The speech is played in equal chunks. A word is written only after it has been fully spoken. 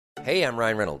Hey, I'm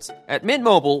Ryan Reynolds. At Mint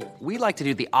Mobile, we like to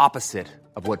do the opposite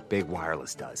of what Big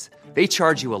Wireless does. They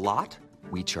charge you a lot,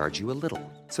 we charge you a little.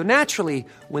 So naturally,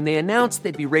 when they announced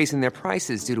they'd be raising their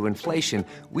prices due to inflation,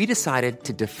 we decided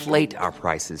to deflate our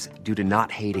prices due to not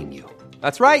hating you.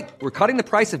 That's right. We're cutting the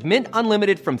price of Mint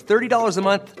Unlimited from $30 a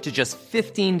month to just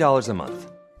 $15 a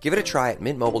month. Give it a try at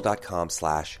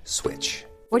mintmobile.com/switch.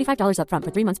 $45 up front for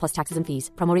 3 months plus taxes and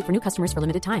fees. Promo rate for new customers for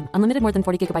limited time. Unlimited more than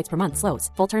 40 gigabytes per month. Slows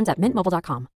full terms at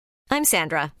mintmobile.com. I'm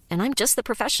Sandra, and I'm just the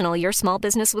professional your small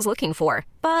business was looking for.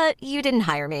 But you didn't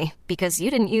hire me because you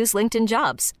didn't use LinkedIn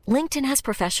Jobs. LinkedIn has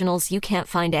professionals you can't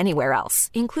find anywhere else,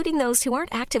 including those who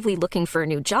aren't actively looking for a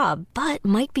new job, but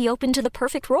might be open to the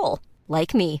perfect role,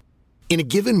 like me. In a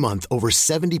given month, over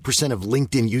 70% of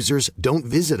LinkedIn users don't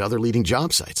visit other leading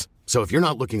job sites. So if you're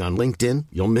not looking on LinkedIn,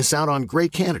 you'll miss out on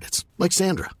great candidates like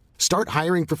Sandra. Start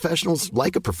hiring professionals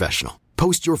like a professional.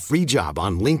 Post your free job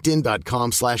on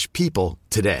linkedin.com/people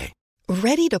today.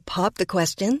 Ready to pop the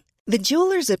question? The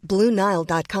jewelers at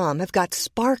BlueNile.com have got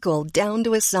sparkle down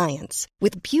to a science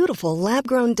with beautiful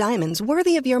lab-grown diamonds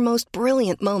worthy of your most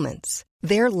brilliant moments.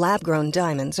 Their lab-grown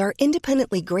diamonds are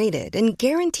independently graded and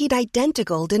guaranteed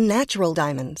identical to natural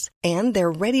diamonds, and they're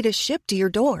ready to ship to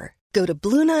your door. Go to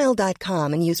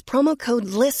BlueNile.com and use promo code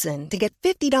LISTEN to get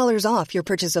 $50 off your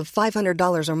purchase of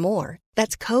 $500 or more.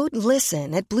 That's code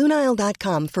LISTEN at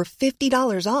BlueNile.com for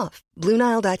 $50 off.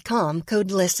 BlueNile.com,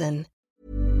 code LISTEN.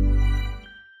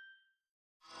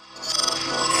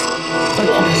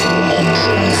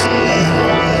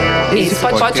 Esse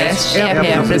podcast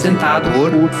é apresentado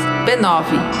por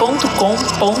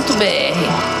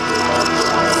b9.com.br.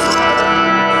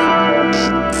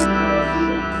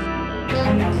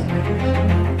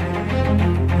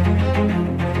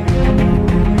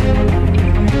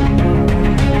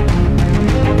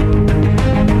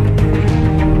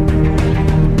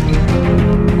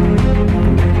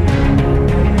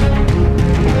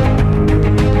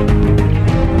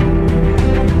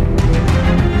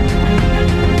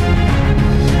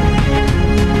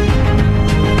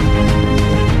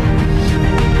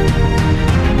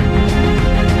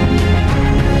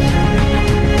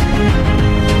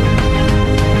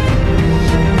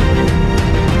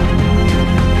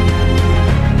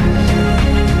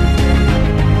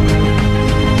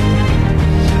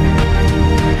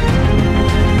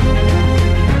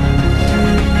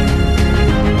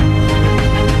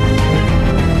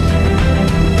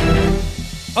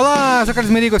 Eu sou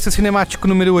Carlos Merigo, esse é o Cinemático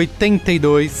número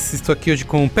 82. Estou aqui hoje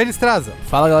com o Pedro Estraza.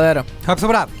 Fala, galera. Rafa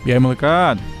Sobrado. E aí,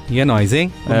 molecada? E é nóis,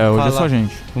 hein? Hoje é só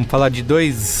gente. Vamos falar de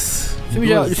dois... Filme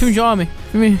de homem,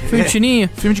 filme de chininha,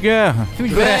 filme de guerra, filme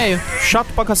de velho. Chato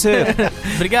pra cacete.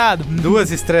 Obrigado.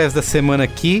 Duas estreias da semana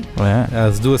aqui.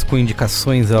 As duas com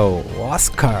indicações ao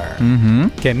Oscar.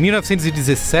 Que é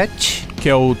 1917. Que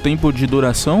é o tempo de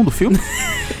duração do filme.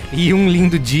 E Um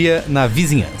Lindo Dia na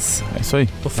Vizinhança. É isso aí.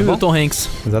 O filme do Tom Hanks.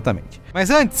 Exatamente. Mas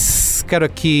antes, quero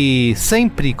aqui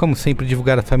sempre, como sempre,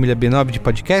 divulgar a família B9 de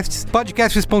podcasts.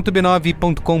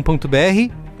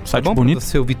 podcasts.b9.com.br. Site bonito. Pra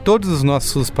você ouvir todos os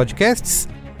nossos podcasts.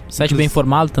 Site bem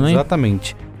informado também.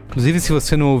 Exatamente. Inclusive, se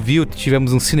você não ouviu,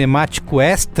 tivemos um cinemático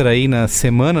extra aí na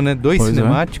semana, né? Dois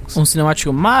cinemáticos. Um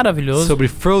cinemático maravilhoso. Sobre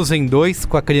Frozen 2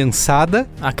 com a criançada.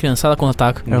 A criançada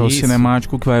contra-ataca. É o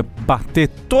cinemático que vai bater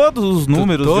todos os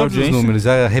números de audiência. Todos os números.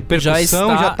 A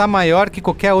repercussão já tá maior que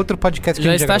qualquer outro podcast que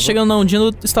a gente já está chegando na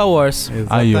ondinha do Star Wars.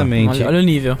 Exatamente. Aí, olha o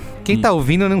nível. Quem tá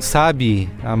ouvindo não sabe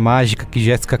a mágica que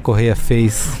Jéssica Correia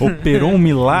fez. Operou um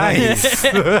milagre.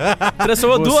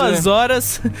 Transformou 2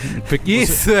 horas.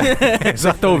 Isso.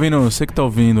 Já tá ouvindo, você que tá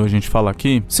ouvindo a gente falar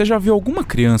aqui, você já viu alguma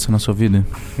criança na sua vida?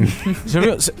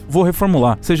 Vou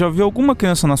reformular. Você já viu alguma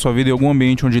criança na sua vida em algum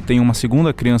ambiente onde tem uma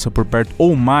segunda criança por perto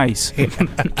ou mais,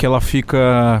 que ela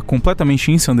fica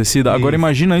completamente ensandecida? Agora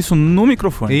imagina isso no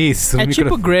microfone. Isso.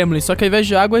 Tipo Gremlin, só que ao invés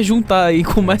de água é juntar aí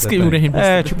com mais que o Gremlin.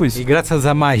 É, tipo isso. E graças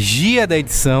à magia da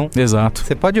edição, exato,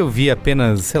 você pode ouvir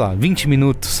apenas, sei lá, 20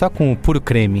 minutos só com o puro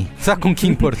creme, só com o que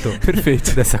importou.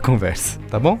 Perfeito. Dessa conversa,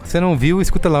 tá bom? Se você não viu,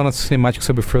 escuta lá o nosso cinemático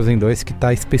sobre Frozen 2, que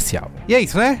tá especial. E é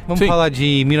isso, né? Vamos falar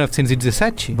de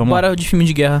 1917? Vamos lá. De filme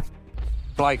de guerra.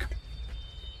 Blake,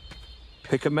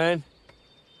 pick a man,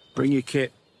 bring your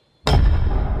kit.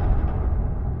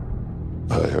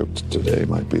 I hoped today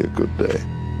might be a good day.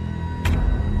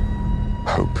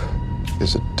 Hope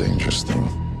is a dangerous thing.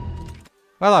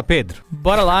 Vai lá, Pedro.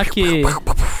 Bora lá que...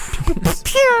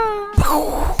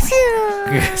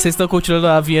 Vocês estão continuando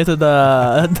a vinheta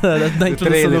da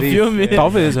introdução do filme?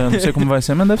 Talvez, eu não sei como vai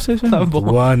ser, mas deve ser isso aí. Tá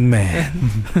bom. One man.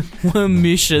 One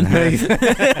mission.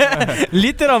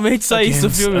 Literalmente só isso o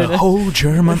filme, né? Whole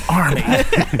German army.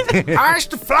 Arsch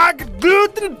the flag,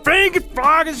 guten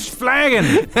flag is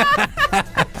flagging.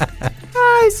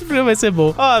 Ah, esse filme vai ser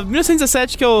bom. Ó,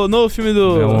 1917, que é o novo filme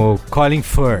do... É o Colin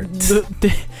Firth.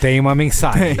 Tem uma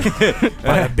mensagem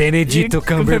para Benedito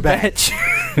Cumberbatch.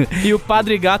 E o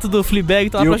Padre Gato do Fleabag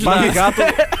tá lá pra ajudar. E o Padre Gato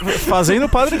fazendo o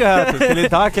Padre Gato. Que ele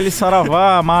dá aquele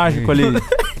saravá mágico ali.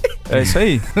 É isso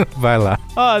aí. Vai lá.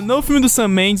 Ó, no filme do Sam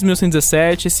Mendes,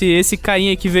 1917, esse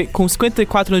carinha que veio com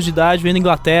 54 anos de idade, veio da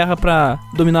Inglaterra pra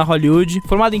dominar Hollywood.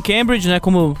 Formado em Cambridge, né,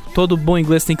 como todo bom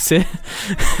inglês tem que ser.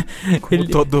 Como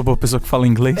toda boa pessoa que fala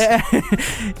inglês.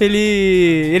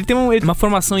 Ele tem uma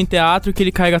formação em teatro que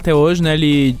ele carrega até hoje, né,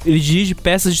 ele dirige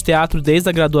peças de teatro desde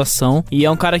a graduação. E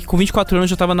é um cara que com 24 anos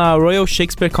já tava na Royal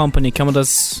Shakespeare Company, que é uma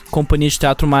das companhias de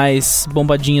teatro mais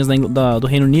bombadinhas do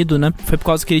Reino Unido, né. Foi por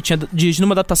causa que ele tinha dirigido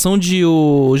uma adaptação de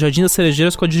O Jardim das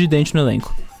Cerejeiras com a Judy Dench no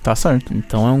elenco. Tá certo.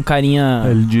 Então é um carinha...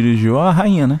 Ele dirigiu a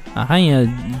rainha, né? A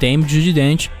rainha, Dame Judy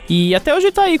Dench. E até hoje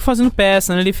ele tá aí fazendo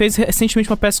peça, né? Ele fez recentemente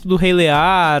uma peça do Rei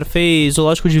Lear, fez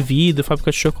Zoológico de Vidro,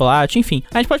 Fábrica de Chocolate, enfim.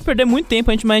 A gente pode perder muito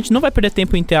tempo, mas a gente não vai perder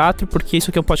tempo em teatro, porque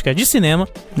isso aqui é um podcast de cinema.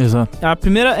 Exato. A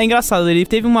primeira é engraçado, ele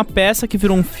teve uma peça que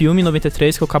virou um filme em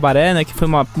 93, que é o Cabaré, né? Que foi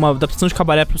uma adaptação de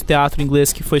Cabaré pro teatro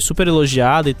inglês que foi super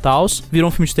elogiada e tal. Virou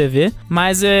um filme de TV.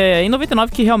 Mas é em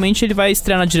 99 que realmente ele vai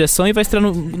estrear na direção e vai estrear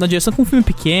na direção com um filme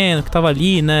pequeno, que tava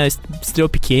ali, né? Estreou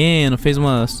pequeno, fez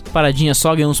umas paradinhas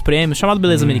só, ganhou uns prêmios, chamado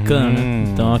Beleza Americana, né?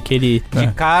 Então aquele... De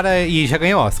cara, e já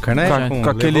ganhou Oscar, né? Com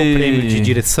aquele... Levou o prêmio de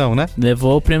direção, né?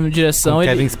 Levou o prêmio de direção. Com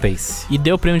Kevin Spacey. E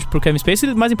deu o prêmio pro Kevin Spacey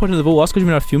e, mais importante, levou o Oscar de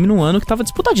melhor filme num ano que tava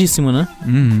disputadíssimo, né?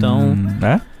 Então...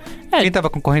 Quem tava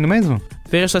concorrendo mesmo?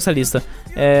 Veja só essa lista.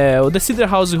 O The Cedar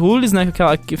House Rules, né?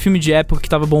 Que filme de época que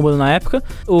tava bombando na época.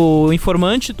 O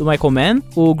Informante, do Michael Mann.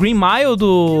 O Green Mile,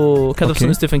 que é da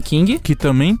do Stephen King. Que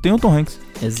também tem o Tom Hanks.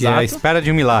 Exato. Que é A Espera de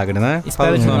um Milagre, né? Espera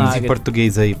Fala de os um nomes Milagre. em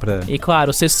português aí pra... E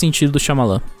claro, o Sexto Sentido do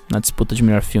Shyamalan, na disputa de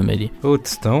melhor filme ali.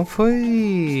 Putz, então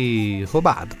foi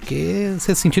roubado, porque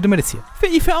Sexto Sentido merecia.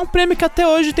 E foi um prêmio que até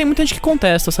hoje tem muita gente que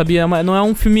contesta, sabia? Não é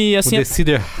um filme assim... O The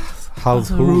Cedar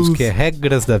House Rules, que é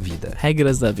Regras da Vida.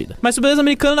 Regras da Vida. Mas o Beleza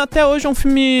Americana até hoje é um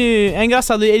filme... É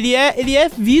engraçado. Ele é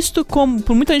visto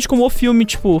por muita gente como o filme,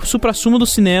 tipo, supra-sumo do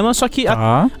cinema. Só que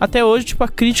até hoje, tipo, a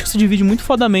crítica se divide muito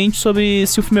fodamente sobre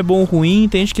se o filme é bom ou ruim.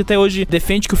 Tem gente que até hoje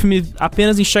defende que o filme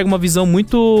apenas enxerga uma visão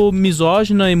muito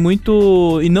misógina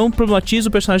e não problematiza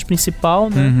o personagem principal,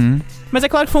 né? Uhum. Mas é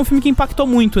claro que foi um filme que impactou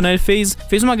muito, né? Ele fez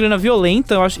uma grana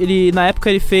violenta. Eu acho que na época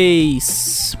ele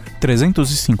fez...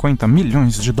 350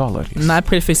 milhões de dólares. Na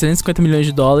época ele fez 350 milhões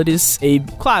de dólares. E,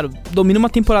 claro, domina uma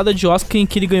temporada de Oscar em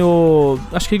que ele ganhou...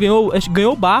 Acho que ele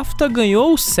ganhou o BAFTA,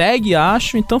 ganhou o SEG,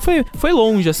 acho. Então foi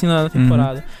longe, assim, na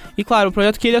temporada. E, claro, o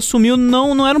projeto que ele assumiu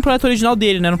não era um projeto original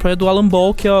dele, né? Era um projeto do Alan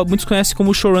Ball, que muitos conhecem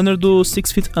como o showrunner do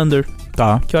Six Feet Under.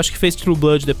 Tá. Que eu acho que fez True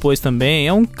Blood depois também.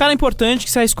 É um cara importante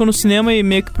que se arriscou no cinema e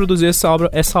meio que produziu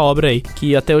essa obra aí.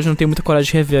 Que até hoje eu não tenho muita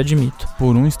coragem de rever, admito.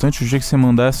 Por um instante, o dia que você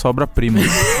mandar essa obra-prima.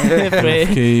 Eu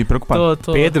fiquei preocupado.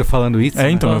 Pedro falando isso?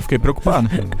 Então, eu fiquei preocupado.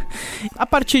 A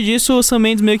partir disso, o Sam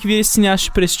Mendes meio que vira esse cineasta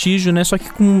de prestígio, né? Só que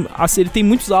ele tem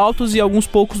muitos altos e alguns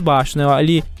poucos baixos, né?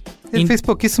 Ele fez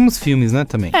pouquíssimos filmes, né,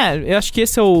 também. Eu acho que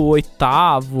esse é o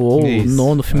 8º ou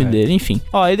 9º filme dele, enfim.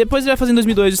 E depois ele vai fazer em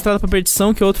 2002 Estrada pra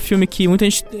Perdição, que é outro filme que muita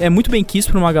gente é muito bem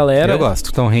quisto por uma galera. Eu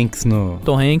gosto, Tom Hanks,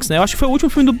 né? Eu acho que foi o último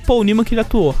filme do Paul Newman que ele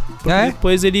atuou.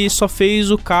 Depois ele só fez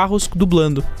o Carros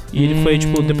dublando. E ele foi,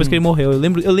 tipo, depois que ele morreu.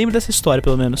 Eu lembro dessa história,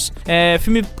 pelo menos.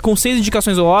 Filme com 6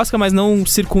 indicações ao Oscar, mas não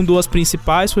circundou as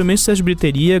principais. Foi menos sucesso de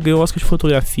bilheteria, ganhou o Oscar de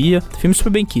fotografia. Filme super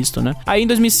bem quisto, né? Aí em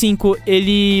 2005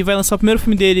 ele vai lançar o primeiro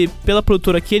filme dele pela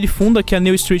produtora que ele funda, que é a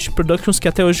New Street Productions, que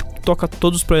até hoje toca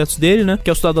todos os projetos dele, né? Que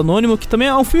é o Soldado Anônimo, que também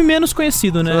é um filme menos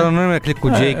conhecido, né? Soldado Anônimo é aquele com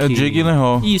o Jake... É o Jake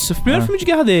Gyllenhaal. Isso, o primeiro filme de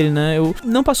guerra dele, né?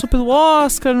 Não passou pelo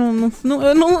Oscar, eu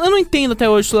não entendo até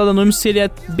hoje o Soldado Anônimo se ele é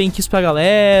bem quisto pra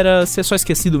galera, se é só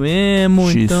esquecido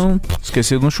mesmo, então...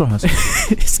 Esquecido no churrasco.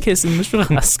 Esquecido no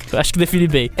churrasco, acho que define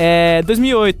bem.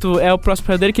 2008 é o próximo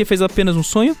projeto dele, que ele fez Apenas um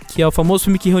Sonho, que é o famoso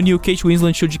filme que reuniu Kate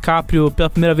Winslet e o DiCaprio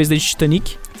pela primeira vez desde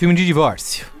Titanic. Filme de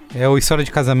divórcio. É a história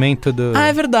de casamento do... Ah,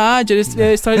 é verdade. É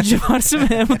a história de divórcio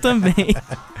mesmo também.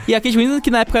 E a Kate Winslet,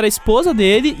 que na época era a esposa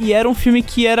dele, e era um filme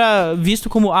que era visto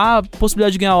como a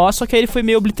possibilidade de ganhar Oscar, só que aí ele foi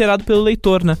meio obliterado pelo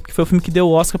leitor, né? Que foi o filme que deu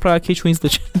o Oscar pra Kate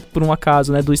Winslet, por um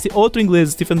acaso, né? Do outro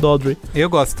inglês, Stephen Daldry. Eu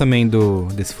gosto também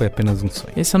desse Foi Apenas um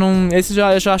Sonho. Esse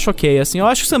já choquei, assim. Eu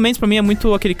acho que o Sam Mendes, pra mim, é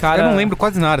muito aquele cara... Eu não lembro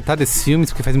quase nada, tá? Desses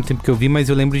filmes, porque faz muito tempo que eu vi, mas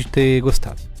eu lembro de ter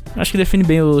gostado. Acho que define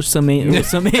bem o Sam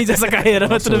Mendes essa carreira,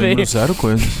 mas tudo bem. Zero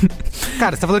coisa.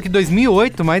 Cara, você tá falando que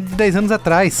 2008, mais de 10 anos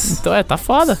atrás. Então tá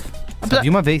foda. Só vi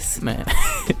uma vez.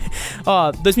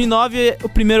 Ó, 2009, o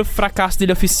primeiro fracasso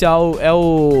dele oficial é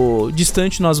o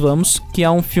Distante Nós Vamos, que é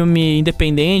um filme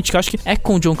independente, que eu acho que é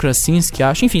com o John Krasinski,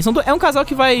 acho. Enfim, é um casal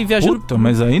que vai viajando... Puta,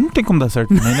 mas aí não tem como dar certo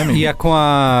também, né, amigo? E é com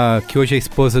a... que hoje é a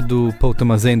esposa do Paul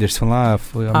Thomas Anderson lá,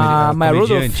 foi a Maya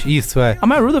Rudolph. Isso, é. A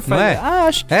Maya Rudolph, não é? Ah,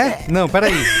 acho que... É? Não,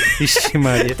 peraí. Ixi,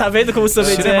 Maria. Tá vendo como você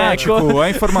vê? Cinemático, a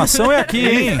informação é aqui,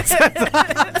 hein?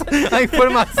 A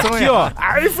informação aqui, é... ó.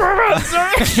 A informação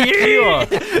é aqui, ó.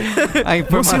 A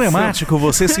informação... No Cinemático,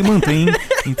 você se mantém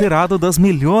inteirado das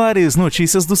melhores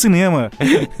notícias do cinema.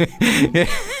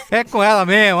 É com ela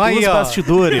mesmo, aí, os ó.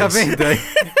 bastidores. Tá vendo aí?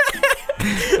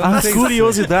 As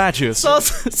curiosidades.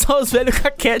 Só os velhos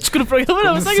caquéticos no programa.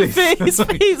 Não, mas sabe o que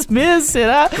fez mesmo,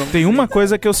 será? Tem uma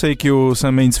coisa que eu sei que o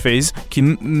Sam Mendes fez que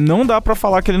não dá pra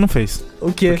falar que ele não fez.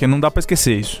 O quê? Porque não dá pra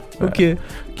esquecer isso. O quê?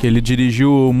 Que ele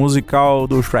dirigiu o musical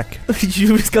do Shrek.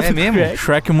 É mesmo?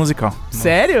 Shrek o musical.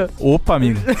 Sério? Opa,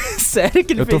 amigo. Sério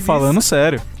que ele fez isso? Eu tô falando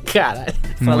sério. Caralho.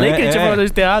 Falei que ele tinha falado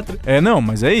de teatro. Não,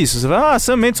 mas é isso. Você vai,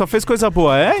 Sam Mendes só fez coisa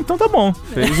boa. Então tá bom.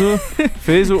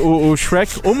 Fez o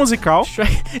Shrek, o musical.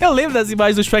 Eu lembro das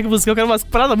imagens do Shrek musical, que era umas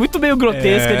paradas muito meio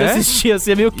grotescas de assistir,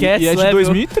 assim, é meio cast. E é de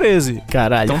 2013.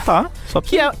 Caralho. Então tá. Só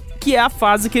Que é a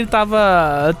fase que ele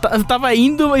tava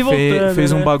indo e voltando.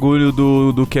 Fez um bagulho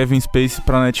do Kevin Spacey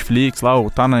pra Netflix lá, ou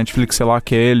tá na Netflix, sei lá,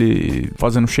 que é ele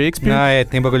fazendo Shakespeare. Ah,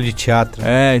 tem bagulho de teatro.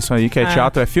 É, isso aí, que é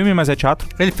teatro, é filme, mas é teatro.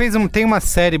 Ele tem uma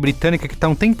série britânica que tá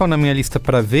um tempão na minha lista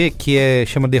pra ver, que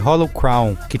chama The Hollow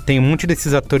Crown, que tem um monte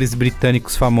desses atores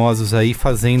britânicos famosos aí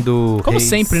fazendo... Como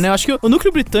sempre, né? Eu acho que o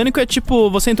núcleo britânico é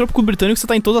tipo, você entrou pro clube britânico, você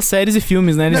tá em todas as séries e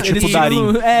filmes, né? Eles tipo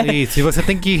Darim. Isso, e você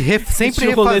tem que sempre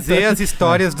refazer as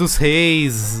histórias dos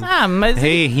reis. Mas...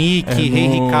 Rei Henrique, Rei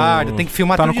Ricardo, tem que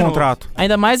filmar tudo no contrato.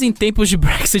 Ainda mais em tempos de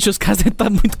Brexit, os caras devem estar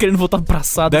muito querendo voltar pro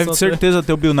passado. Deve certeza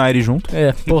ter o Bill Nighy junto.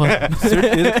 Porra.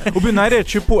 Certeza. O Bill Nighy é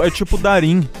tipo o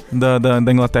Darim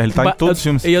da Inglaterra, ele tá em todos os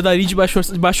filmes. E o Darim de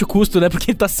baixo custo, né?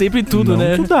 Porque ele tá sempre em tudo, né?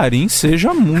 Não que o Darim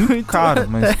seja muito caro,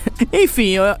 mas...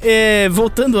 Enfim,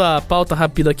 voltando à pauta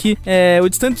rápida aqui, O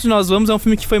Distante de Nós Vamos é um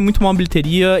filme que foi muito mal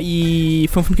bilheteria e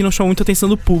foi um filme que não chamou muita atenção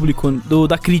do público,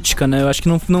 da crítica, né? Eu acho que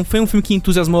não foi um filme que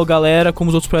entusiasmou a galera como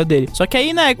os outros projetos dele. Só que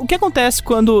aí, né, o que acontece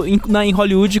quando em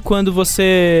Hollywood, quando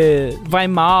você vai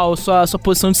mal, sua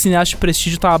posição de cineasta de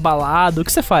prestígio tá abalada, o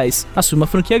que você faz? Assume uma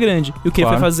franquia grande. E o que ele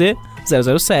foi fazer?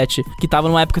 007, que tava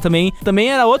numa época também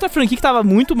era outra franquia que tava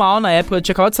muito mal na época,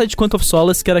 tinha acabado de sair de Quantum of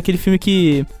Solace, que era aquele filme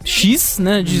X,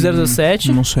 né, de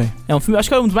 007. Não sei. É um filme, acho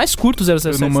que era um dos mais curtos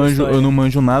 007. Eu não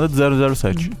manjo nada de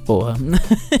 007. Porra.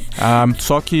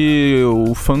 Só que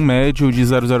o fã médio de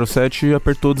 007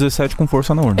 apertou 17 com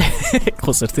força na urna.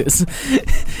 Com certeza.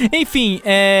 Enfim,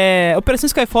 Operação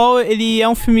Skyfall, ele é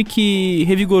um filme que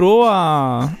revigorou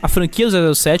a franquia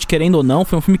do 007, querendo ou não.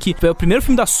 Foi um filme que foi o primeiro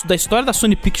filme da história da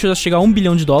Sony Pictures a chegar a $1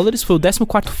 bilhão. Foi o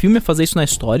 14º filme a fazer isso na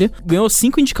história. Ganhou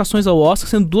 5 indicações ao Oscar,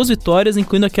 sendo 2 vitórias,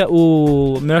 incluindo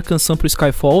a melhor canção pro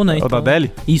Skyfall, né? O da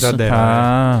Adele? Isso. Da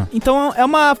Adele. Então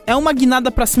é uma guinada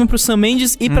pra cima pro Sam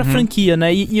Mendes e pra franquia,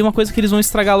 né? E uma coisa que eles vão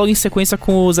estragar logo em sequência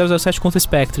com o 007 contra o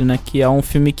Spectre, né? Que é um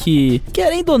filme que,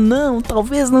 querendo ou não,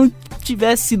 talvez não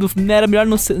tivesse sido... Era melhor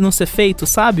não ser feito,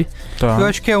 sabe? Tá. Eu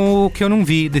acho que é o que eu não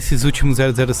vi desses últimos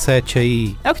 007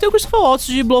 aí. É o que tem o Christopher Waltz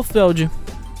de Blofeld.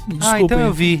 Desculpa. Então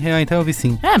eu vi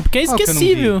sim. Porque é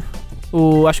esquecível.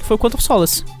 Acho que foi o Quantum of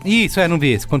Solace. Isso, não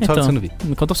vi esse. Quantum of Solace eu não vi.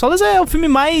 Quantum of Solace é o filme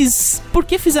mais... Por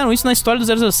que fizeram isso na história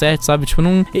do 007, sabe? Tipo,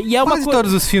 não... E é quase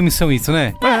todos os filmes são isso,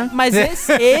 né? Mas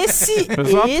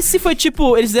esse foi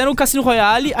tipo... Eles fizeram o Cassino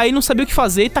Royale, aí não sabiam o que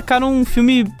fazer e tacaram um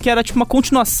filme que era tipo uma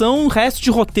continuação, um resto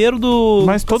de roteiro do...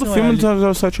 Mas todo filme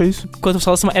do 007 é isso. Quantum of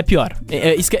Solace é pior.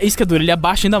 Isso que é duro. Ele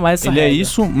abaixa ainda mais essa Ele regra. é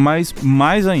isso, mas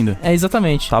mais ainda.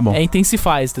 Exatamente. Tá bom.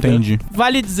 Intensifaz, entendeu? Entendi.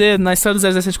 Vale dizer, na história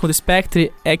do 007 contra o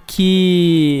Spectre, é que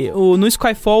E no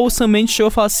Skyfall, o Sam Mendes chegou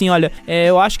a falar assim, olha,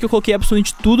 eu acho que eu coloquei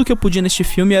absolutamente tudo que eu podia neste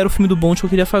filme e era o filme do Bond que eu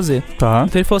queria fazer. Tá.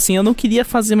 Então ele falou assim, eu não queria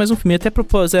fazer mais um filme. Até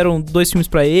propuseram 2 filmes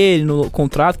pra ele no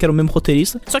contrato, que era o mesmo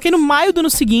roteirista. Só que aí no maio do ano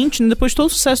seguinte, né, depois de todo o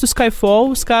sucesso do Skyfall,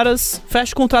 os caras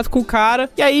fecham o contrato com o cara.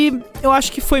 E aí eu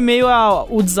acho que foi meio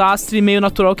o desastre meio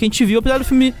natural que a gente viu. Apesar do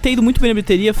filme ter ido muito bem na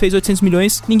bilheteria, fez 800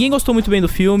 milhões. Ninguém gostou muito bem do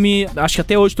filme. Acho que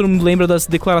até hoje todo mundo lembra das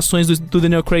declarações do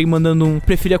Daniel Craig mandando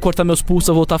preferia cortar meus pulsos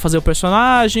a voltar a fazer o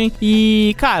personagem.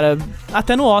 E, cara,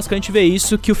 até no Oscar a gente vê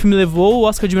isso, que o filme levou o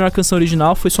Oscar de melhor canção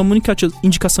original, foi sua única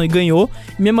indicação e ganhou.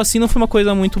 E mesmo assim não foi uma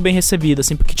coisa muito bem recebida,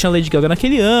 assim, porque tinha Lady Gaga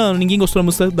naquele ano, ninguém gostou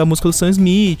da música do Sam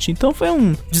Smith. Então foi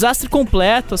um desastre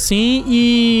completo, assim,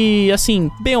 e, assim,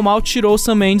 bem ou mal tirou o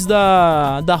Sam Mendes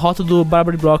da rota do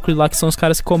Barbara Broccoli lá, que são os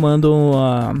caras que comandam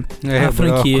a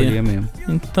franquia. É mesmo.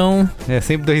 Então...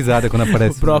 sempre dou risada quando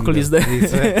aparece. O Brócolis, né?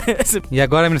 Isso, E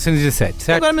agora 1917,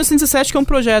 certo? Agora 1917, que é um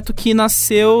projeto que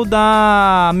nasceu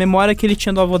da memória que ele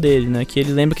tinha do avô dele, né? Que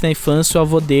ele lembra que na infância o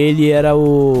avô dele era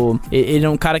ele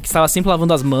era um cara que estava sempre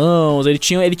lavando as mãos, ele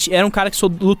era um cara que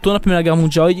lutou na Primeira Guerra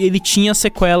Mundial e ele tinha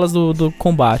sequelas do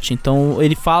combate. Então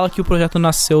ele fala que o projeto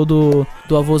nasceu do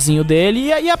avôzinho dele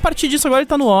e a partir disso agora ele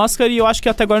tá no Oscar e eu acho que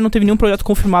até agora não teve nenhum projeto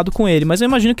confirmado com ele, mas eu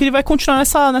imagino que ele vai continuar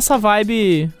nessa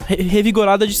vibe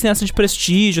revigorada de cineasta de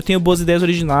prestígio, tem boas ideias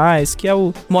originais, que é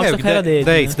o mote da carreira dele.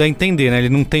 Né? Isso dá a entender, né? Ele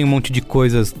não tem um monte de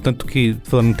coisas, tanto que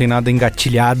não tem nada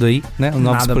engatilhado aí, né?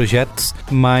 Novos projetos,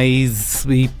 mas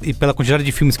e pela quantidade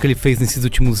de filmes que ele fez nesses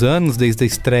últimos anos, desde a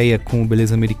estreia com o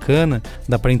Beleza Americana,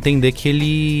 dá pra entender que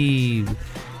ele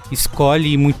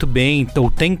escolhe muito bem,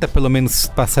 ou tenta pelo menos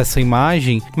passar essa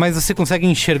imagem, mas você consegue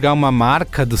enxergar uma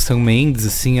marca do Sam Mendes,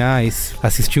 assim,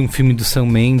 assistir um filme do Sam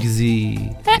Mendes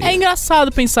e... É engraçado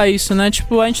pensar isso, né?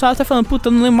 Tipo, a gente tava até falando, puta,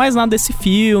 eu não lembro mais nada desse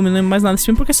filme,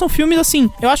 porque são filmes, assim,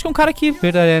 eu acho que é um cara que...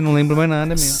 Verdade, não lembro mais nada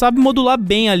mesmo. Sabe modular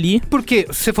bem ali. Porque,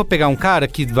 se você for pegar um cara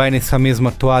que vai nessa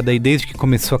mesma toada aí desde que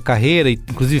começou a carreira, e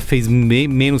inclusive fez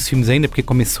menos filmes ainda, porque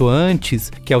começou antes,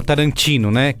 que é o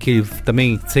Tarantino, né? Que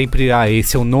também sempre,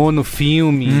 esse é o no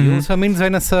filme, e o Sam Mendes vai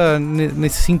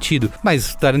nesse sentido.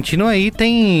 Mas o Tarantino aí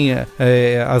tem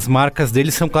as marcas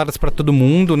dele são claras pra todo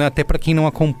mundo, né? Até pra quem não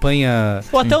acompanha.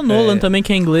 Ou até o Nolan também,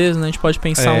 que é inglês, né? A gente pode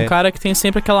pensar um cara que tem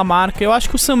sempre aquela marca. Eu acho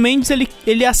que o Sam Mendes,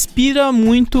 ele aspira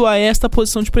muito a esta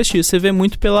posição de prestígio. Você vê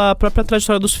muito pela própria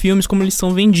trajetória dos filmes, como eles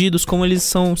são vendidos, como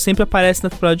eles sempre aparecem na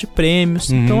temporada de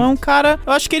prêmios. Então é um cara,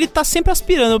 eu acho que ele tá sempre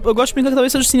aspirando. Eu gosto de brincar que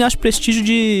talvez seja um cineasta de prestígio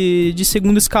de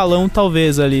segundo escalão,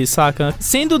 talvez ali, saca?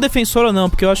 Sendo defensor ou não,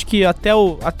 porque eu acho que até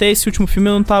esse último filme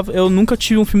eu nunca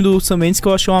tive um filme do Sam Mendes que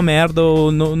eu achei uma merda ou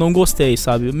não gostei,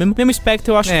 sabe? Mesmo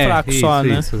Spectre eu acho fraco só,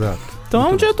 né? Isso, exato. Então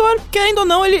é um diretor, querendo ou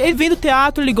não, ele vem do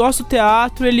teatro, ele gosta do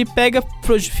teatro, ele pega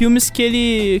filmes que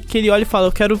ele olha e fala,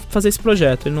 eu quero fazer esse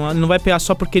projeto. Ele não vai pegar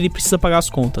só porque ele precisa pagar as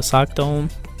contas, saca? Então,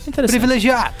 é interessante.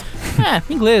 Privilegiado!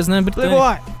 Inglês, né?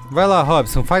 Playboy! Vai lá,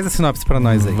 Robson, faz a sinopse pra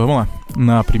nós aí. Vamos lá.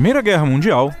 Na Primeira Guerra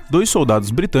Mundial, 2 soldados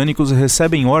britânicos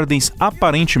recebem ordens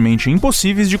aparentemente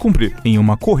impossíveis de cumprir. Em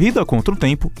uma corrida contra o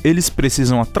tempo, eles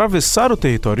precisam atravessar o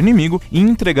território inimigo e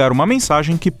entregar uma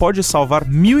mensagem que pode salvar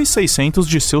 1.600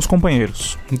 de seus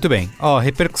companheiros. Muito bem.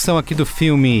 Repercussão aqui do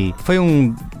filme. Foi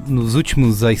nos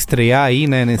últimos a estrear aí,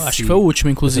 né? Acho que foi o último,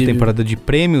 inclusive. Nessa temporada de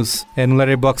prêmios. No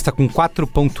Letterboxd tá com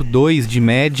 4.2 de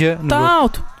média. Tá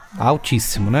alto.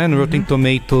 Altíssimo, né? No Rotten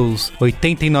Tomatoes,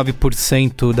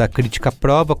 89% da crítica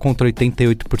aprova contra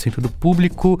 88% do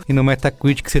público, e no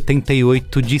Metacritic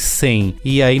 78 de 100.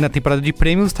 E aí na temporada de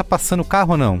prêmios tá passando o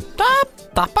carro ou não?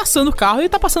 Tá passando o carro e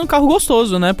tá passando um carro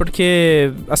gostoso, né?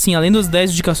 Porque, assim, além das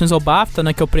 10 indicações ao BAFTA,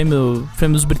 né? Que é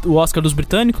o Oscar dos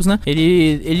britânicos, né?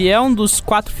 Ele é um dos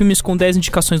 4 filmes com 10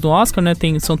 indicações no Oscar, né?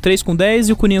 São 3 com 10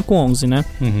 e o Coringa com 11, né?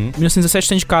 1917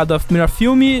 tá indicado a melhor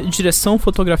filme, direção,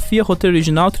 fotografia, roteiro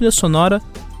original, trilha sonora,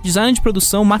 design de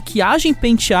produção, maquiagem,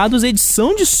 penteados,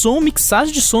 edição de som,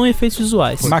 mixagem de som e efeitos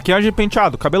visuais. Maquiagem e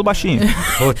penteado, cabelo baixinho.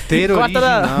 Roteiro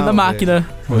original. da máquina.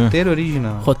 Roteiro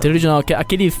original. Roteiro original,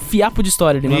 aquele fiapo de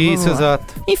história ali. Isso,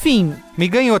 exato. Enfim.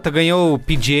 Ganhou o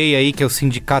PGA aí, que é o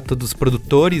sindicato dos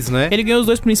produtores, né? Ele ganhou os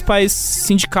 2 principais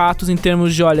sindicatos em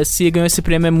termos de, olha, se ganhou esse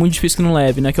prêmio é muito difícil que não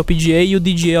leve, né? Que é o PGA e o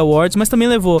DGA Awards, mas também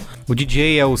levou. O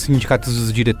DGA é o sindicato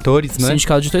dos diretores, né?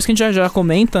 Sindicato dos diretores que a gente já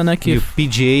comenta, né? E o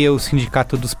PGA é o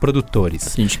sindicato dos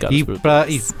produtores.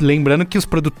 E lembrando que os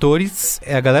produtores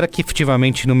é a galera que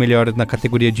efetivamente na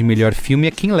categoria de melhor filme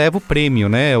é quem leva o prêmio,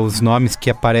 né? Os nomes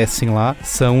que aparecem lá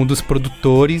são dos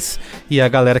produtores e a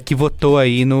galera que votou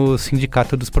aí no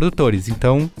sindicato dos produtores.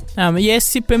 Então... e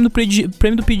esse prêmio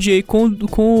do PGA com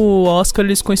o Oscar,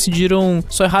 eles coincidiram...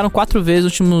 Só erraram 4 vezes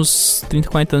nos últimos 30,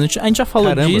 40 anos. A gente já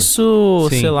falou disso,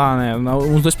 sei lá, né?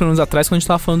 Uns 2 programas atrás, quando a gente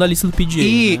tava falando da lista do PGA.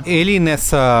 E ele,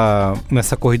 nessa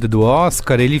corrida do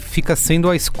Oscar, ele fica sendo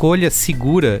a escolha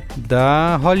segura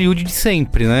da Hollywood de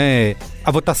sempre, né? A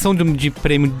votação do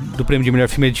prêmio de melhor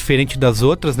filme é diferente das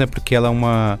outras, né? Porque ela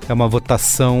é uma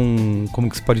votação, como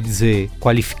que se pode dizer,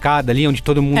 qualificada ali, onde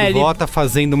todo mundo vota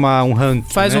fazendo um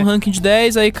ranking. Faz um ranking de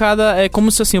 10, aí é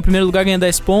como se assim, o primeiro lugar ganha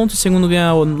 10 pontos, o segundo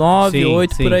ganha 9,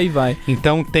 8, por aí vai.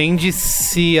 Então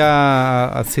tende-se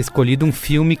a ser escolhido um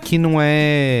filme que não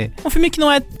é... Um filme que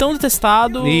não é tão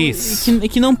detestado. Isso. E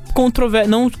que não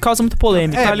causa muita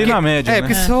polêmica. Tá ali na média, né?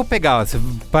 Porque se eu vou pegar,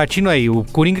 partindo aí, o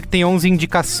Coringa que tem 11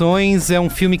 indicações é um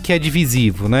filme que é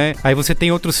divisivo, né? Aí você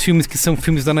tem outros filmes que são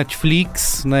filmes da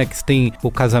Netflix, né? Que tem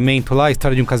o Casamento lá, a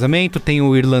História de um Casamento, tem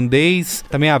o Irlandês,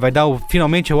 também vai dar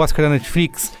finalmente o Oscar da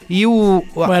Netflix. E o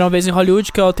Era uma vez em Hollywood,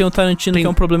 que tem o Tarantino, que é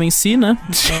um problema em si, né?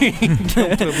 Sim, que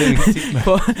é um problema em si.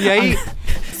 E aí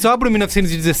sobra o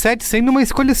 1917 sendo uma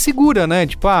escolha segura, né?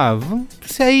 Tipo,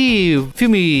 isso aí,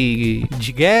 filme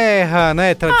de guerra,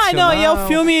 né? Tradicional. E é o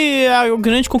filme, a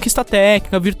grande conquista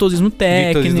técnica, virtuosismo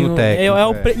técnico.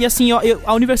 E assim,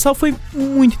 a Universal foi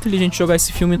muito inteligente jogar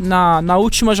esse filme na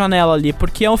última janela ali,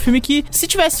 porque é um filme que, se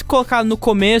tivesse colocado no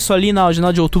começo ali, na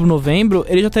janela de outubro, novembro,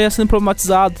 ele já estaria sendo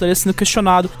problematizado, estaria sendo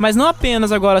questionado. Mas não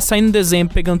apenas agora, saindo em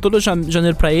dezembro, pegando todo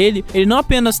janeiro pra ele não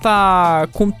apenas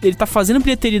ele tá fazendo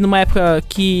bilheteria numa época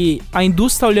que a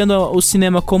indústria tá olhando o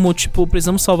cinema como, tipo,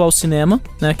 precisamos salvar o cinema,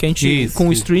 né? Que a gente, com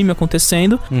o streaming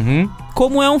acontecendo.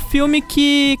 Como é um filme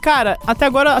que, cara, até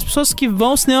agora as pessoas que vão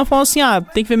ao cinema falam assim,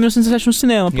 tem que ver 1917 no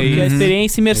cinema, porque a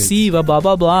experiência imersiva, blá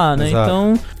blá blá, né? Exato.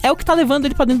 Então, é o que tá levando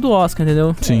ele pra dentro do Oscar,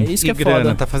 entendeu? Sim. É isso que é grana,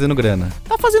 foda. tá fazendo grana.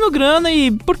 Tá fazendo grana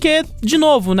e porque, de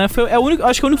novo, né? Acho que é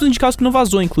o único dos indicados que não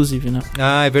vazou, inclusive, né?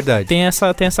 É verdade. Tem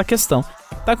essa questão.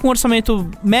 Tá com um orçamento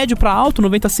médio pra alto,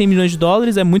 90 a 100 milhões de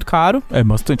dólares, é muito caro. É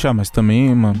bastante, mas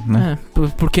também, mano, né?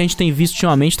 Porque a gente tem visto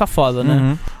ultimamente, tá foda,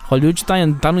 né? Hollywood tá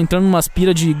entrando numa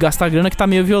aspira de gastar grana que tá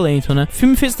meio violento, né? O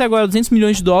filme fez até agora 200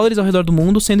 milhões de dólares ao redor do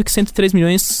mundo, sendo que 103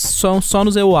 milhões são só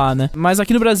nos EUA, né? Mas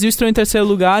aqui no Brasil estreou em terceiro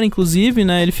lugar, inclusive,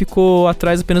 né? Ele ficou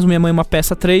atrás apenas do Minha Mãe Uma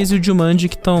Peça 3 e o Jumanji,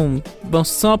 que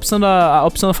são a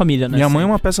opção da família, né? Minha Mãe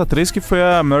Uma Peça 3, que foi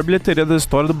a maior bilheteria da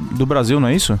história do Brasil, não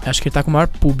é isso? Acho que ele tá com o maior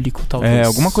público, talvez.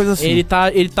 Alguma coisa assim. Ele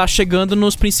tá chegando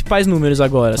nos principais números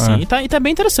agora, assim. E tá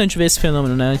bem interessante ver esse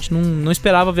fenômeno, né? A gente não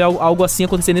esperava ver algo assim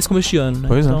acontecer nesse começo de ano, né?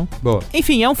 Pois então, Boa.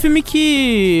 Enfim, é um filme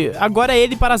que agora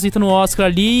ele parasita no Oscar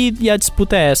ali e a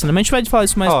disputa é essa, né? Mas a gente vai falar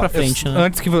isso mais pra frente, né?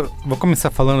 Antes que vou começar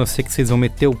falando, eu sei que vocês vão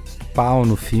meter o pau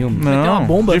no filme. Não, vai ter uma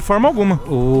bomba. De forma alguma.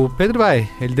 O Pedro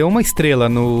ele deu uma estrela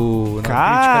na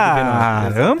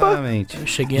Caramba! Exatamente. Eu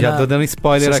cheguei Já tô dando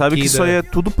spoiler aqui. Você sabe que isso aí é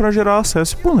tudo pra gerar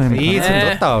acesso e polêmica. Isso,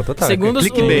 total. Segundo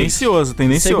Tendencioso.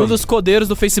 Segundo os codeiros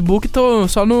do Facebook, tô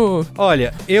só no...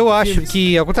 Olha, eu acho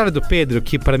que, ao contrário do Pedro,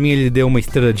 que pra mim ele deu uma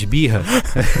estrela de birra...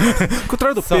 Ao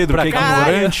contrário do Pedro, que é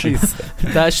ignorante...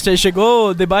 Chegou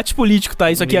o debate político,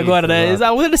 tá? Isso aqui agora, né?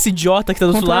 Olha esse idiota que tá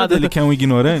do outro lado. Ele que é um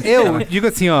ignorante. Eu digo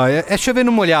assim, é chover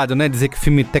no molhado, né? Dizer que o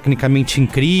filme é tecnicamente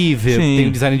incrível, tem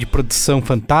um design de produção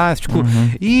fantástico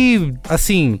e,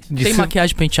 assim... Tem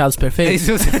maquiagem, penteados perfeitos?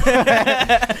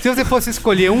 Se você fosse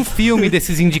escolher um filme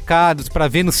desses indicados pra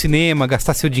ver no cinema,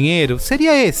 gastar seu dinheiro,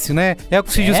 seria esse, né? É o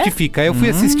que se justifica. Aí eu fui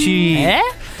assistir...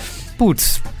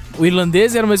 Putz... O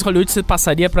Irlandês era mais Hollywood, você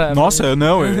passaria pra... Nossa,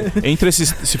 não. Entre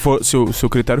esses... Se o seu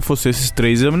critério fosse esses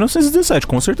três, é 1917,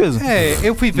 com certeza.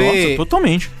 Eu fui ver... Nossa,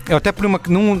 totalmente. Eu até por uma...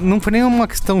 Não foi nem uma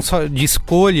questão só de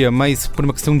escolha, mas por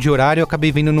uma questão de horário, eu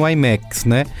acabei vendo no IMAX,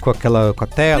 né? Com a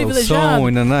tela, o som...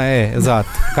 exato.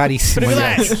 Caríssimo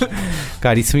ingresso.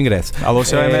 Caríssimo ingresso. Alô,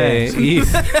 seu IMAX.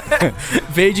 Isso.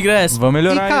 Veio de ingresso. Vamos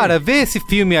melhorar. E, cara, ver esse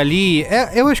filme ali,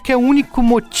 eu acho que é o único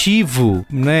motivo,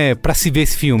 né, pra se ver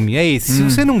esse filme. É esse. Se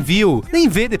você não viu, nem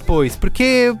vê depois,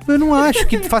 porque eu não acho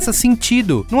que faça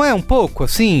sentido. Não é um pouco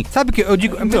assim? Sabe que eu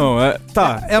digo... Não,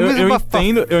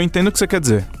 eu entendo o que você quer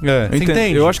dizer. Você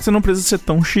entende? Eu acho que você não precisa ser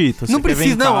tão chita. Não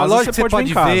precisa, não. Lógico que você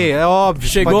pode ver, é óbvio.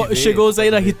 Chegou o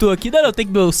Zaira Ritu aqui, não, tem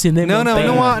que ver o cinema.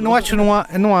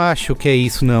 Não acho que é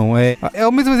isso, não. É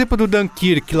o mesmo exemplo do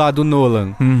Dunkirk lá do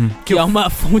Nolan. Que é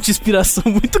uma fonte de inspiração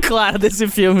muito clara desse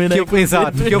filme, né?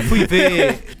 Exato, que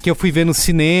eu fui ver no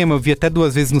cinema, eu vi até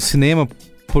 2 vezes no cinema,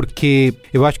 porque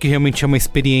eu acho que realmente é uma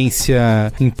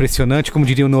experiência impressionante, como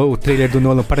diria o trailer do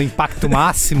Nolan, para o impacto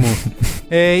máximo.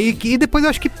 E depois eu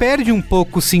acho que perde um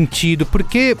pouco o sentido,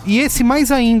 porque... E esse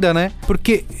mais ainda, né?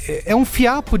 Porque é um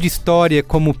fiapo de história,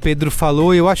 como o Pedro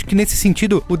falou, e eu acho que nesse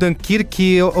sentido o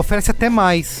Dunkirk oferece até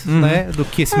mais, né? Do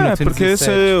que esse 1917.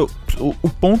 Porque o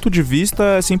ponto de vista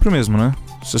é sempre o mesmo, né?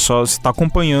 Você só está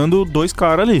acompanhando dois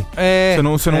caras ali.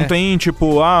 Você não tem,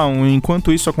 tipo,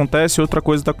 enquanto isso acontece, outra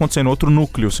coisa está acontecendo, outro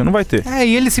núcleo. Você não vai ter.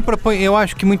 E ele se propõe... Eu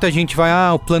acho que muita gente vai,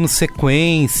 o plano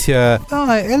sequência...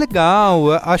 é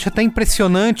legal. Eu acho até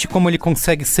impressionante como ele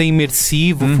consegue ser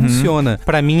imersivo. Funciona.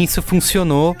 Pra mim, isso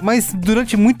funcionou. Mas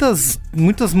durante muitos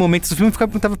momentos do filme, eu ficava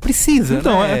perguntando, precisa,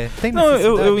 então, né? Tem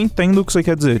eu entendo o que você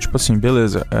quer dizer. Tipo assim,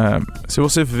 beleza. Se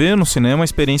você vê no cinema, a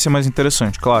experiência é mais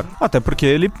interessante, claro. Até porque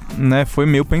ele, né,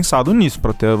 foi meio pensado nisso,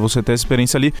 pra você ter essa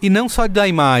experiência ali. E não só da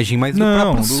imagem, mas do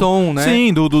próprio som, né?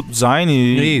 Sim, do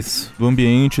design, do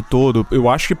ambiente todo. Eu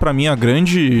acho que pra mim a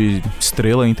grande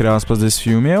estrela, entre aspas, desse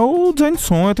filme é o design de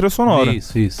som e a trilha sonora.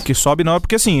 Isso. Que sobe não é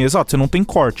porque assim, exato, você não tem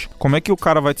corte. Como é que o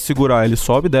cara vai te segurar? Ele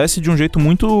sobe e desce de um jeito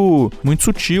muito, muito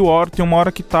sutil. Tem uma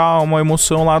hora que tá uma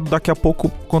emoção lá, daqui a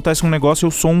pouco acontece um negócio e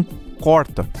o som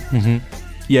corta.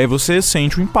 E aí você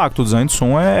sente o impacto. O design de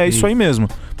som é isso aí mesmo.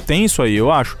 Tem isso aí,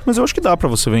 eu acho. Mas eu acho que dá pra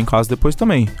você ver em casa depois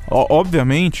também.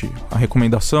 Obviamente, a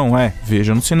recomendação é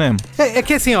veja no cinema. É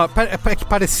que assim, é que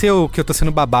pareceu que eu tô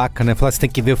sendo babaca, né? Falar que você tem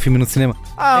que ver o filme no cinema.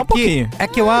 Um pouquinho. É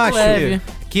que eu acho...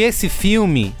 que esse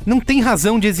filme não tem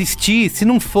razão de existir se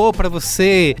não for pra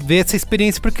você ver essa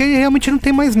experiência, porque realmente não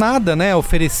tem mais nada, né, a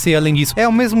oferecer além disso. É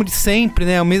o mesmo de sempre,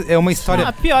 né, é uma história...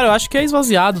 Pior, eu acho que é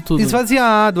esvaziado tudo.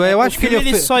 Esvaziado, eu acho que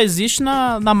ele só existe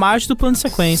na margem do plano de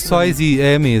sequência. Só existe,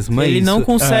 é mesmo, ele não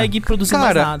consegue produzir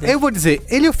mais nada. Eu vou dizer,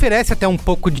 ele oferece até um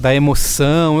pouco da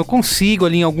emoção, eu consigo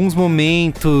ali em alguns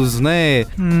momentos, né,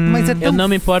 mas é tão... Eu não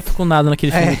me importo com nada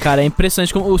naquele filme, cara, é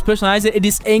impressionante como os personagens,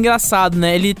 é engraçado,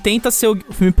 né, ele tenta ser o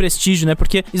filme prestígio, né?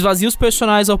 Porque esvazia os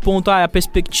personagens ao ponto, a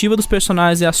perspectiva dos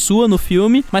personagens é a sua no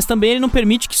filme, mas também ele não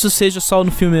permite que isso seja só no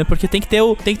filme, né? Porque tem que ter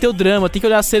o drama, tem que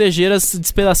olhar as cerejeiras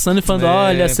despedaçando e falando,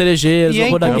 olha, as cerejeiras, o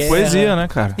horror da guerra. É poesia, né,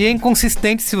 cara? E é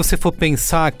inconsistente se você for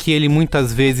pensar que ele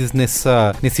muitas vezes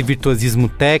nesse virtuosismo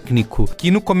técnico, que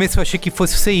no começo eu achei que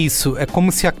fosse ser isso, é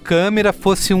como se a câmera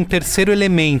fosse um terceiro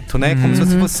elemento, né? Como se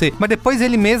fosse você. Mas depois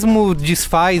ele mesmo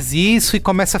desfaz isso e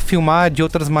começa a filmar de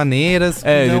outras maneiras.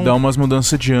 Ele dá umas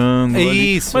mudanças de ângulo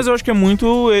isso. Ali. Mas eu acho que é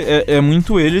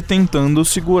muito ele tentando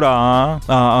segurar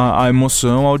a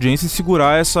emoção, a audiência e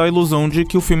segurar essa ilusão de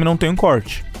que o filme não tem um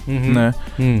corte. Né?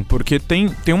 Porque tem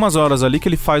umas horas ali que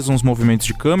ele faz uns movimentos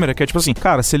de câmera que é tipo assim,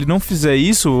 cara, se ele não fizer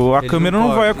isso, a câmera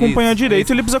não vai acompanhar direito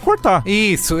e ele precisa cortar.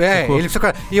 Isso, ele precisa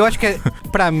cortar. E eu acho que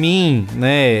pra mim,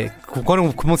 né,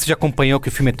 como você já acompanhou que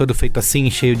o filme é todo feito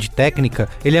assim, cheio de técnica,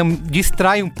 ele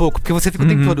distrai um pouco, porque você fica o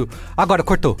tempo todo, agora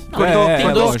cortou.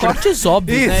 Tem dois cortes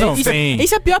óbvios, isso, né?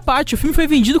 Isso é a pior parte, o filme foi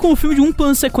vendido como um filme de um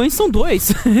plano de sequência, são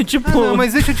dois. Tipo... não,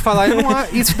 mas deixa eu te falar,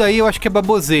 isso daí eu acho que é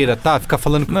baboseira, tá? Ficar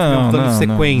falando que o filme é um plano de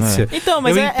sequência. Então,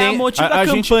 mas é a motivo da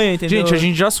campanha, entendeu? Gente, a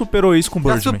gente já superou isso com o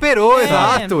Birdman. Já superou,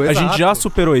 exato. A gente já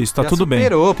superou isso, tá tudo bem.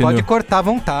 Superou, pode cortar à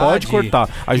vontade. Pode cortar.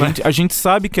 A gente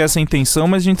sabe que é essa a intenção,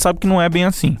 mas a gente sabe que não é bem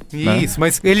assim. Isso,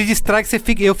 mas ele distrai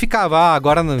que eu ficava,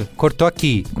 agora cortou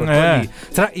aqui, cortou ali.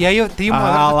 E aí eu tenho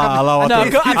uma... Olha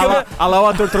lá o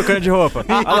ator trocando de roupa.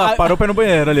 Olha lá, parou pra ir no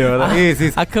banheiro ali.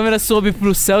 Isso. A câmera sobe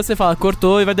pro céu e você fala,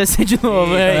 cortou e vai descer de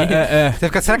novo. Você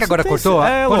fica, será que agora cortou?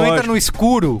 Quando entra no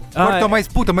escuro, cortou mais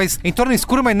mas entrou no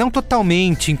escuro, mas não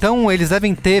totalmente. Então eles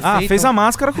devem ter feito... fez a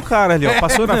máscara com o cara ali, ó.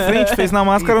 Passou na frente, fez na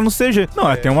máscara no CG.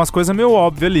 Não, tem umas coisas meio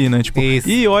óbvias ali, né? Tipo,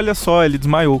 ih, olha só, ele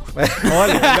desmaiou.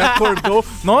 Olha, ele acordou.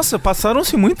 Nossa,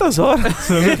 passaram-se muitas horas.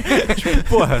 Tipo,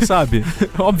 porra, sabe?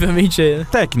 Obviamente é.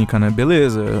 Técnica, né?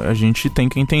 Beleza. A gente tem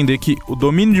que entender que o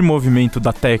domínio de movimento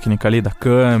da técnica ali, da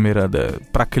câmera,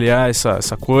 pra criar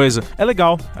essa coisa, é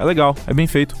legal. É bem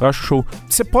feito. Eu acho show.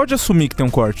 Você pode assumir que tem um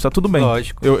corte, tá tudo bem.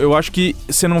 Lógico. Eu acho que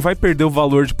você não vai perder o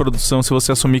valor de produção se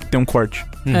você assumir que tem um corte.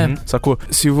 Sacou?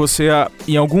 Se você,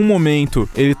 em algum momento,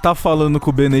 ele tá falando com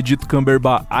o Benedito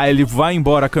Cumberbatch, ele vai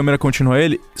embora, a câmera continua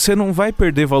ele, você não vai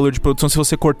perder valor de produção se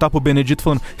você cortar pro Benedito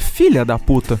falando, filha da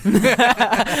puta.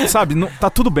 Sabe? Não, tá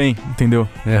tudo bem, entendeu?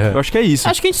 Eu acho que é isso.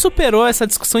 Acho que a gente superou essa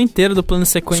discussão inteira do plano de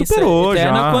sequência. Superou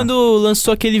eterna, já. Quando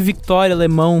lançou aquele Victoria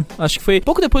alemão, acho que foi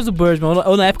pouco depois do Birdman,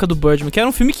 ou na época do Birdman, que era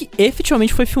um filme que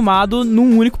efetivamente foi filmado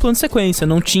num único plano de sequência.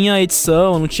 Não tinha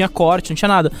edição, não tinha corte, não tinha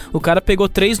nada. O cara pegou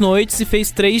 3 noites e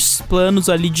fez 3 planos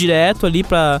ali direto ali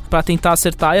pra tentar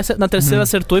acertar, e na terceira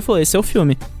acertou e falou, esse é o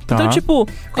filme. Tá. Então, tipo...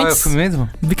 Qual é o filme mesmo?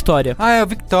 Victoria. Ah, é o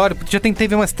Victoria. Já tentei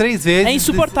ver umas 3 vezes. É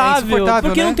insuportável,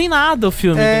 porque né? não tem nada o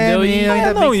filme, entendeu? E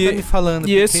ainda bem que tá me falando.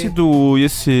 E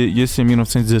esse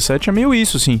 1917 é meio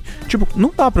isso, assim. Tipo,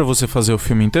 não dá pra você fazer o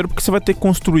filme inteiro, porque você vai ter que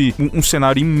construir um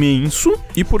cenário imenso,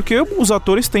 e porque os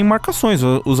atores têm marcações,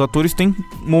 os atores têm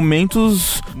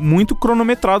momentos muito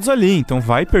cronometrados ali, então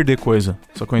vai perder coisa.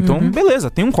 Sacou? Então, beleza,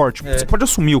 tem um corte. Você pode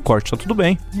assumir o corte, tá tudo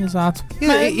bem. Exato.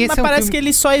 Mas Mas parece que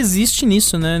ele só existe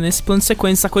nisso, né? Nesse plano de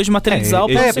sequência, essa coisa de materializar o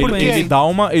plano de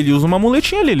sequência. Ele usa uma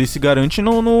muletinha ali, ele se garante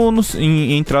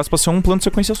entre aspas, ser um plano de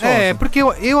sequência só. Porque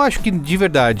eu acho que, de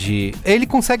verdade, ele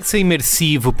consegue ser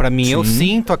imersivo pra mim. Sim. Eu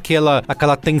sinto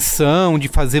aquela tensão de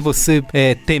fazer você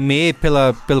temer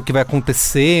pelo que vai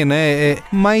acontecer, né?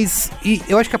 Mas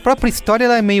eu acho que a própria história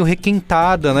ela é meio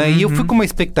requentada, né? E eu fui com uma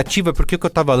expectativa, porque o que eu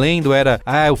tava lendo era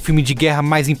o filme de guerra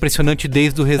mais impressionante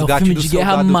desde o resgate do soldado. É o filme de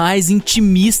guerra mais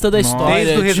intimista da história.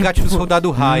 Desde o resgate do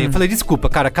soldado Ryan. Eu falei, desculpa,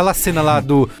 cara, aquela cena lá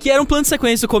do... Que era um plano de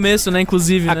sequência no começo, né?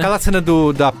 Inclusive, aquela cena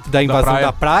da invasão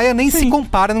da praia nem se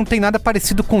compara, não tem nada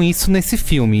parecido com isso nesse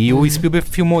filme. E o Spielberg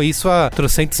filmou isso há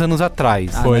 300 anos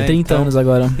atrás. Foi. Né? 30 anos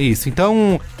agora. Isso,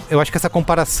 então... Eu acho que essa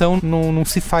comparação não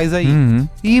se faz aí.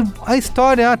 E a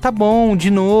história, tá bom, de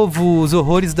novo, os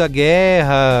horrores da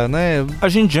guerra, né? A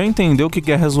gente já entendeu que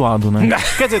guerra é zoado, né?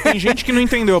 Quer dizer, tem gente que não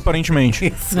entendeu, aparentemente.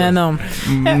 Isso. Não.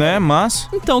 Né, mas...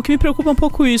 Então, o que me preocupa é um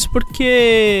pouco isso,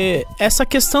 porque essa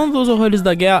questão dos horrores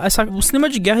da guerra, o cinema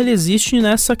de guerra, ele existe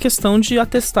nessa questão de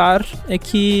atestar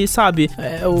que, sabe...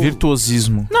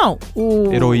 Virtuosismo. Não,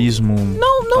 heroísmo.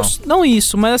 Não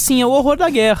isso, mas assim, é o horror da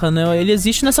guerra, né? Ele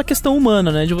existe nessa questão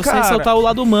humana, né? De você ressaltar o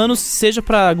lado humano, seja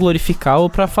pra glorificar ou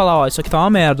pra falar, isso aqui tá uma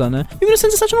merda, né? E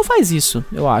 1917 não faz isso,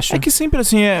 eu acho. É que sempre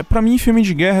assim, pra mim, filme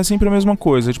de guerra é sempre a mesma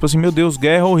coisa. Tipo assim, meu Deus,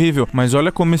 guerra é horrível, mas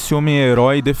olha como esse homem é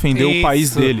herói e defendeu o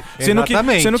país dele.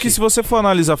 Sendo que se você for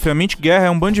analisar friamente, guerra é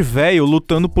um bando de velho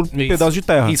lutando por pedaço de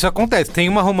terra. Isso acontece, tem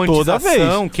uma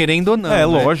romantização, querendo ou não. É, né?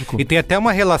 Lógico. E tem até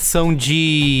uma relação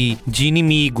de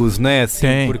inimigos, né?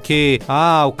 Assim, porque,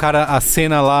 a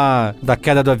cena lá da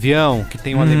queda do avião, que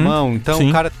tem um alemão, então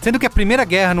o cara... Sendo que a Primeira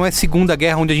Guerra não é Segunda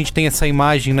Guerra, onde a gente tem essa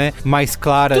imagem, né, mais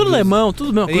clara. Tudo alemão,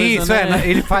 tudo mesma coisa, isso, né?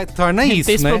 Ele torna isso,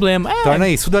 tem esse problema. Torna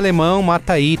isso, tudo alemão,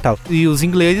 mata aí e tal. E os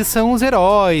ingleses são os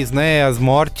heróis, né, as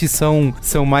mortes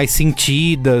são mais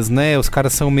sentidas, né, os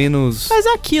caras são menos... Mas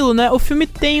é aquilo, né, o filme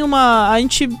tem uma...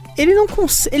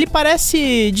 Ele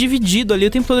parece dividido ali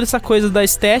o tempo todo, essa coisa da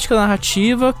estética da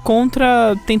narrativa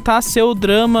contra tentar ser o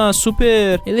drama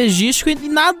super elegístico e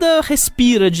nada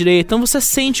respira direito. Então você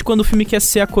sente quando o filme quer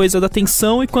ser a coisa da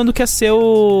tensão e quando quer ser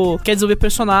quer desenvolver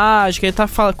personagem, quer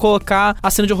colocar a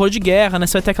cena de horror de guerra, né?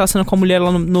 Você vai ter aquela cena com a mulher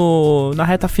lá na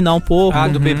reta final um pouco.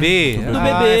 Do bebê? Do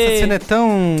bebê. Essa cena é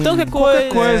tão qualquer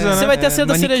coisa, né? Você vai ter a cena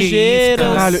das cerejeiras.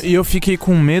 Caralho, e eu fiquei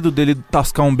com medo dele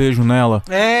tascar um beijo nela.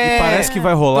 E parece que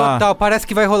vai rolar. Total, parece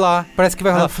que vai rolar.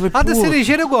 Falei, da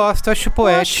cerejeira eu gosto, acho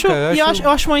poética. Eu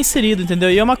acho mal inserido,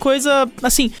 entendeu? E é uma coisa,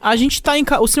 assim, a gente tá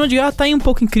o cinema de guerra tá um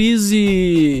pouco em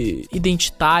crise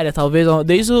identitária, talvez,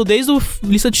 desde o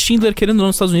Lista de Schindler querendo ou não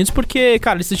nos Estados Unidos, porque,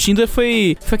 cara, Lista de Schindler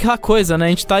foi aquela coisa, né? A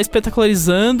gente tá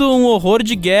espetacularizando um horror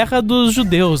de guerra dos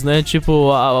judeus, né? Tipo,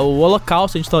 o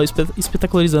Holocausto a gente tá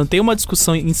espetacularizando. Tem uma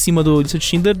discussão em cima do Lista de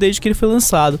Schindler desde que ele foi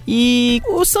lançado. E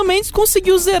o Sam Mendes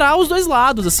conseguiu zerar os dois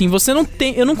lados, assim,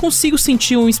 eu não consigo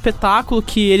sentir um espetáculo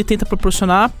que ele tenta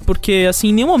proporcionar, porque, assim,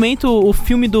 em nenhum momento o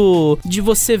filme de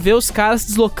você ver os caras se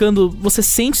deslocando, você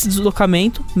sente esse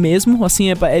deslocamento mesmo, assim,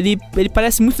 ele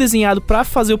parece muito desenhado pra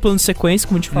fazer o plano de sequência,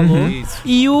 como a gente falou.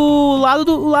 E o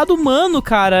lado humano,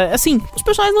 cara, assim, os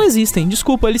personagens não existem,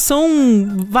 desculpa, eles são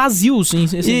vazios em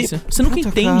essência. Você nunca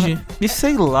entende. Cara, e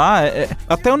sei lá,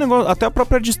 até a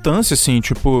própria distância, assim,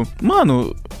 tipo,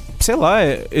 mano... Sei lá,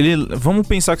 vamos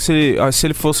pensar que se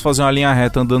ele fosse fazer uma linha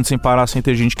reta andando sem parar, sem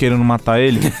ter gente querendo matar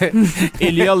ele,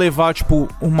 ele ia levar, tipo,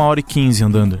 1h15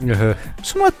 andando.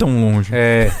 Isso não é tão longe.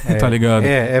 Tá ligado?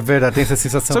 É verdade, tem essa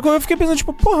sensação. Só que eu fiquei pensando,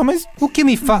 tipo, porra, mas... O que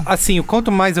me faz... Assim,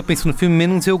 quanto mais eu penso no filme,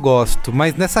 menos eu gosto.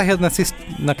 Mas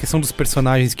na questão dos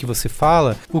personagens que você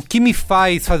fala, o que me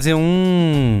faz fazer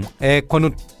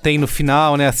quando tem no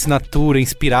final, né, assinatura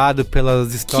inspirado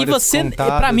pelas histórias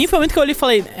contadas. Pra mim, foi o momento que eu olhei e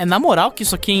falei, na moral que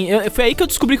isso aqui... Foi aí que eu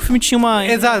descobri que o filme tinha uma...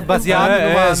 Exato, baseado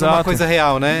numa coisa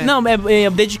real, né? Não, é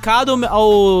dedicado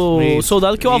ao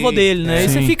soldado que é o avô dele, né? E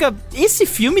você fica... Esse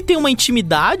filme tem uma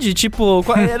intimidade, tipo...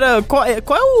 Qual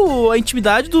é a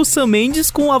intimidade do Sam Mendes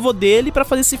com o avô dele pra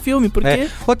fazer esse filme? Porque...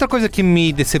 Outra coisa que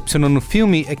me decepcionou no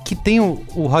filme é que tem o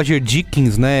Roger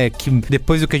Deakins, né? Que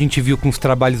depois do que a gente viu com os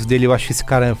trabalhos dele, eu acho esse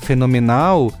cara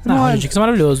fenomenal. O Roger Deakins é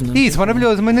maravilhoso, né? Isso,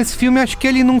 maravilhoso. Mas nesse filme eu acho que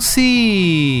ele não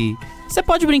se Você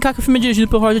pode brincar que o filme é dirigido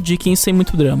pelo Roger Deakins sem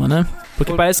muito drama, né?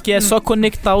 Porque parece que é só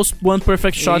conectar os One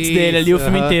Perfect Shots dele ali o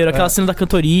filme inteiro. Aquela cena da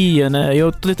cantoria, né? Eu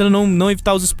tô tentando não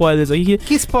evitar os spoilers aqui.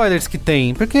 Que spoilers que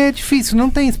tem? Porque é difícil, não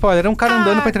tem spoiler. É um cara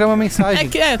andando pra entregar uma mensagem.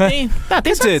 Tem.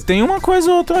 Quer dizer, tem uma coisa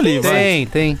ou outra ali,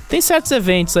 Tem. Tem certos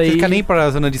eventos aí. Você quer nem ir pra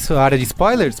zona de área de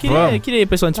spoilers? Queria ir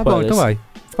pra zona de spoilers. Tá bom, então vai.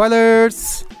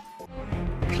 Spoilers!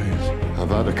 Please,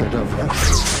 Avada Kedavra.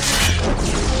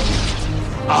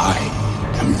 I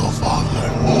am your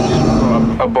father.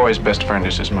 A boy's best friend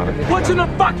is his mother. What's in the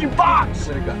fucking box?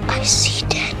 I see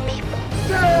dead people.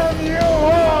 Damn you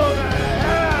all to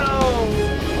hell!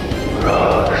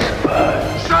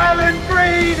 Rosebud. Silent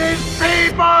Breed is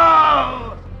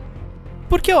people!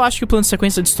 Por que eu acho que o plano de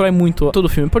sequência destrói muito todo o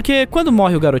filme? Porque quando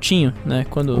morre o garotinho, né?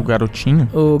 O garotinho?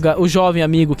 O jovem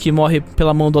amigo que morre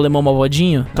pela mão do alemão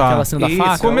malvadinho, naquela cena da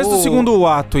faca. Começo do segundo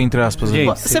ato, entre aspas.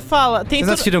 Gente, você fala... Vocês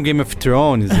assistiram Game of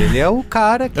Thrones? Ele é o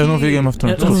cara que... Eu não vi Game of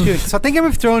Thrones. Só tem Game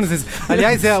of Thrones.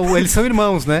 Aliás, eles são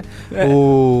irmãos, né?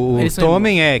 O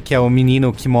Tommen que é o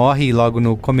menino que morre logo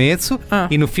no começo.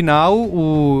 E no final,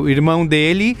 o irmão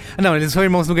dele... Não, eles são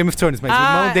irmãos no Game of Thrones, mas o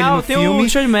irmão dele no filme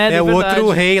é o outro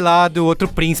rei lá do outro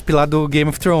príncipe lá do Game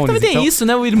of Thrones. Também tem isso,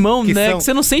 né? O irmão, né? Que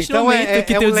você não sente no momento que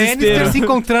tem o desespero. Lannister se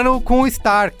encontrando com o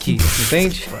Stark,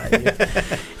 entende?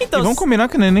 Então, e vamos combinar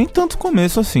que não é nem tanto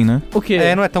começo assim, né? O quê?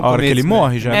 Não é tão começo. A hora que ele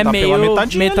morre, já tá meio pela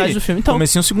metade do filme. Então,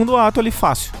 comecinho o segundo ato ali,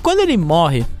 fácil. Quando ele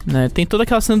morre, né? Tem toda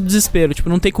aquela cena do desespero. Tipo,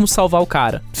 não tem como salvar o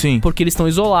cara. Sim. Porque eles estão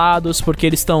isolados, porque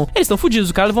eles estão fudidos.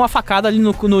 O cara levou uma facada ali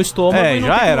no estômago.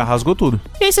 Já era, rasgou tudo.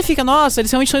 E aí você fica, nossa,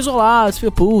 eles realmente estão isolados. Você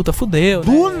fica, puta, fudeu.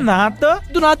 Do nada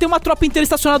tem uma tropa inteira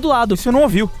estacionada do lado. Você não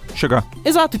ouviu chegar.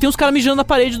 Exato, e tem uns caras mijando na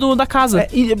parede da casa.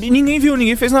 E ninguém viu,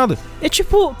 ninguém fez nada. É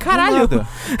tipo, caralho.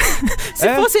 Se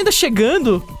fosse ainda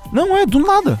chegando... Não, do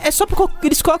nada. É só porque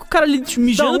eles colocam o cara ali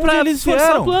mijando pra eles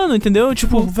forçar o plano, entendeu?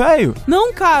 Tipo, velho.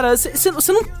 Não, cara, você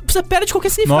não... Você perde qualquer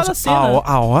significado da cena.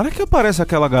 A hora que aparece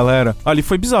aquela galera ali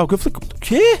foi bizarro. Que eu falei, o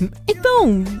quê?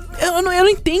 Então, eu não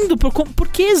entendo por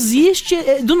que existe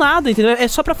do nada, entendeu? É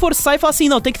só pra forçar e falar assim,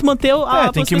 não, tem que manter a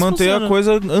tem que manter a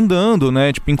coisa andando,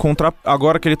 né? Tipo, encontrar...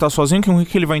 Agora que ele tá sozinho, com o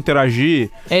que ele vai interagir?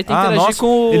 Ele tem que interagir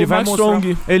com o Mark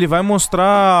Strong. Ele vai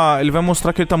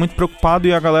mostrar que ele tá muito preocupado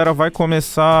e a galera vai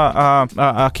começar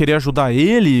a querer ajudar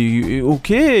ele. O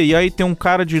quê? E aí tem um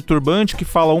cara de turbante que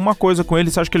fala uma coisa com ele,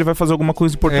 você acha que ele vai fazer alguma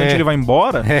coisa importante e ele vai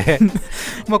embora?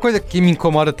 Uma coisa que me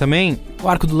incomoda também... O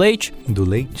arco do leite? Do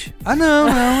leite?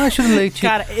 Não acho do leite.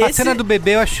 Cara, a cena do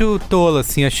bebê eu acho tola,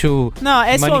 assim, acho não,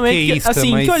 esse momento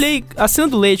que eu olhei a cena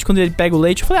do leite, quando ele pega o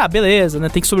leite, eu falei, beleza, né,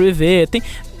 tem que sobreviver.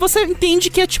 Você entende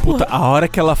que é tipo... Puta, a hora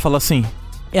que ela fala assim...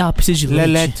 Ela precisa de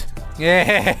leite.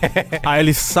 Aí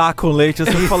ele saca o leite,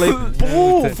 assim, eu falei,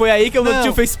 foi aí que eu meti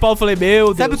o facepalm, falei, meu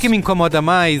Deus. Sabe o que me incomoda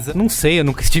mais? Não sei, eu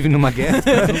nunca estive numa guerra,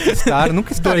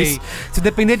 nunca estarei. Se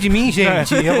depender de mim,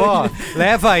 gente,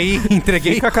 leva aí,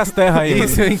 entreguei. Fica com as terras aí.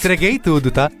 Isso, eu entreguei tudo,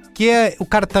 tá? Que o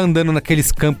cara tá andando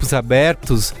naqueles campos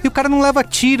abertos e o cara não leva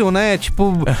tiro, né?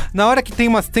 Tipo, na hora que tem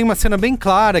uma cena bem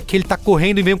clara que ele tá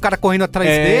correndo e vem um cara correndo atrás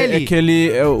dele. É que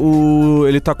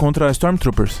ele tá contra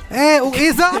Stormtroopers.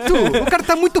 Exato! O cara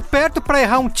tá muito perto pra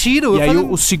errar um tiro. E aí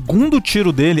o segundo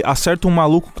tiro dele acerta um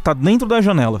maluco que tá dentro da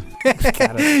janela.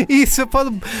 Isso, eu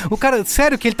falo... O cara,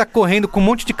 sério que ele tá correndo com um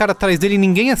monte de cara atrás dele e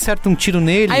ninguém acerta um tiro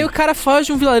nele? Aí o cara foge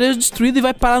de um vilarejo destruído e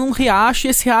vai parar num riacho e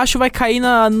esse riacho vai cair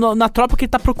na tropa que ele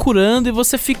tá procurando e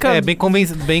você fica...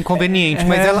 bem conveniente.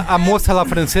 Mas a moça lá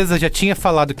francesa já tinha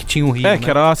falado que tinha um rio, né? Que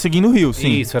era seguindo o rio,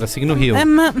 sim. Isso, era seguindo o rio.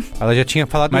 Ela já tinha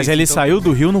falado mas isso. Mas ele saiu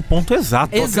do rio no ponto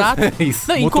exato. Exato. Isso.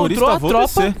 Não, encontrou a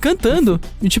tropa cantando.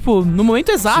 E, tipo, no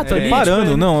momento exato ali. Parando,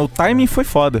 tipo, não, o timing foi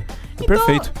foda. Então,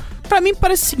 perfeito. Pra mim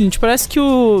parece o seguinte, parece que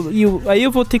aí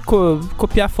eu vou ter que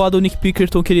copiar a fala do Nick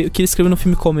Pickerton que ele escreveu no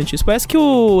filme Commentaries. Parece que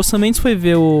o Sam Mendes foi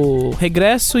ver o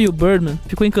Regresso e o Birdman,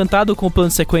 ficou encantado com o plano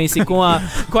de sequência e com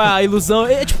a ilusão.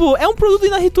 É um produto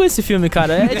Inarritu esse filme,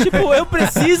 cara. Eu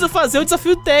preciso fazer o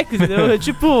desafio técnico, entendeu?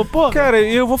 Cara,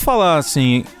 eu vou falar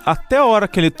assim, até a hora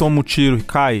que ele toma o tiro e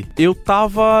cai, eu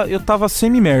tava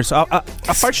semi-imerso. A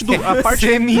parte do...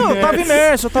 Não, eu tava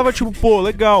imerso, eu tava tipo,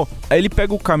 legal. Aí ele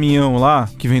pega o caminhão lá,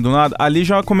 que vem do nada, ali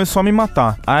já começou a me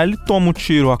matar. Aí ele toma o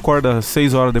tiro, acorda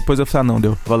 6 horas depois, eu falei, não,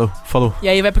 deu, valeu, falou. E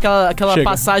aí vai pra aquela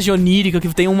passagem onírica que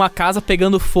tem uma casa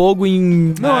pegando fogo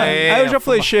em... Não, aí eu já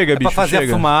falei, chega, bicho, pra fazer a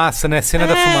fumaça, né? Cena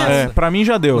da fumaça. Pra mim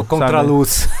já deu. No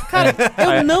contraluz. Cara,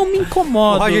 eu não me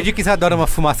incomodo. O Roger Deakins adora uma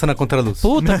fumaça na contraluz.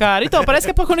 Puta, cara. Então, parece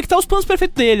que é pra conectar os planos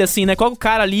perfeitos dele, assim, né? Coloca o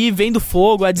cara ali, vem do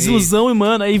fogo, a desilusão, e,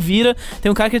 mano, aí vira.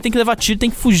 Tem um cara que ele tem que levar tiro, tem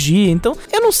que fugir. Então,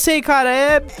 eu não sei, cara.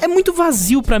 É muito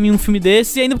vazio pra mim um filme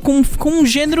desse. E ainda com um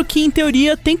gênero que, em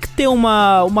teoria, tem que ter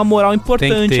uma moral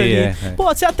importante ali. Pô,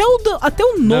 assim, até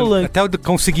o Nolan... Até o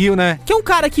conseguiu, né? Que é um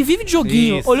cara que vive de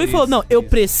joguinho, olhou e falou, não, eu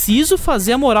preciso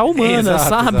fazer a moral humana,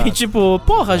 sabe? Exato. Tipo,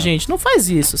 porra, gente, não faz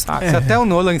isso, sabe? Se até o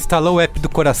Nolan instalou o app do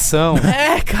coração...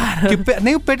 cara...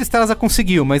 Nem o Pedro Estrada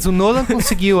conseguiu, mas o Nolan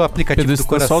conseguiu o aplicativo do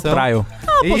coração. Só o trial.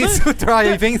 Isso, o trial,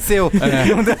 e venceu.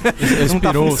 Não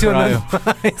tá funcionando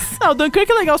mais. Não, o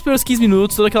Dunkirk é legal os primeiros 15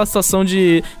 minutos, toda aquela situação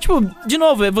de... Tipo, de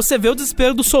novo, você vê o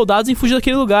desespero dos soldados em fugir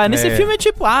daquele lugar. Nesse filme é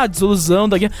tipo, desilusão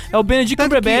da guerra. É o Benedict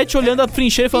Cumberbatch olhando a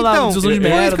trincheira e falando, desilusão de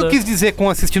merda. É isso que eu quis dizer com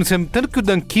assistir no cinema. Tanto que o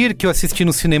Dunkirk eu assisti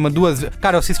no cinema 2 vezes.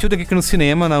 Cara, eu assisti o Dunkirk no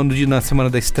cinema na semana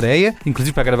da estreia,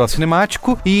 inclusive pra gravar o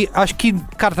cinemático, e acho que,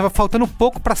 cara, tava faltando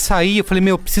pouco pra sair. Eu falei,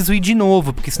 eu preciso ir de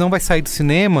novo, porque senão vai sair do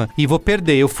cinema e vou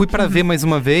perder. Eu fui pra ver mais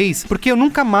uma vez, porque eu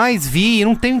nunca mais vi, eu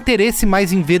não tenho interesse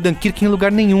mais em ver Dunkirk em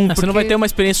lugar nenhum. Você não vai ter uma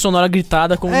experiência sonora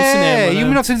gritada como no cinema, né? E o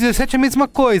 1917 é a mesma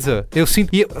coisa. Eu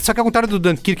sinto. Só que ao contrário do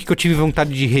Dunkirk que eu tive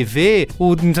vontade de rever, o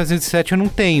 1917 eu não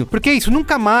tenho. Porque é isso,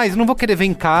 nunca mais, eu não vou querer ver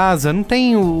em casa, não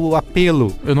tem o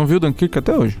apelo. Eu não vi o Dunkirk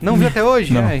até hoje. Não viu até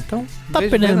hoje? Não. Então... Tá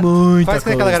perdendo muito. Faz com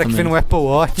aquela galera que vê no Apple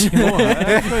Watch.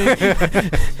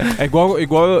 É igual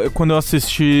quando eu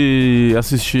assisti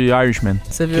Irishman.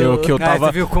 Você viu?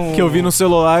 Que eu vi no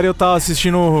celular e eu tava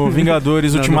assistindo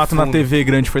Vingadores Ultimato na TV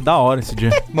grande. Foi da hora esse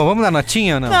dia. Bom, vamos dar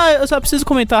notinha ou não? Não, eu só preciso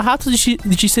comentar. Ratos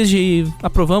de CGI.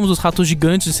 Aprovamos os ratos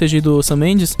gigantes de CGI do Sam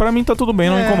Mendes? Pra mim tá tudo bem,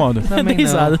 não incomoda.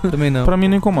 Também não. Pra mim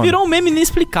não incomoda. Virou um meme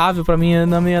inexplicável pra mim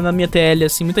na minha TL,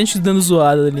 assim. Muita gente dando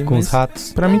zoada ali. Com os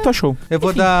ratos. Pra mim tá show. Eu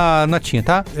vou dar notinha,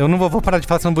 tá? Eu não vou parar de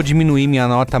falar, senão vou diminuir minha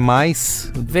nota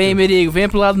mais. Vem, Merigo, venha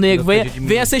pro lado negro.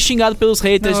 Venha ser xingado pelos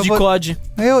haters de COD.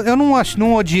 Eu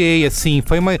não odiei, assim.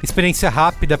 Foi uma experiência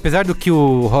rápida, apesar do que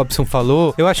o Robson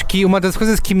falou. Eu acho que uma das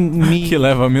coisas que me... Que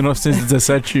leva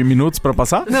 1917 minutos pra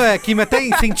passar? Não, que me até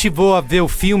incentivou a ver o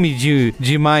filme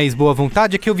de mais boa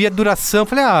vontade, é que eu vi a duração.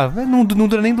 Falei, não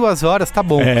dura nem 2 horas, tá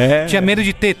bom. Tinha medo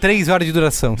de ter 3 horas de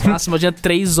duração. Nossa, imagina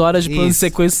 3 horas de plano de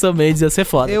sequência também, ia ser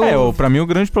foda. Pra mim o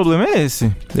grande problema é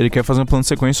esse. Ele quer fazer um plano de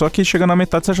sequência, só que chega na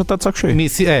metade você já tá de saco cheio.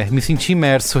 Me senti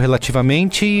imerso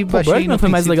relativamente e baixei. Birdman foi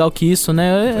mais legal que isso,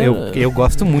 né? Eu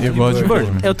gosto muito de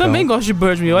Birdman. Eu também gosto de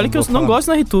Birdman. Olha que eu não gosto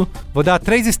na Ritu. Vou dar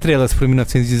 3 estrelas pro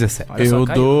 1917. Eu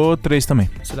dou 3 também.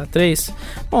 Você dá 3?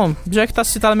 Bom, já que tá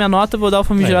citada a minha nota, eu vou dar o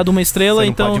famigerado 1 estrela, você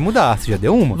então... Não pode mudar, você já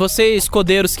deu 1. Vocês,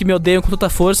 codeiros que me odeiam com tanta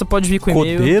força, pode vir com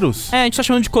e-mail. Codeiros? A gente tá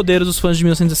chamando de codeiros os fãs de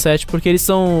 1917, porque eles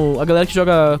são a galera que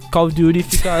joga Call of Duty e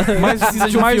fica... precisa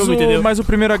de um filme, entendeu? Mas o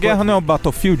Primeira Guerra não é o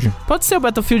Battlefield? Pode ser o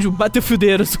Battlefield, o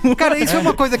Battlefieldeiros. Cara, isso é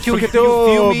uma coisa que porque tem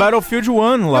o Battlefield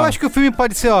 1 lá. Eu acho que o filme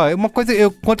pode ser, uma coisa...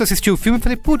 Quando eu assisti o filme, eu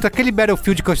falei, puta, aquele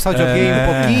Battlefield que eu só joguei um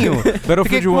pouquinho... Battlefield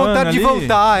fiquei com vontade de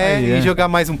voltar, e jogar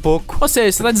mais um pouco. Ou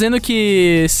seja, você tá dizendo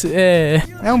que...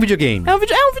 É um videogame. É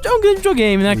um grande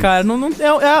videogame, né, cara?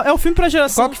 É um filme pra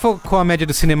geração... Qual que foi a média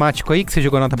do cinemático aí, que você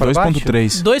jogou a nota pra baixo?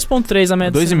 2.3. 2.3 a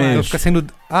média do cinemático. Fica sendo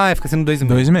 2,5.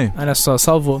 2,5. Olha só,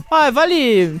 salvou.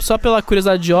 Vale, só pela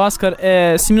curiosidade de Oscar,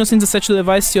 se 1917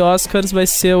 levar esse Oscars, vai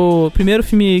ser o primeiro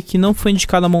filme que não foi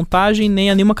indicado a montagem, nem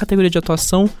a nenhuma categoria de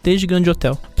atuação, desde Grande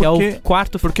Hotel. Que é o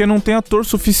quarto... Porque não tem ator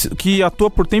que atua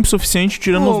por tempo suficiente,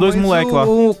 tirando os dois moleques lá.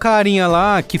 O carinha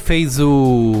lá que fez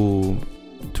o...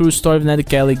 True Story of Ned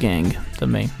Kelly Gang,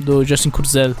 também, do Justin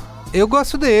Kurzel. Eu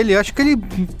gosto dele, acho que ele...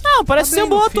 Não, parece ser um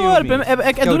bom ator.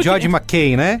 É o George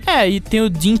McKay, né? E tem o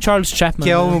Dean Charles Chapman. Que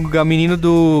é o menino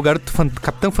do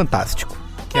Capitão Fantástico.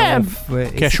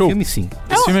 Que é show. Filme, sim.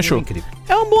 Esse filme é show. Incrível.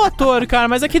 É um bom ator, cara,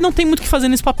 mas aqui não tem muito o que fazer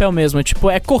nesse papel mesmo.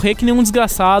 É correr que nem um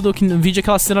desgraçado, que no vídeo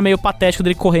aquela cena meio patética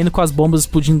dele correndo com as bombas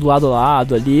explodindo do lado a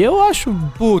lado ali. Eu acho...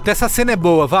 Puta, essa cena é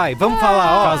boa, vai. Vamos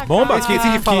falar, as bombas? Esqueci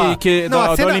de falar.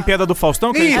 Da Olimpíada do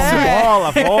Faustão, que a gente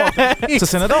bola, volta. Essa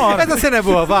cena é da hora. Essa cena é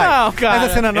boa, vai. Não, cara.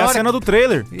 Essa cena é a cena do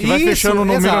trailer, que vai fechando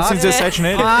no 1917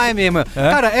 nele. É mesmo.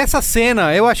 Cara, essa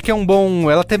cena, eu acho que é um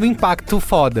bom... Ela teve um impacto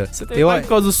foda. Você tem impacto por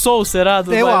causa do Soul, será?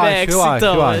 Do eu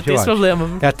acho. Tem esse problema.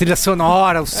 É a trilha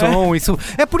sonora, o som, isso.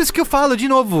 É por isso que eu falo, de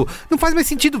novo, não faz mais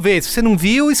sentido ver. Se você não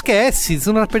viu, esquece.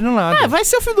 Você não tá perdendo nada. Vai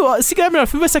ser o filme do... Se ganhar o melhor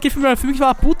filme, vai ser aquele melhor filme que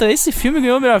fala, puta, esse filme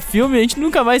ganhou o melhor filme, a gente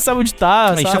nunca mais sabe onde tá,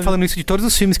 A gente tá falando isso de todos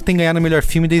os filmes que tem ganhado o melhor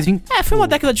filme desde... Foi uma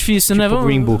década difícil, né? Tipo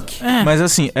Green Book. Mas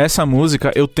assim, essa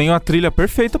música, eu tenho a trilha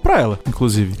perfeita pra ela,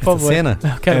 inclusive. Essa cena?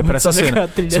 Pra essa cena.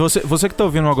 Se você que tá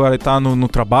ouvindo agora e tá no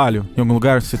trabalho, em algum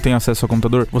lugar, você tem acesso ao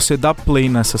computador, você dá play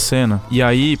nessa cena, e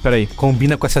aí, peraí.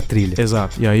 Combina com essa trilha.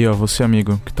 Exato. E aí, ó, você,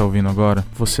 amigo, que tá ouvindo agora,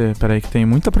 peraí que tem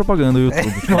muita propaganda no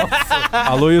YouTube.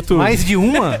 Alô, YouTube. Mais de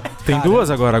uma? Tem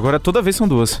duas agora toda vez são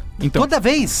duas. Então, toda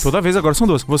vez? Toda vez agora são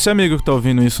duas. Você, amigo, que tá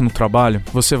ouvindo isso no trabalho,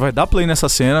 você vai dar play nessa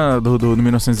cena do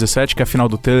 1917, que é a final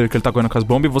do trailer, que ele tá correndo com as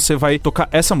bombas, e você vai tocar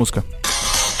essa música.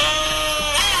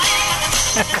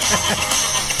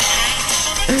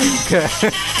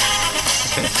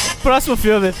 Próximo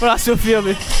filme.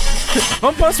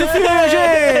 Vamos pro próximo filme,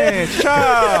 gente!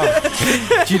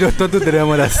 Tchau! Tirou todo o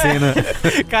drama da cena.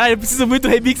 Cara, eu preciso muito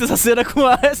remix dessa cena com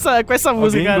essa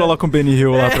música, Alguém coloca um Benny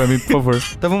Hill lá pra mim, por favor.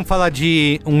 Então vamos falar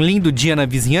de Um Lindo Dia na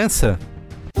Vizinhança?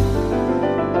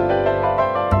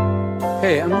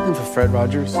 Hey, I'm looking for Fred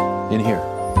Rogers. In here.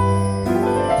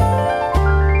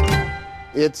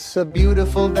 It's a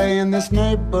beautiful day in this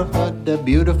neighborhood, a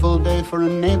beautiful day for a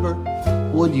neighbor.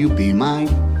 Would you be mine?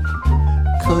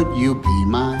 Could you be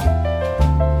mine?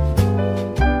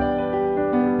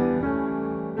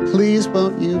 Please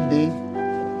won't you be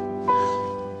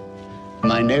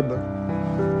my neighbor?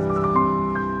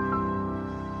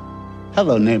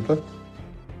 Hello, neighbor.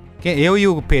 Eu e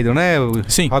o Pedro, né?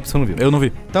 Sim. Robson não viu. Eu não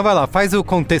vi. Então vai lá, faz o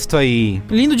contexto aí.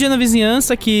 Lindo Dia na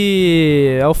Vizinhança,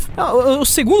 que é o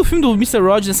segundo filme do Mr.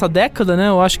 Rogers nessa década, né?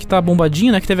 Eu acho que tá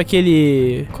bombadinho, né? Que teve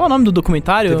aquele... Qual é o nome do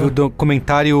documentário? Teve o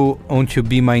documentário Won't You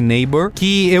Be My Neighbor,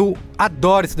 que eu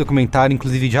adoro esse documentário,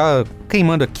 inclusive já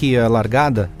queimando aqui a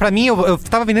largada. Pra mim, eu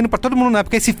tava vendendo pra todo mundo na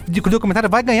época, esse documentário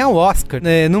vai ganhar o Oscar.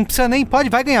 Não precisa nem,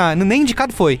 vai ganhar, nem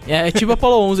indicado foi. É tipo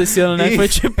Apollo 11 esse ano, né? Isso, foi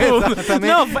tipo...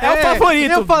 exatamente. Não, é o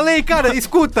favorito. Eu falei, cara,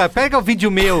 escuta, pega o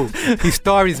vídeo meu,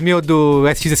 stories meu do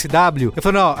SXSW. Eu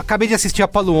falei, ó, acabei de assistir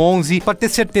Apollo 11, pode ter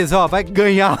certeza, ó, vai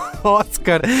ganhar o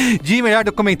Oscar de melhor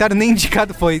documentário, nem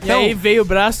indicado foi. Então, e aí veio o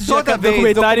braço de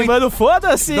documentário e mano,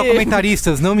 foda-se.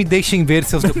 Documentaristas, não me deixem ver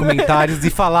seus documentários e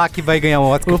falar que vai ganhar um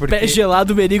Oscar. O pé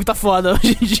gelado do Merigo tá foda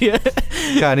hoje em dia.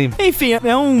 Cara, enfim,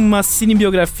 é uma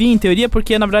cinebiografia em teoria,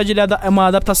 porque na verdade ele é uma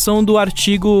adaptação do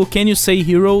artigo Can You Say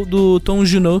Hero, do Tom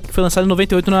Junod, que foi lançado em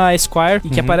 98 na Esquire, e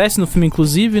que aparece no filme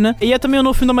inclusive, né? E é também o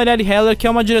novo filme da Marielle Heller, que é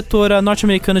uma diretora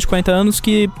norte-americana de 40 anos,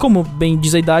 que, como bem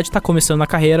diz a idade, tá começando na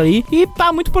carreira aí, e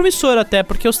tá muito promissora até,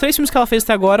 porque os 3 filmes que ela fez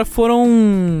até agora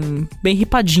foram bem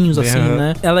ripadinhos, assim,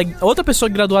 né? Ela é outra pessoa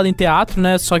graduada em teatro,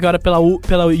 né? Só que agora pela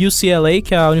UCLA,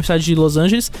 que é a Universidade de Los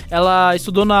Angeles. Ela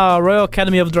estudou na Royal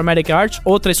Academy of Dramatic Art,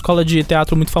 outra escola de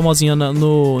teatro muito famosinha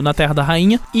na Terra da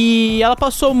Rainha. E ela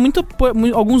passou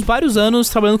vários anos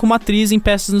trabalhando como atriz em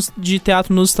peças de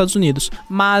teatro nos Estados Unidos.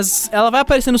 Mas ela vai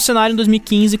aparecer no cenário em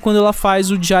 2015, quando ela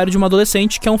faz O Diário de uma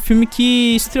Adolescente, que é um filme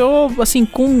que estreou, assim,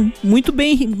 muito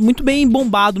bem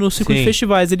bombado no circuito de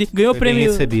festivais. Ele ganhou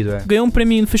prêmio. Ganhou um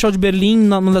prêmio no Festival de Berlim,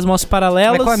 numa das mostras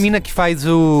paralelas. É com a mina que faz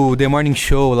o The Morning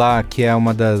Show lá, que é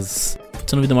uma das...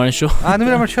 Você não viu The Morning Show? Ah, não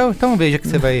viu The Morning Show? Então veja que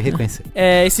você vai reconhecer.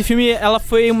 Esse filme, ela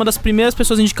foi uma das primeiras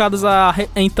pessoas indicadas à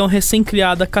então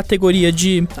recém-criada categoria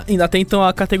de... Até então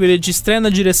a categoria de estreia na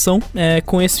direção.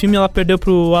 Com esse filme ela perdeu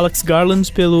pro Alex Garland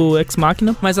pelo Ex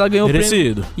Machina, mas ela ganhou o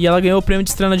prêmio... E ela ganhou o prêmio de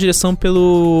estreia na direção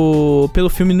pelo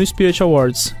filme no Spirit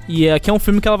Awards. E aqui é um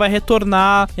filme que ela vai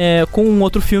retornar com um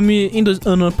outro filme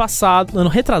ano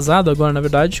retrasado agora, na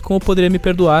verdade, com O Poderia Me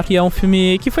Perdoar, que é um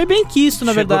filme que foi bem quisto,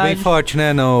 na verdade. Chegou bem forte,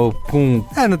 né?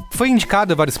 Foi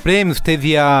indicado a vários prêmios,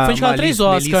 teve a... Foi indicado a 3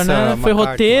 Oscars, né? Foi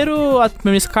roteiro, a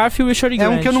Miss Scarfield e o Richard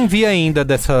Grant. É um que eu não vi ainda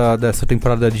dessa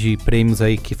temporada de prêmios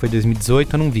aí, que foi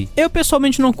 2018, eu não vi. Eu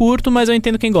pessoalmente não curto, mas eu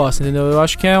entendo quem gosta, entendeu? Eu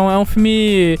acho que é um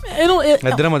filme...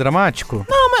 É drama dramático?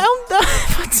 Não,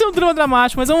 mas pode ser um drama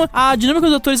dramático, mas a dinâmica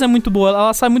dos atores é muito boa.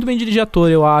 Ela sabe muito bem dirigir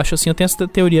ator, eu acho, assim, eu tenho essa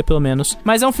teoria, pelo menos.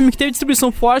 Mas é um filme que teve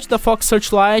distribuição forte da Fox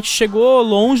Searchlight, chegou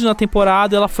longe na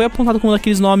temporada, ela foi apontada como um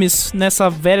daqueles nomes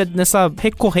nessa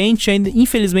recorrente,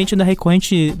 infelizmente ainda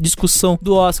recorrente discussão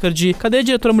do Oscar de cadê a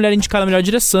diretora mulher indicada a melhor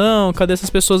direção, cadê essas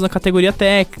pessoas na categoria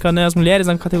técnica, né, as mulheres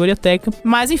na categoria técnica.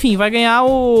 Mas enfim, vai ganhar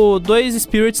o 2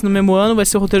 Spirits no mesmo ano, vai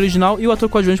ser o roteiro original e o ator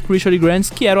coadjuvante pro Richard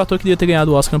Grant, que era o ator que devia ter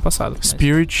ganhado o Oscar ano passado.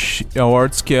 Spirit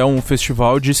Awards, que é um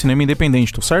festival de cinema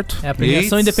independente, tá certo? É a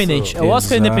premiação independente, é o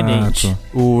Oscar independente.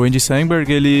 O Andy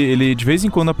Samberg, ele de vez em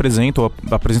quando apresentou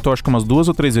acho que umas 2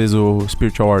 ou 3 vezes o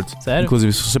Spirit Awards. Sério?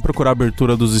 Inclusive, se você procurar a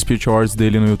abertura dos Spirit Awards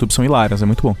dele no YouTube, são hilárias, é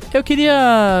muito bom. Eu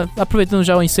queria, aproveitando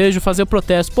já o ensejo, fazer o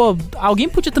protesto. Pô, alguém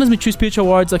podia transmitir o Spirit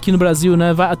Awards aqui no Brasil,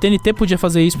 né? A TNT podia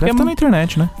fazer isso. Deve estar na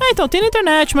internet, né? Então, tem na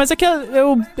internet, mas é que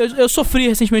eu sofri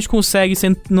recentemente com o SEG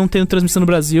não tendo transmissão no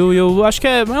Brasil, e eu acho que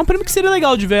é um prêmio que seria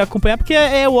legal de ver, acompanhar, porque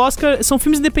o Oscar, são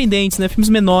filmes independentes, né? Filmes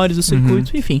menores do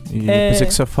circuito, enfim. E eu pensei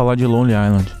que você ia falar de Lonely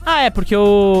Island. Porque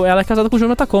ela é casada com o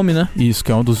Jonathan Combs, né? Isso,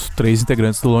 que é um dos 3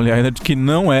 integrantes do Lonely Island, que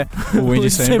não é o Andy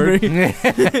Samberg,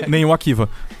 nem o Akiva.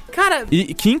 Cara...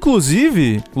 E que,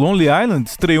 inclusive, Lonely Island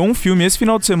estreou um filme esse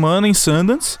final de semana em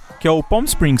Sundance, que é o Palm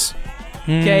Springs.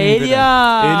 Que é ele e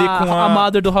a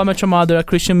Mother do How I Met Your Mother, a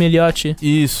Christian Milioti.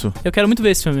 Isso. Eu quero muito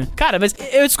ver esse filme. Cara, mas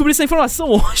eu descobri essa informação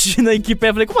hoje na equipe.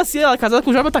 Eu falei, como assim? Ela é casada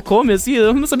com o Jorma Takome, assim?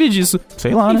 Eu não sabia disso.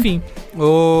 Sei lá, Enfim.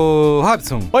 Ô,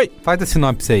 Robson. Oi. Faz a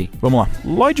sinopse aí. Vamos lá.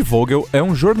 Lloyd Vogel é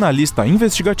um jornalista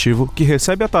investigativo que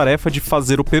recebe a tarefa de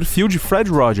fazer o perfil de Fred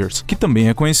Rogers, que também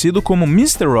é conhecido como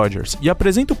Mr. Rogers, e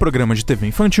apresenta o programa de TV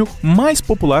infantil mais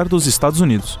popular dos Estados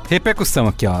Unidos. Repercussão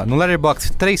aqui, ó. No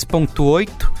Letterboxd 3.8.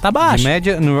 Tá baixo. De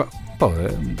média, pô,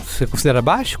 você considera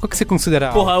baixo? Qual que você considera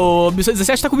alto? Porra, o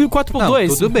 17 tá comigo 4.2.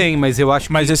 Tudo bem, mas eu acho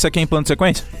que... Mas esse aqui é em plano de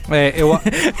sequência?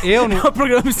 Eu não... É o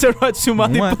programa Mr. Rogers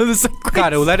filmado em plano de sequência.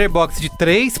 Cara, o Letterboxd de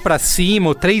 3 pra cima,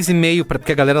 ou 3,5,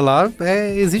 porque a galera lá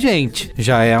é exigente.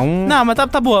 Já é um... Não, mas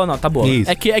tá boa, não, tá boa. Isso.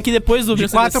 É que depois do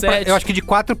 17... Eu acho que de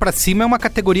 4 pra cima é uma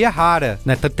categoria rara,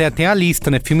 né? Tem a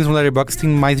lista, né? Filmes no Letterboxd tem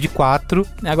mais de 4.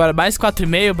 Agora, mais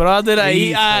 4,5, brother,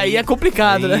 aí é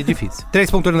complicado, né? É difícil.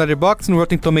 3.8 no Letterboxd, no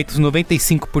Rotten Tomatoes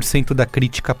 95% da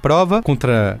crítica aprova,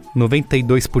 contra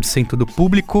 92% do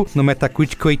público. No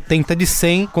Metacritic 80 de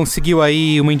 100, conseguiu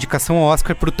aí uma indicação ao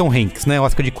Oscar pro Tom Hanks, né?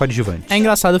 Oscar de coadjuvante. É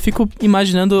engraçado, eu fico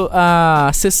imaginando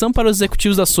a sessão para os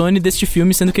executivos da Sony deste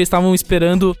filme, sendo que eles estavam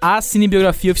esperando a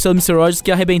cinebiografia oficial do Mr. Rogers, que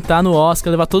ia arrebentar no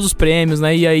Oscar, levar todos os prêmios,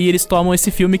 né? E aí eles tomam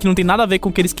esse filme que não tem nada a ver com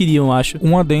o que eles queriam, eu acho.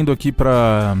 Um adendo aqui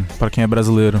pra quem é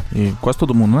brasileiro, e quase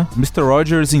todo mundo, né? Mr.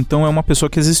 Rogers, então, é uma pessoa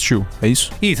que existiu, é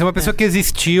isso? Isso, é uma pessoa que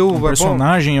existiu. Um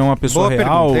personagem, é uma pessoa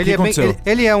real? O que aconteceu?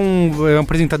 Ele é um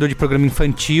apresentador de programa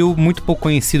infantil, muito pouco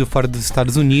conhecido fora dos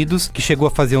Estados Unidos, que chegou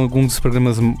a fazer alguns dos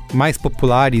programas mais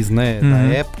populares, né, da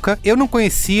época. Eu não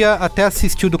conhecia, até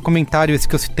assisti o documentário esse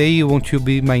que eu citei, Won't You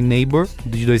Be My Neighbor,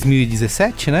 de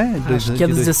 2017, né? Acho que é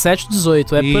 17,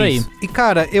 18, é por aí. E,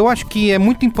 cara, eu acho que é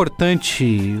muito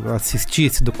importante assistir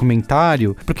esse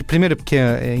documentário, porque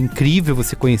é incrível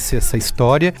você conhecer essa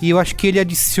história, e eu acho que ele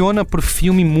adiciona pro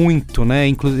filme muito, né?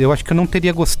 Inclusive, eu acho que eu não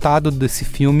teria gostado desse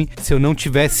filme se eu não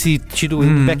tivesse tido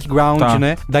o background,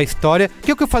 né, da história.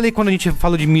 Que é o que eu falei quando a gente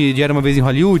falou de Era Uma Vez em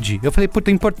Hollywood. Eu falei, puta,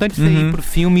 é importante você ir pro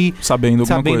filme sabendo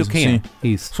coisa, quem sim. É.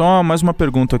 Isso. Só mais uma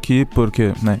pergunta aqui,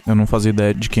 porque, né, eu não fazia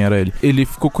ideia de quem era ele. Ele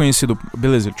ficou conhecido,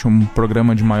 beleza, ele tinha um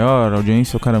programa de maior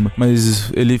audiência, caramba,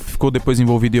 mas ele ficou depois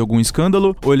envolvido em algum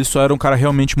escândalo, ou ele só era um cara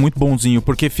realmente muito bonzinho?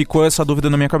 Porque ficou essa dúvida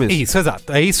na minha cabeça. Isso,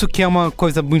 exato. É isso que é uma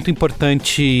coisa muito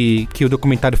importante que o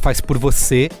documentário faz por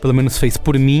você, pelo menos fez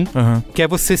por mim, que é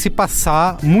você se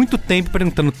passar muito tempo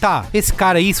perguntando, tá, esse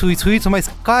cara é isso, mas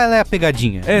qual é a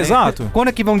pegadinha? É, né? Exato. Quando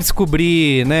é que vão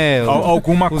descobrir, né,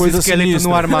 alguma coisa esqueleto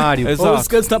no armário? Ou os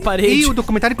cantos da parede. E o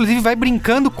documentário, inclusive, vai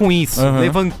brincando com isso,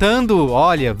 levantando,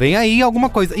 olha, vem aí alguma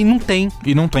coisa. E não tem.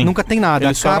 Nunca tem nada.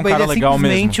 Ele Acaba, ele é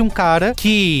simplesmente um cara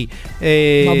que...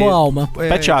 uma boa alma.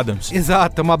 Pat Adams.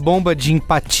 Exato, uma bomba de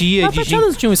empatia. Mas Pat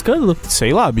Adams tinha um escândalo?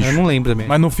 Sei lá, bicho. Eu não lembro também.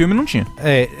 Mas no filme não tinha.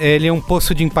 Ele é um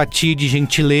poço de empatia e de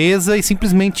gentileza e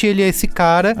simplesmente ele é esse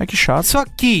cara. Ai, que chato. Só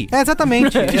que...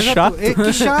 exatamente. Que chato.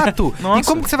 Que chato. Nossa. E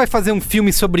como que você vai fazer um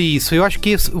filme sobre isso? Eu acho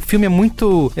que o filme é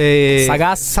muito...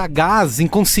 sagaz em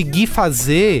conseguir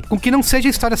fazer com que não seja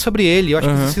história sobre ele. Eu acho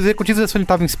que se os executivos da Sony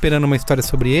estavam esperando uma história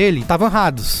sobre ele, estavam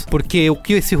errados. Porque o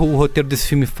que o roteiro desse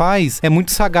filme faz é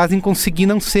muito sagaz em conseguir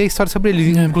não ser a história sobre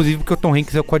ele. Inclusive porque o Tom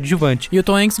Hanks é o coadjuvante. E o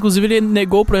Tom Hanks, inclusive, ele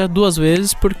negou o projeto 2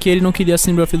 vezes porque ele não queria a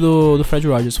cinebiografia do Fred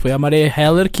Rogers. Foi a Maria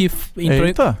Heller que entrou.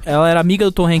 Eita. Ela era amiga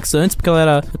do Tom Hanks antes, porque eu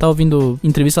tava ouvindo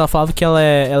entrevista, ela falava que ela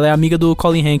é amiga do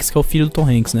Colin Hanks, que é o filho do Tom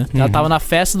Hanks, né? Ela tava na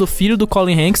festa do filho do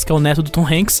Colin Hanks, que é o neto do Tom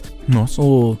Hanks. Nossa.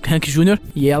 O Hank Jr.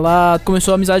 E ela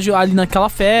começou a amizade ali naquela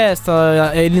festa.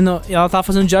 Ela tava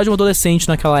fazendo diário de um adolescente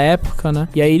naquela época, né?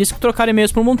 E aí eles trocaram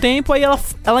e-mails por um bom tempo. Aí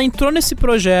ela entrou nesse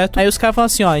projeto. Aí os caras falaram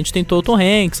assim, ó, a gente tentou o Tom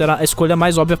Hanks, era a escolha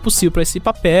mais óbvia possível pra esse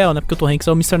papel, né? Porque o Tom Hanks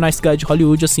é o Mr. Nice Guy de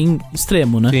Hollywood, assim,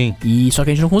 extremo, né? Sim. E só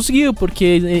que a gente não conseguiu,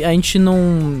 porque a gente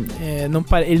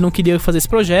ele não queria fazer esse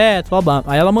projeto, blá blá.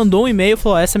 Aí ela mandou um e-mail,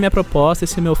 falou, essa é a minha proposta,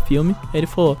 esse é o meu filme. Aí ele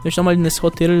falou, deixa eu dar uma olhada nesse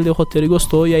roteiro, ele leu o roteiro e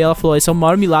gostou. E aí ela falou, esse é o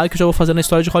maior milagre que eu já vou fazer na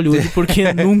história de Hollywood,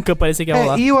 porque nunca parecia que ia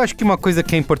rolar. E eu acho que uma coisa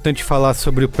que é importante falar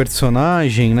sobre o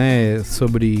personagem, né,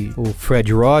 sobre o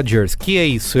Fred Rogers, que é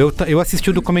isso, eu assisti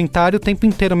o documentário o tempo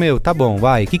inteiro, tá bom,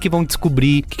 vai, o que vão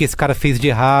descobrir, o que esse cara fez de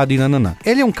errado e nananã.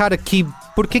 Ele é um cara que,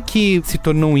 Por que se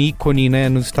tornou um ícone, né,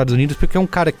 nos Estados Unidos? Porque é um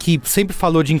cara que sempre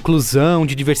falou de inclusão,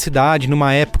 de diversidade,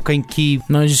 numa época em que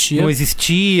não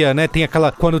existia, né? Tem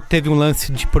aquela... Quando teve um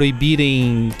lance de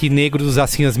proibirem que negros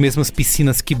usassem as mesmas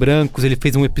piscinas que brancos, ele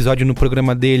fez um episódio no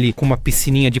programa dele com uma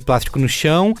piscininha de plástico no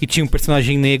chão, e tinha um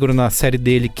personagem negro na série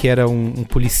dele que era um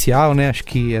policial, né? Acho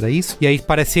que era isso. E aí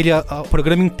parece ele o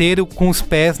programa inteiro com os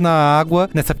pés na água,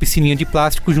 nessa piscininha de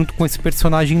plástico, junto com esse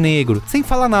personagem negro. Sem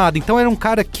falar nada. Então era um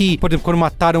cara que, por exemplo,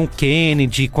 quando mataram o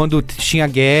Kennedy, quando tinha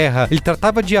guerra, ele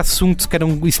tratava de assuntos que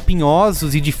eram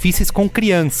espinhosos e difíceis com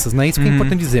crianças, né? Isso que é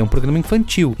importante dizer, é um programa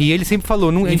infantil. E ele sempre falou...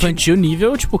 Infantil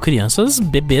nível, tipo, crianças,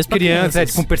 bebês pra crianças.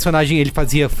 Tipo um personagem, ele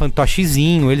fazia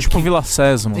fantochezinho, ele... Tipo um Vila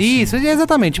Sésamo. Isso,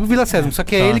 exatamente, tipo Vila Sésamo. Só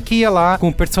que é ele que ia lá com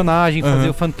o personagem, fazer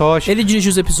o fantoche. Ele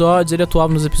dirigia os episódios, ele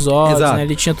atuava nos episódios, né?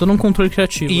 Ele tinha todo um controle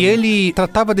criativo. E ele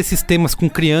tratava desses temas com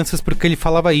crianças porque ele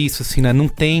falava isso, assim, né? Não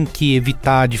tem que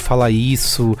evitar de falar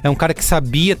isso. É um cara que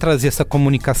sabia trazer essa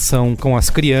comunicação com as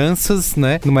crianças,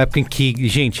 né? Numa época em que,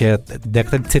 gente,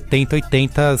 década de 70,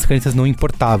 80, as crianças não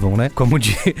importavam, né? Como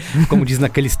diz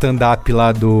naquele stand-up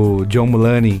lá do John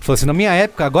Mulaney. Falou assim, na minha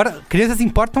época, agora, crianças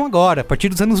importam agora. A partir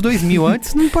dos anos 2000,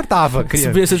 antes não importava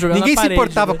criança. Ninguém se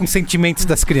importava com os sentimentos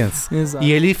das crianças. Exato.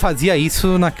 E ele fazia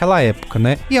isso naquela época,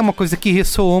 né? E é uma coisa que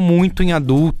ressoou muito em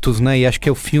adultos, né? E acho que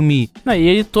é o filme... E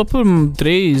ele tô por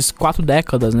 3, 4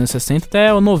 décadas, né? 60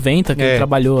 até o 90 que ele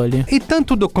trabalhou ali. E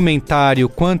tanto o documentário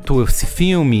quanto esse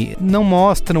filme não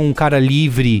mostram um cara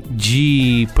livre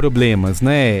de problemas,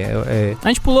 né? A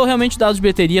gente pulou realmente dados de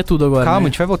bilheteria, tudo agora. Calma, né? a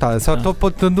gente vai voltar. Eu só tô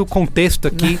botando o contexto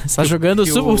aqui. Você tá jogando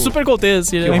o super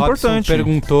contexto. É importante.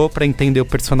 Perguntou pra entender o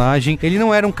personagem. Ele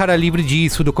não era um cara livre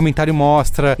disso. O documentário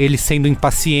mostra ele sendo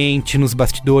impaciente nos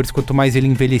bastidores. Quanto mais ele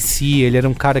envelhecia, ele era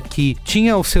um cara que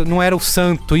tinha o seu... Não era o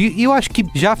santo. E eu acho que,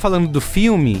 já falando do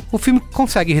filme, o filme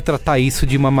consegue retratar isso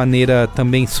de uma maneira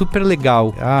também super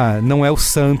legal. Não é o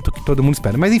santo que todo mundo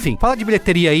espera. Mas enfim, fala de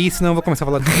bilheteria aí, senão eu vou começar a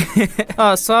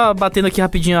falar só batendo aqui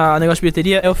rapidinho a negócio de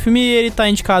bilheteria. O filme, ele tá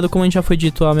indicado, como a gente já foi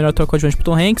dito, a melhor ator coadjuvante pro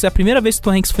Tom Hanks. É a primeira vez que o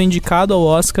Tom Hanks foi indicado ao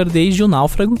Oscar desde o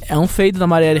Náufrago. É um feito da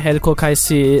Marielle Heller colocar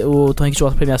o Tom Hanks de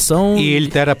volta à premiação. E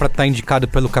ele era pra estar indicado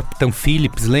pelo Capitão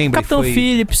Phillips, lembra? Capitão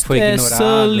Phillips, foi ignorado,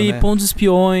 Sully, né? Pontos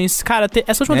Espiões. Cara,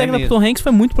 essa última década pro Tom Hanks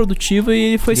foi muito produtiva e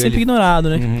ele foi sempre ignorado,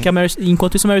 né?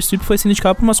 Enquanto isso, a Meryl Streep foi sendo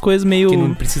indicada por umas coisas meio... Que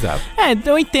não precisava.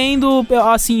 Eu entendo,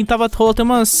 assim, rolou até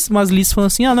umas listas falando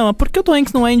assim, mas por que o Tom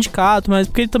Hanks não é indicado? Mas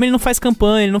porque ele também não faz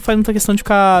campanha, ele não faz muita questão de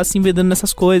ficar se envedando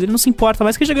nessas coisas, ele não se importa,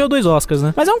 mais que ele já ganhou 2 Oscars,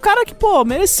 né? Mas é um cara que,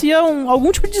 merecia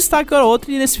algum tipo de destaque ou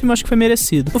outro, e nesse filme acho que foi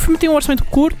merecido. O filme tem um orçamento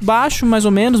curto, baixo, mais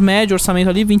ou menos, médio orçamento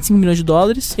ali, 25 milhões de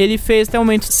dólares. Ele fez até o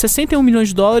momento 61 milhões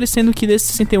de dólares, sendo que desses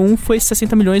 61 foi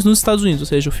 60 milhões nos Estados Unidos, ou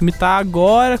seja, o filme tá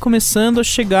agora começando a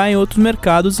chegar em outros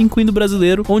mercados, incluindo o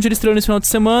brasileiro, onde ele estreou nesse final de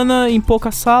semana, em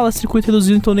poucas salas, circuito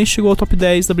reduzido, então nem chegou ao top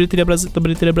 10 da bilheteria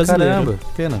brasileira. Caramba,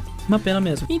 pena. Uma pena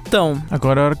mesmo. Então...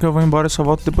 Agora é a hora que eu vou embora, eu só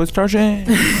volto depois de tchau, gente.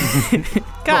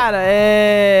 Cara,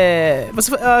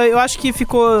 eu acho que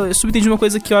ficou subentendido uma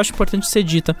coisa que eu acho importante ser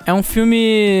dita. É um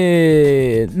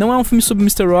filme... Não é um filme sobre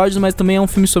Mr. Rogers, mas também é um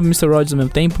filme sobre Mr. Rogers ao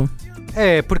mesmo tempo.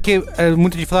 Porque é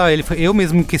muito de falar, eu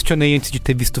mesmo me questionei antes de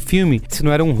ter visto o filme se não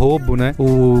era um roubo, né?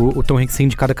 O Tom Hanks ser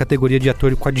indicado a categoria de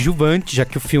ator coadjuvante, já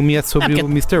que o filme é sobre o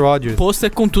Mr. Rogers. Pôster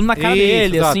com tudo na cara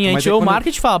dele, exato, assim, a gente o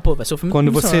marketing fala, vai ser o filme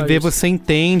quando do Mr. você Rogers. vê, você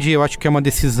entende, eu acho que é uma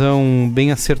decisão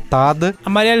bem acertada. A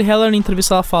Marielle Heller, na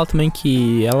entrevista, ela fala também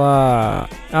que ela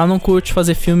não curte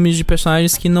fazer filmes de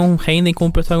personagens que não rendem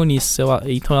como protagonistas.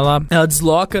 Então ela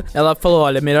desloca, ela falou,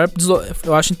 olha, melhor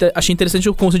eu achei interessante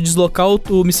o conceito de deslocar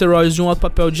o Mr. Rogers de um outro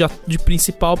papel de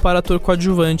principal para ator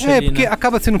coadjuvante. Porque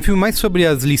acaba sendo um filme mais sobre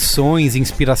as lições,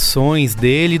 inspirações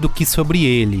dele do que sobre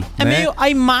ele. É meio a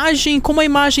imagem, como a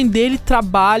imagem dele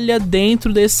trabalha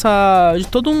dentro de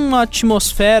toda uma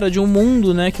atmosfera de um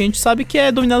mundo, né, que a gente sabe que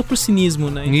é dominado por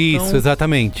cinismo, né? Isso,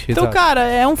 exatamente. Então, cara,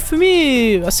 é um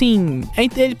filme, assim,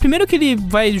 primeiro que ele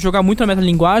vai jogar muito na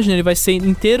metalinguagem, né, ele vai ser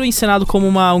inteiro encenado como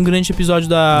um grande episódio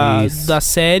da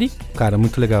série. Cara,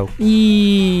 muito legal.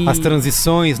 E as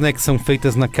transições, né, que são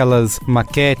feitas naquelas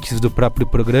maquetes do próprio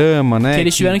programa, né? Que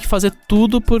eles tiveram que fazer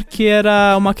tudo porque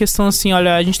era uma questão assim,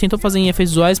 olha, a gente tentou fazer em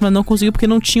efeitos visuais, mas não conseguiu porque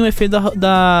não tinha o efeito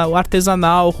da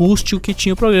artesanal, rústico que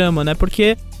tinha o programa, né?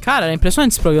 Porque Cara, é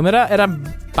impressionante. Esse programa era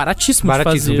baratíssimo de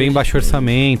fazer. Bem baixo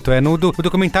orçamento. O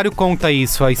documentário conta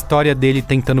isso, a história dele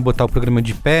tentando botar o programa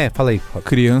de pé. Fala aí.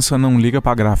 Criança não liga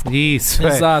pra gráfico. Isso,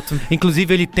 exato.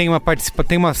 Inclusive ele tem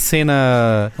uma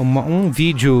cena, um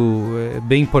vídeo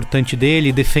bem importante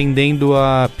dele defendendo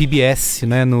a PBS,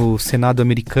 né, no Senado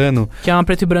americano. Que é uma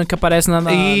preto e branca que aparece na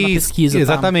pesquisa.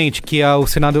 Exatamente, tá? Que o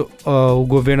Senado, o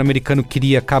governo americano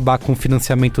queria acabar com o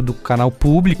financiamento do canal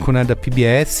público, né, da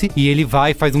PBS, e ele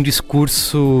vai e faz um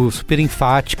discurso super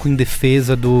enfático em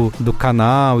defesa do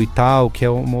canal e tal, que é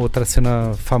uma outra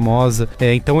cena famosa.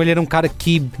 Então ele era um cara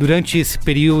que, durante esse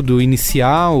período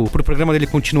inicial, pro programa dele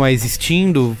continuar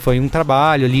existindo, foi um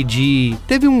trabalho ali de...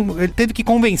 Ele teve que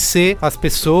convencer as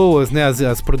pessoas, né,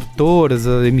 as produtoras,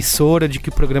 a emissora, de que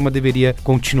o programa deveria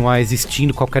continuar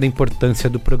existindo, qual era a importância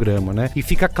do programa, né? E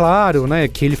fica claro, né,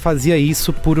 que ele fazia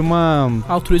isso por uma...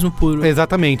 altruísmo puro.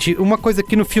 Exatamente. Uma coisa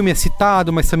que no filme é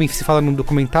citado, mas também se fala no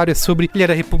documentário, é sobre ele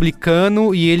era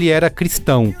republicano e ele era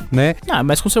cristão, né?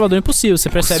 Mais conservador é impossível, você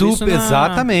percebe isso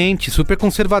Exatamente, super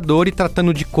conservador e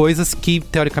tratando de coisas que,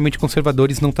 teoricamente,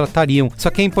 conservadores não tratariam. Só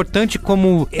que é importante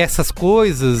como essas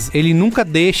coisas, ele nunca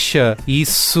deixa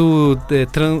isso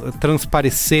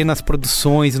transparecer nas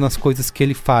produções e nas coisas que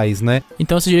ele faz, né?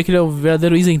 Então você diria que ele é o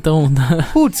verdadeiro isentão da...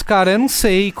 Putz, cara, eu não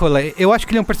sei, eu acho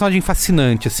que ele é um personagem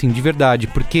fascinante, assim, de verdade,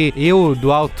 porque eu,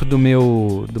 do alto do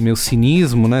meu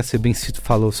cinismo, né, você bem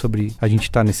falou sobre a gente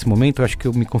tá nesse momento, eu acho que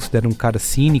eu me considero um cara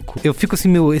cínico, eu fico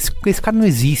assim, esse cara não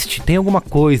existe, tem alguma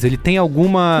coisa, ele tem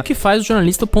alguma... O que faz o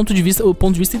jornalista o ponto de vista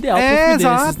ideal pro filme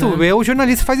exato, desses, né? O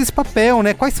jornalista faz esse papel,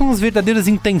 né, quais são as verdadeiras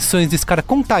intenções desse cara,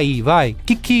 conta aí, vai,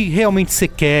 o que realmente você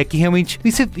quer, que realmente...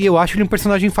 Eu acho ele um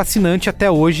personagem fascinante até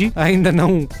hoje, ainda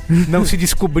não se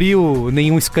descobriu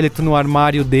nenhum esqueleto no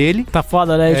armário dele. Tá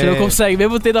foda, né? A gente não consegue,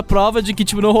 mesmo tendo a prova de que,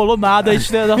 tipo, não rolou nada, a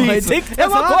gente não tem que ter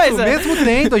alguma coisa. Mesmo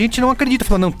tendo, a gente não acredita,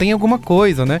 fala, não, tem alguma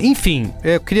coisa, né? Enfim,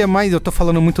 eu tô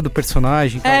falando muito do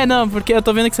personagem. Não, porque eu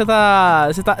tô vendo que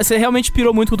você realmente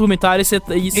pirou muito com o documentário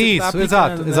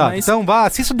exato. Né? Então vá,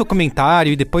 assista o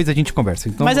documentário e depois a gente conversa.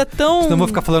 Então, mas é tão... Senão eu vou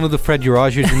ficar falando do Fred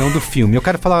Rogers e não do filme. Eu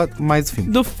quero falar mais do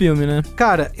filme. Do filme, né?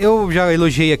 Cara, eu já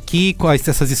elogiei aqui com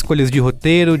essas escolhas de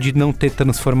roteiro, de não ter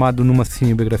transformado numa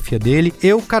cinebiografia dele.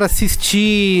 Eu, cara,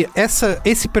 assisti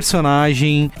esse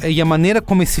personagem e a maneira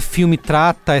como esse filme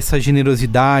trata essa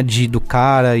generosidade do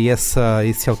cara e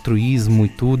esse altruísmo e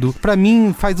tudo. Pra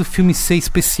mim, faz o filme ser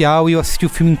especial e eu assisti o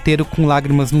filme inteiro com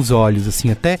lágrimas nos olhos,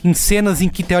 assim, até em cenas em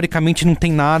que teoricamente não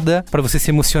tem nada pra você se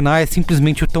emocionar, é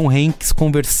simplesmente o Tom Hanks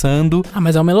conversando.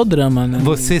 Mas é um melodrama, né?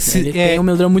 É um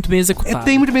melodrama muito bem executado.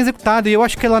 Tem muito bem executado e eu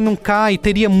acho que ela não cai,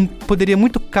 poderia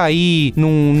muito cair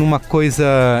numa coisa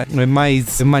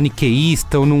mais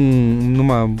maniqueísta ou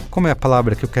numa... Como é a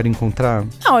palavra que eu quero encontrar?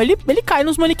 Não, ele cai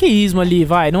nos maniqueísmos ali,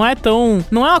 vai. Não é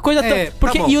uma coisa tão...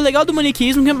 Porque, e o legal do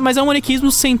maniqueísmo, mas é um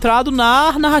maniqueísmo centrado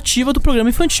na narrativa do programa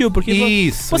infantil.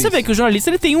 Porque você vê que o jornalista,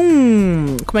 ele tem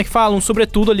como é que fala? Um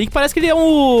sobretudo ali, que parece que ele é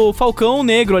um Falcão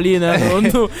Negro ali, né?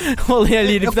 No rolê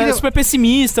ali. Ele é super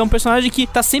pessimista, é um personagem que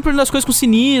tá sempre olhando as coisas com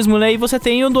cinismo, né? E você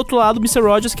tem do outro lado o Mr.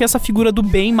 Rogers, que é essa figura do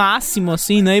bem máximo,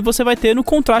 assim, né? E você vai ter no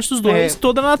contraste dos dois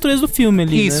toda a natureza do filme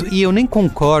ali, Isso, né? E eu nem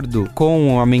concordo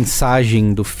com a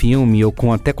mensagem do filme, ou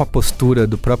até com a postura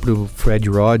do próprio Fred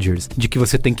Rogers, de que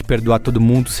você tem que perdoar todo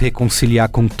mundo, se reconciliar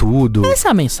com tudo. Essa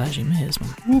é a mensagem mesmo.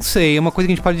 Não sei, é uma coisa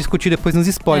que a gente pode discutir depois nos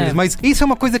spoilers, mas isso é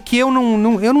uma coisa que eu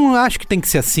não acho que tem que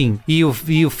ser assim. E o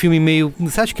filme meio...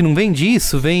 Você acha que não vem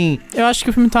disso? Eu acho que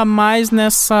o filme tá mais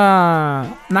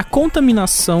na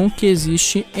contaminação que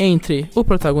existe entre o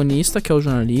protagonista, que é o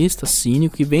jornalista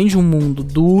cínico, que vem de um mundo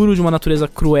duro, de uma natureza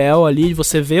cruel ali,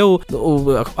 você vê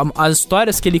as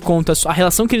histórias que ele conta, a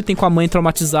relação que ele tem com a mãe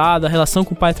traumatizada, a relação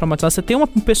com o pai traumatizado. Você tem um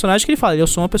personagem que ele fala, eu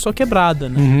sou uma pessoa quebrada,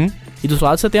 né? Uhum. E do outro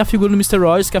lado você tem a figura do Mr.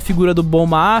 Rogers, que é a figura do bom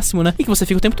máximo, né? E que você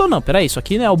fica o tempo todo, não, peraí, isso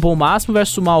aqui, né, é o bom máximo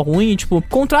versus o mal ruim, e, tipo,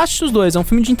 contraste os dois, é um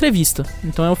filme de entrevista.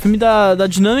 Então é um filme da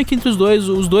dinâmica entre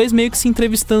os dois meio que se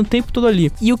entrevistando o tempo todo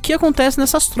ali. E o que acontece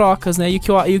nessas trocas, né? E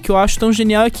o que eu acho tão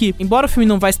genial é que, embora o filme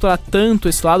não vai explorar tanto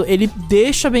esse lado, ele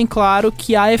deixa bem claro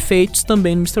que há efeitos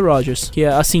também no Mr. Rogers. Que é,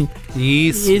 assim,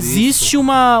 existe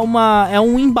é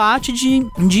um embate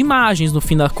de imagens, no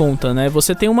fim da conta, né?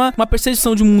 Você tem uma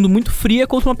percepção de mundo muito fria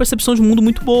contra uma percepção noção de mundo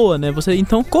muito boa, né?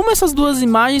 Então, como essas duas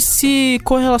imagens se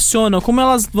correlacionam, como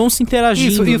elas vão se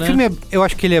interagindo, isso, e né? o filme, eu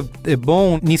acho que ele é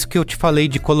bom nisso que eu te falei,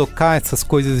 de colocar essas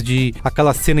coisas de...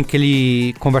 Aquela cena em que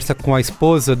ele conversa com a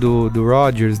esposa do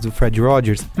Rogers, do Fred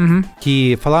Rogers,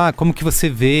 que fala, como que você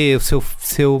vê, o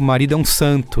seu marido é um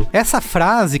santo. Essa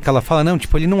frase que ela fala, não,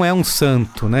 tipo, ele não é um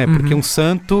santo, né? Porque um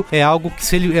santo é algo que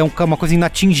se ele é uma coisa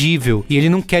inatingível, e ele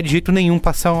não quer de jeito nenhum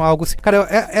passar algo assim. Cara,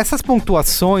 essas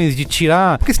pontuações de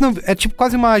tirar... Porque senão é tipo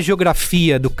quase uma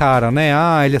geografia do cara, né?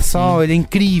 Ele é só... Ele é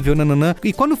incrível, nananã.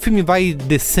 E quando o filme vai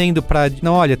descendo pra...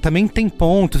 Não, olha, também tem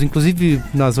pontos, inclusive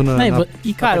na zona...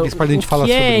 E, cara, o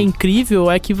que é incrível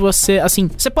é que você... Assim,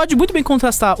 você pode muito bem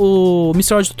contrastar o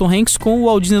Mr. Rogers do Tom Hanks com o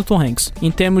Walt Disney do Tom Hanks,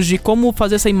 em termos de como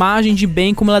fazer essa imagem de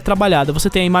bem, como ela é trabalhada. Você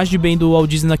tem a imagem de bem do Walt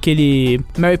Disney naquele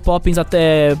Mary Poppins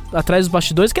até atrás dos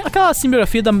bastidores, que é aquela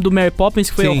simbiografia do Mary Poppins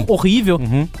que foi horrível,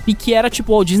 e que era,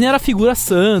 tipo, o Walt Disney era figura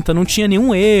santa, não tinha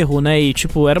nenhum erro, né? E,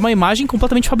 tipo, era uma imagem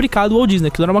completamente fabricada do Walt Disney.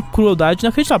 Aquilo era uma crueldade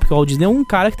inacreditável, porque o Walt Disney é um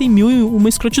cara que tem 1001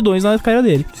 escrotidões na carreira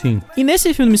dele. Sim. E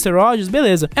nesse filme do Mr. Rogers,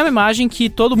 beleza, é uma imagem que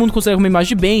todo mundo considera uma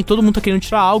imagem de bem, todo mundo tá querendo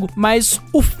tirar algo, mas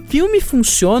o filme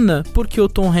funciona porque o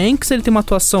Tom Hanks, ele tem uma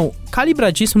atuação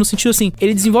calibradíssimo, no sentido assim,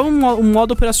 ele desenvolve um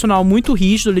modo operacional muito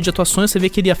rígido ali de atuações, você vê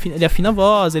que ele afina a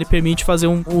voz, ele permite fazer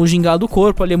um gingado do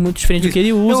corpo, ali é muito diferente do que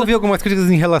ele usa. Eu ouvi algumas críticas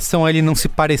em relação a ele não se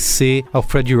parecer ao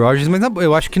Fred Rogers, mas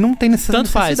eu acho que não tem necessidade.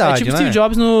 Tanto faz, é tipo Steve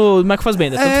Jobs no Michael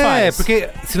Fassbender, tanto faz. É, porque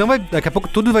senão daqui a pouco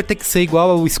tudo vai ter que ser igual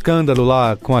ao escândalo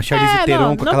lá, com a Charlize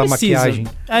Theron, com aquela maquiagem.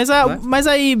 Mas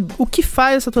aí, o que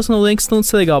faz essa atuação do Lanks tanto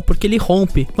ser legal? Porque ele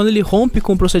rompe. Quando ele rompe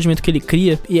com o procedimento que ele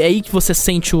cria, e é aí que você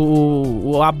sente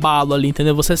o abalo ali,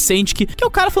 entendeu? Você sente que o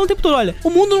cara falando o tempo todo, olha, o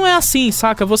mundo não é assim,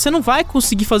 saca? Você não vai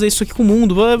conseguir fazer isso aqui com o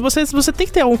mundo. Você tem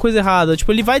que ter alguma coisa errada.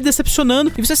 Tipo, ele vai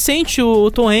decepcionando e você sente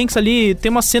o Tom Hanks ali. Tem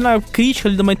uma cena crítica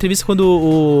ali de uma entrevista quando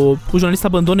o jornalista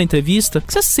abandona a entrevista.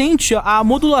 Você sente a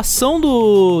modulação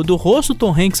do rosto do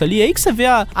Tom Hanks ali. É aí que você vê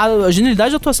a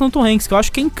genialidade da atuação do Tom Hanks, que eu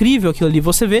acho que é incrível aquilo ali.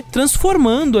 Você vê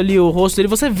transformando ali o rosto dele.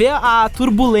 Você vê a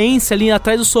turbulência ali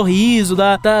atrás do sorriso,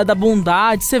 da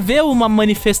bondade. Você vê uma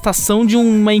manifestação de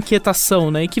uma inquietação,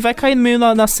 né? E que vai cair meio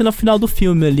na cena final do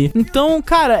filme ali. Então,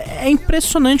 cara, é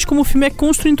impressionante como o filme é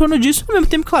construído em torno disso. Ao mesmo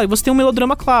tempo, claro, você tem um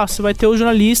melodrama clássico. Você vai ter o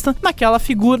jornalista naquela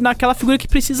figura que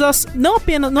precisa não é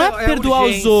perdoar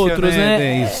urgência, os outros,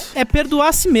 né? É perdoar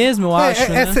a si mesmo, eu acho.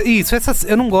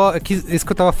 Eu não gosto. Isso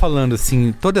que eu tava falando,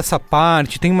 assim, toda essa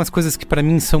parte, tem umas coisas que pra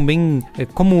mim são bem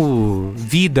como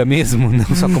vida mesmo,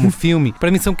 não só como filme. Pra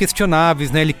mim são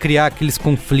questionáveis, né? Ele criar aqueles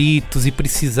conflitos e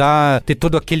precisar ter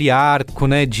todo aquele arco,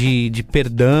 né? De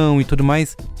perdão e tudo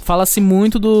mais. Fala-se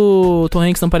muito do Tom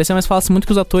Hanks não parecer, mas fala-se muito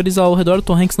que os atores ao redor do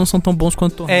Tom Hanks não são tão bons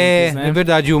quanto o Tom Hanks, né? É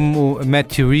verdade, o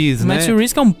Matthew Rhys, né? Matthew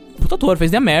Rhys, que é um puta ator,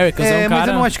 fez The Americans, é um cara... mas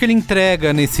eu não acho que ele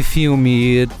entrega nesse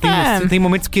filme. Tem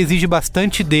momentos que exige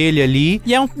bastante dele ali.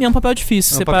 E é um papel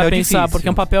difícil, você para pensar, porque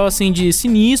é um papel, assim, de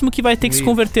cinismo que vai ter que se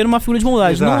converter numa figura de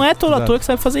bondade. Exato, não é todo ator que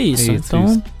sabe fazer isso.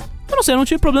 Então... Eu não sei, eu não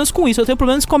tive problemas com isso. Eu tenho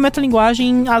problemas com a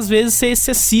metalinguagem, às vezes, ser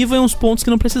excessiva em uns pontos que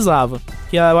não precisava.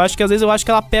 Que eu acho que, às vezes,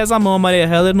 ela pesa a mão, a Maria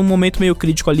Heller, num momento meio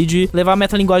crítico ali, de levar a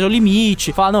metalinguagem ao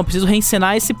limite. Falar, não, preciso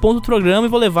reencenar esse ponto do programa e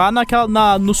vou levar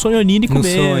no sonho onírico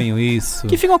mesmo. No sonho, isso.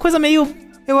 Que fica uma coisa meio...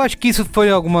 Eu acho que isso foi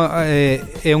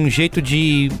é um jeito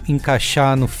de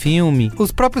encaixar no filme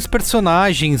os próprios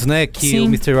personagens, né, que o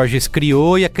Mr. Rogers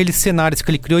criou e aqueles cenários que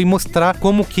ele criou e mostrar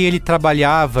como que ele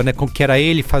trabalhava, né, como que era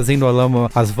ele fazendo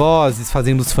as vozes,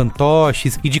 fazendo os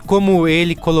fantoches e de como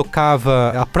ele colocava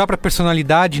a própria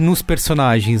personalidade nos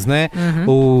personagens, né?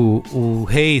 O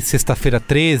Rei Sexta-feira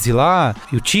 13 lá,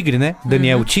 e o Tigre, né?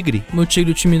 Daniel o Tigre. O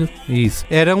Tigre, o tímido. Isso.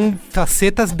 Eram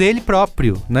facetas dele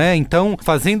próprio, né? Então,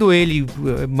 fazendo ele...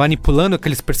 manipulando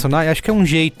aqueles personagens, acho que é um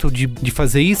jeito de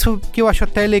fazer isso que eu acho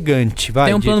até elegante, vai.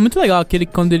 Tem um plano muito legal,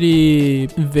 quando ele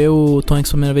vê o Tom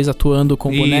Hanks a primeira vez atuando com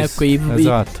o boneco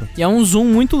exato. E é um zoom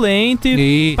muito lento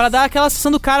pra dar aquela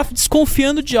sensação do cara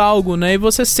desconfiando de algo, né? E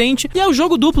você sente... E é o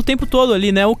jogo duplo o tempo todo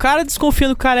ali, né? O cara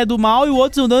desconfiando que o cara é do mal e o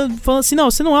outro falando assim,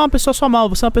 não, você não é uma pessoa só mal,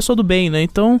 você é uma pessoa do bem, né?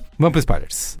 Então... Vamos pro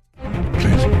spoilers.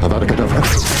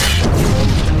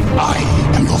 I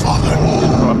am your father.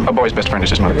 A boy's best friend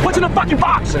is his mother. What's in the fucking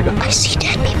box? I see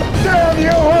dead people. Damn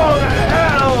you all to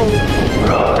hell!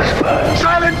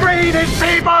 Silent breeding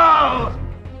people!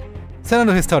 Cena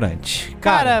do restaurante.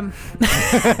 Cara...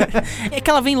 é que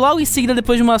ela vem logo em seguida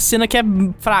depois de uma cena que é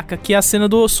fraca, que é a cena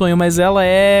do sonho, mas ela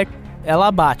é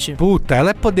ela bate. Puta,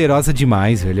 ela é poderosa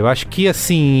demais, velho. Eu acho que,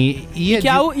 assim... E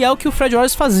é o que o Fred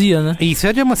Rogers fazia, né? Isso,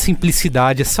 é de uma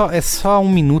simplicidade. É só 1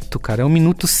 minuto, cara. É 1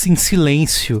 minuto em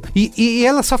silêncio. E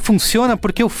ela só funciona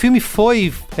porque o filme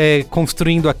foi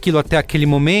construindo aquilo até aquele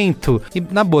momento. E,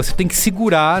 na boa, você tem que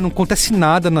segurar. Não acontece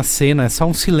nada na cena. É só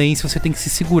um silêncio. Você tem que se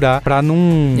segurar pra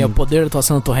não... E é o poder da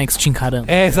atuação do Tom Hanks te encarando.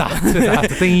 Exato.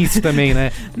 Tem isso também,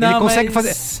 né? Não,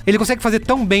 ele consegue fazer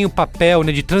tão bem o papel,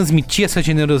 né, de transmitir essa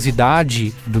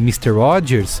generosidade do Mr.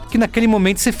 Rogers, que naquele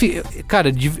momento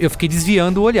cara, eu fiquei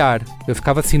desviando o olhar. Eu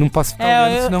ficava assim, não posso ficar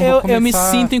olhando, senão vou começar... Eu me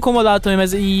sinto incomodado também,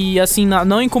 mas assim,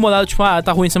 não incomodado, tipo,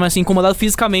 tá ruim, mas assim, incomodado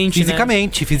fisicamente,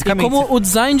 Fisicamente. E como o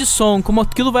design de som, como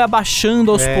aquilo vai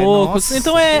abaixando aos poucos. Nossa.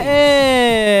 Então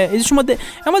existe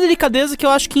uma delicadeza que eu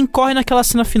acho que incorre naquela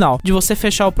cena final, de você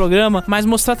fechar o programa, mas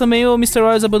mostrar também o Mr.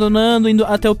 Rogers abandonando, indo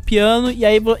até o piano, e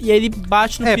aí ele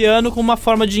bate no piano com uma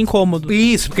forma de incômodo.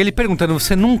 Isso, porque ele perguntando,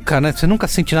 você nunca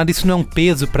sente nada, isso não é um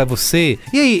peso pra você?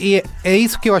 E aí, é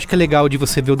isso que eu acho que é legal de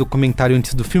você ver o documentário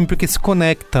antes do filme, porque se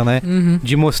conecta, né? Uhum.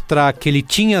 De mostrar que ele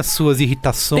tinha as suas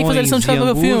irritações. Tem que fazer lição de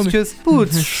casa do filme.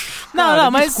 Putz,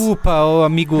 mas... Desculpa, o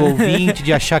amigo ouvinte,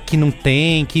 de achar que não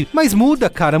tem, mas muda,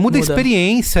 cara, muda a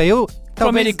experiência.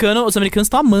 Os americanos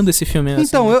estão amando esse filme.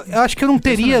 Então, assim, eu acho que eu não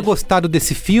teria gostado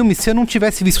desse filme se eu não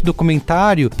tivesse visto o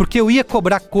documentário, porque eu ia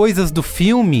cobrar coisas do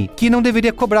filme que não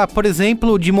deveria cobrar. Por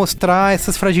exemplo, de mostrar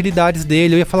essas fragilidades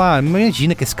dele. Eu ia falar,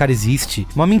 imagina que esse cara existe.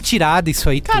 Uma mentirada isso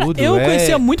aí, cara, tudo. Eu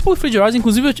conhecia muito pouco o Fred Rogers,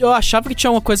 inclusive eu achava que tinha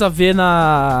uma coisa a ver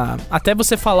até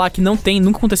você falar que não tem,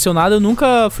 nunca aconteceu nada, eu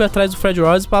nunca fui atrás do Fred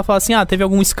Rogers pra falar assim, teve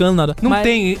algum escândalo. Não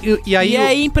tem, e aí... E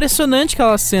é impressionante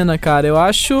aquela cena, cara, eu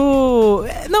acho...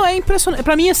 Não, é impressionante.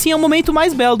 Pra mim, assim, é o momento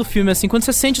mais belo do filme, assim, quando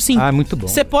você sente, assim... muito bom.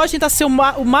 Você pode tentar ser o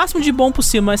máximo de bom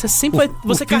possível, mas você sempre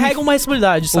você carrega uma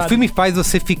responsabilidade, sabe? O filme faz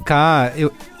você ficar...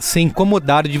 ser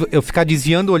incomodado, de eu ficar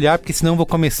desviando o olhar, porque senão eu vou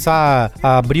começar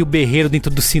a abrir o berreiro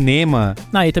dentro do cinema.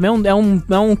 E também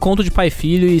é um conto de pai e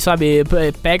filho, e, sabe,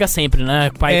 pega sempre,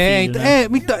 né? Pai e filho, né?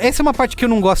 Então, essa é uma parte que eu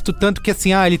não gosto tanto, que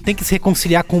assim, ele tem que se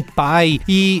reconciliar com o pai,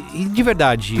 e de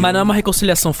verdade... Mas não é uma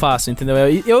reconciliação fácil, entendeu?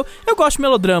 Eu gosto de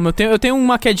melodrama, eu tenho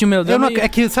uma quedinha de melodrama. É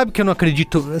que, sabe que eu não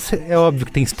acredito... É óbvio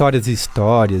que tem histórias e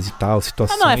tal,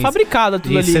 situações... é fabricado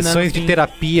tudo ali, né? Sessões de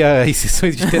terapia,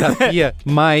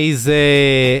 mas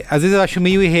às vezes eu acho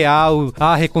meio irreal,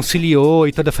 reconciliou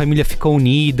e toda a família ficou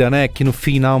unida, né? Que no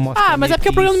final mostra... mas é porque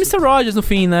é o problema do Mr. Rogers no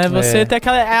fim, né? Você tem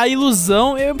a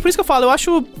ilusão... Por isso que eu falo, eu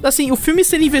acho, assim, o filme,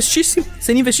 se ele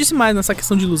investisse mais nessa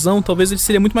questão de ilusão, talvez ele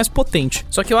seria muito mais potente.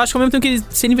 Só que eu acho que ao mesmo tempo que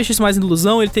se ele investisse mais em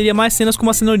ilusão, ele teria mais cenas como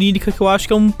a cena onírica, que eu acho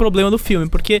que é um problema do filme,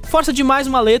 porque força demais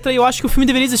uma letra, e eu acho que o filme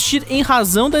deveria existir em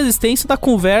razão da existência da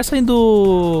conversa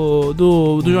do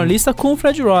jornalista com o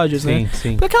Fred Rogers, né?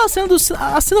 Sim. Porque aquela cena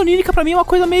a cena onírica pra mim é uma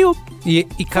coisa meio... E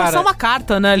cara... Só uma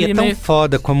carta, né? E é tão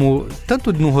foda como...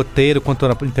 Tanto no roteiro quanto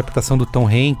na interpretação do Tom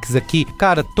Hanks aqui.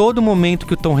 Cara, todo momento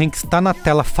que o Tom Hanks tá na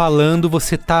tela falando,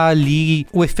 você tá ali...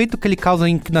 O efeito que ele causa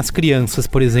nas crianças,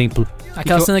 por exemplo.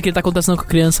 Aquela cena que ele tá acontecendo com a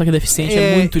criança que é deficiente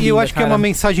é muito linda, e eu acho que é uma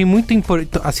mensagem muito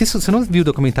importante. Assista, você não viu o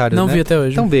documentário, não, né? Vi até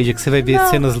hoje. Então veja que você vai ver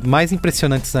cenas mais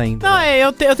impressionantes ainda. Não,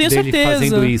 eu tenho dele certeza.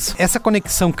 Fazendo isso. Essa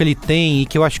conexão que ele tem, e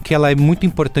que eu acho que ela é muito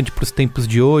importante pros tempos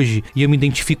de hoje, e eu me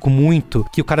identifico muito,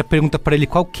 que o cara pergunta pra ele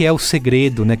qual que é o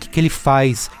segredo, né? O que ele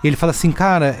faz? E ele fala assim,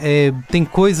 cara, tem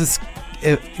coisas...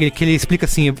 que ele explica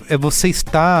assim, você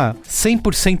está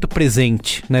 100%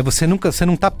 presente, né? Você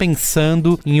não tá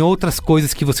pensando em outras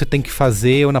coisas que você tem que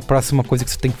fazer ou na próxima coisa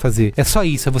que você tem que fazer. É só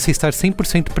isso, é você estar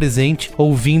 100% presente,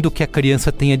 ouvindo o que a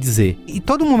criança tem a dizer. E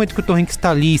todo momento que o Tom Hanks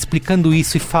tá ali explicando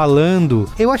isso e falando,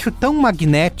 eu acho tão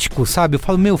magnético, sabe? Eu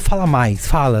falo, fala mais,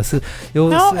 fala. É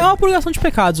uma purgação de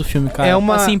pecados o filme, cara.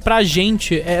 Assim, pra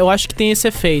gente, eu acho que tem esse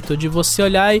efeito de você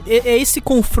olhar esse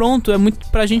confronto,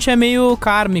 pra gente é meio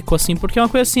kármico, assim, porque é uma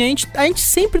coisa assim, a gente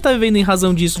sempre tá vivendo em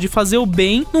razão disso, de fazer o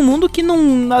bem num mundo que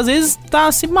não, às vezes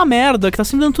tá sempre uma merda, que tá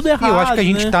sempre dando tudo errado. E eu acho que a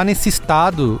gente tá nesse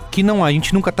estado que a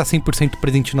gente nunca tá 100%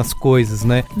 presente nas coisas,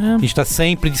 né? A gente tá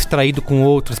sempre distraído com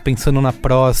outros, pensando na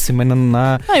próxima,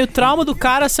 e o trauma do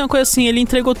cara, assim, é uma coisa assim, ele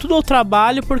entregou tudo ao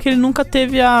trabalho porque ele nunca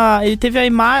teve ele teve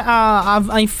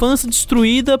a infância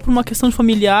destruída por uma questão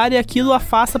familiar, e aquilo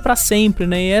afasta pra sempre,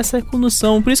 né? E essa é a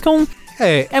condução. Por isso que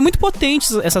É muito potente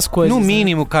essas coisas. No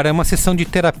mínimo, cara, é uma sessão de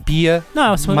terapia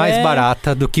mais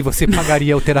barata do que você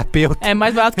pagaria o terapeuta. É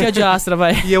mais barato que a de Astra,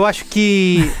 vai. E eu acho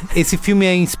que esse filme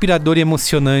é inspirador e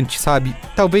emocionante, sabe?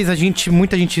 Talvez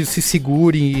muita gente se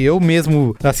segure, e eu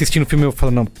mesmo assistindo o filme eu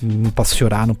falo, não posso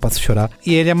chorar.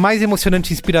 E ele é mais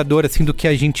emocionante e inspirador, assim, do que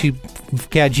a gente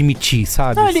quer admitir,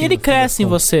 sabe? Não, assim, ele cresce em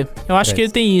você. Eu acho que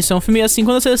ele tem isso. É um filme, assim,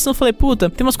 quando eu assisti, eu falei, puta,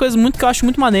 tem umas coisas que eu acho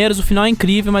muito maneiras, o final é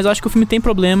incrível, mas eu acho que o filme tem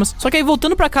problemas. Só que aí,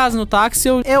 voltando pra casa no táxi,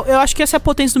 eu acho que essa é a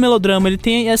potência do melodrama. Ele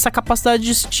tem essa capacidade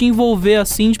de te envolver,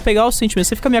 assim, de pegar os sentimentos.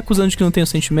 Você fica me acusando de que não tem os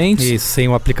sentimentos. Isso, sem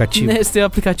o aplicativo. Esse tem o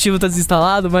aplicativo, tá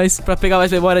desinstalado, mas pra pegar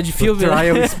mais memória de filme. O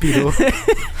trial inspirou.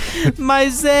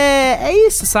 Mas é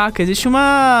isso, saca? Existe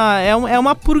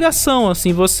uma purgação,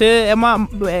 assim.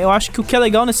 Eu acho que o que é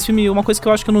legal nesse filme, uma coisa que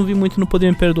eu acho que eu não vi muito no Poder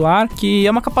Me Perdoar, que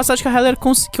é uma capacidade que a Heller,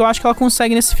 que eu acho que ela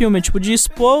consegue nesse filme, tipo, de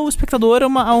expor o espectador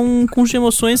a um conjunto de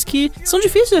emoções que são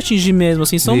difíceis de atingir mesmo,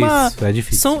 assim. É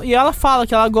difícil. E ela fala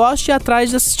que ela gosta de ir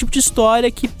atrás desse tipo de história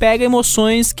que pega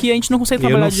emoções que a gente não consegue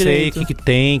trabalhar direito. Eu não sei o que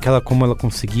tem, como ela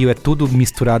conseguiu, é tudo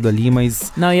misturado ali,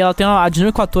 mas... Não, e ela tem a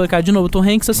dinâmica com o ator, cara, de novo, o Tom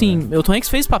Hanks, assim, o Tom Hanks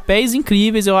fez papéis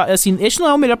incríveis, assim, este não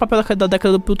é o melhor papel da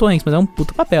década do Tom Hanks, mas é um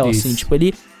puta papel, assim, tipo,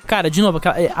 ele... Cara, de novo,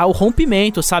 o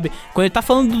rompimento, sabe? Quando ele tá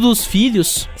falando dos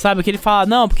filhos, sabe? Que ele fala,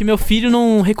 não, porque meu filho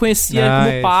não reconhecia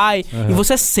como pai. E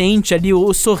você sente ali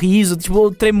o sorriso, tipo,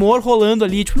 o tremor rolando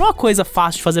ali. Tipo, não é uma coisa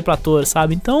fácil de fazer pra ator,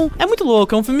 sabe? Então, é muito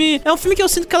louco. É um filme que eu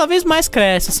sinto que cada vez mais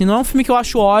cresce, assim. Não é um filme que eu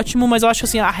acho ótimo, mas eu acho que,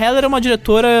 assim, a Heller é uma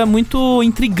diretora muito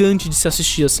intrigante de se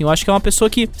assistir, assim. Eu acho que é uma pessoa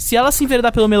que, se ela se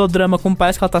enveredar pelo melodrama, como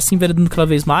parece que ela tá se enveredando cada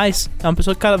vez mais, é uma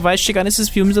pessoa que, cara, vai chegar nesses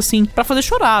filmes, assim, pra fazer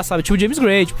chorar, sabe? Tipo James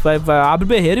Gray, tipo, abre o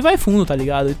berreiro e vai fundo, tá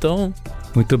ligado? Então...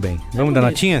 Muito bem. Vamos dar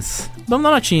notinhas? Vamos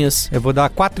dar notinhas. Eu vou dar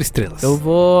 4 estrelas. Eu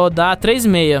vou dar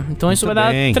 3,5. Então isso vai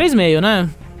dar 3,5, né?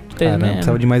 3,5.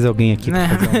 Precisava de mais alguém aqui pra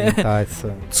fazer aumentar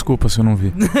essa... Desculpa se eu não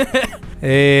vi.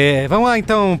 Vamos lá,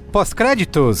 então.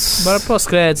 Pós-créditos. Bora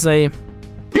pós-créditos aí.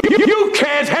 You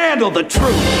can't handle the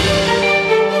truth!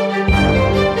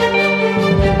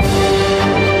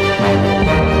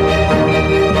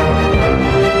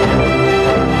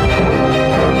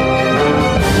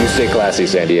 Stay classy,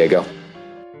 San Diego.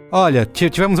 Olha,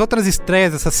 tivemos outras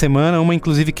estreias essa semana, uma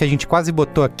inclusive que a gente quase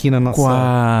botou aqui na nossa...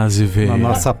 Quase, velho. Na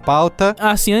nossa pauta.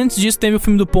 Assim, antes disso teve o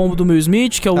filme do Pombo do Will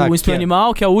Smith, que é o Espião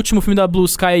Animal, que é o último filme da Blue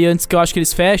Sky antes que eu acho que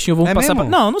eles fechem, ou vão passar pra...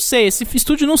 Não sei, esse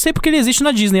estúdio não sei porque ele existe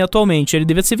na Disney atualmente, ele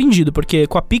devia ser vendido, porque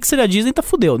com a Pixar e a Disney tá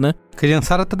fudeu, né?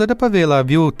 Criançada tá doida pra ver lá,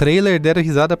 viu o trailer, deram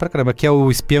risada pra caramba, que é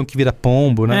o espião que vira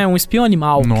pombo, né? É, um espião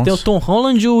animal, que tem o Tom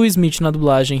Holland e o Will Smith na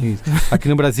dublagem. Isso. Aqui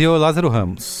no Brasil é o Lázaro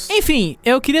Ramos. Enfim,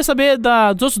 eu queria saber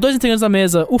dos outros dois integrantes da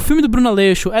mesa, o filme do Bruno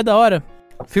Aleixo é da hora?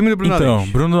 Filme do Bruno Aleixo. Então,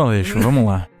 Bruno Aleixo, vamos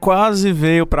lá. Quase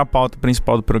veio pra pauta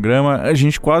principal do programa, a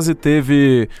gente quase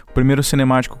teve o primeiro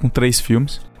cinemático com 3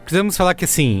 filmes. Precisamos falar que,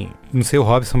 assim, não sei o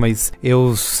Robson, mas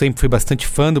eu sempre fui bastante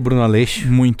fã do Bruno Aleixo.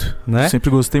 Muito, né? Sempre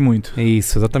gostei muito.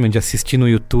 Isso, exatamente. Assisti no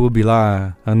YouTube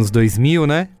lá, anos 2000,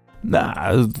 né? Por que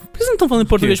vocês não estão falando em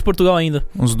português de Portugal ainda?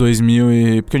 Uns 2000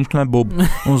 e... Porque a gente não é bobo.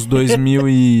 Uns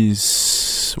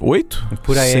 2008?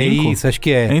 Por aí, 5? Isso, acho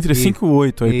que é. Entre 5 e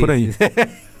 8, aí, por aí.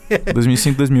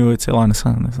 2005, 2008, sei lá, nessa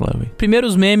leva aí.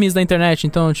 Primeiros memes da internet,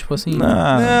 então, tipo assim...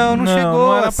 Não chegou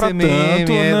não era a pra ser meme,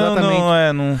 tanto,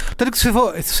 exatamente. Tanto que se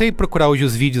você procurar hoje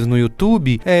os vídeos no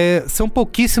YouTube, são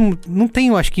pouquíssimos, não tem,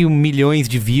 eu acho que milhões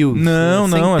de views. Não,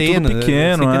 é tudo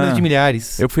pequeno. Centenas de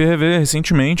milhares. Eu fui rever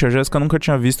recentemente, a Jéssica nunca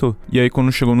tinha visto, e aí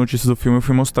quando chegou a notícia do filme, eu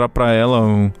fui mostrar pra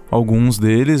ela alguns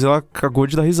deles, ela cagou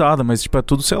de dar risada, mas tipo, é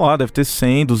tudo, sei lá, deve ter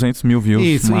 100, 200 mil views.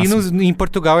 Isso, e em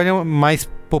Portugal ele é mais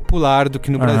popular do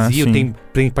que no Brasil,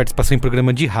 tem participação em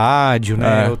programa de rádio,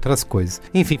 né, outras coisas.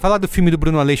 Enfim, falar do filme do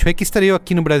Bruno Aleixo aí que estreou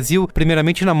aqui no Brasil,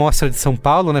 primeiramente na Mostra de São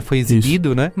Paulo, né, foi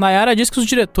exibido, né. Nayara disse que os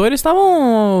diretores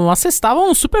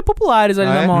estavam super populares ali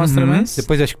na Mostra, né.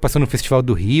 Depois acho que passou no Festival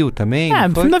do Rio também.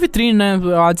 Filme da Vitrine, né,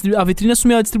 a Vitrine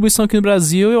assumiu a distribuição aqui no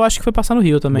Brasil e eu acho que foi passar no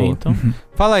Rio também, então...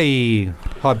 Fala aí,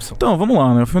 Robson. Então, vamos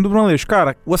lá, né, o filme do Bruno Aleixo.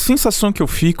 Cara, a sensação que eu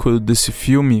fico desse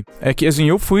filme é que, assim,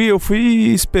 eu fui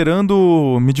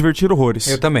esperando me divertir horrores.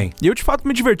 Eu também. E eu, de fato,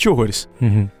 me diverti horrores.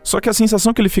 Só que a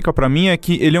sensação que ele fica pra mim é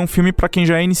que ele é um filme pra quem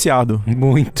já é iniciado.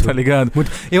 Muito. Tá ligado?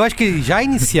 Muito. Eu acho que já é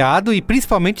iniciado e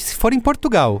principalmente se for em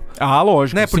Portugal. Ah,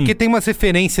 lógico, né? Porque tem umas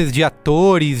referências de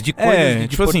atores, de coisas de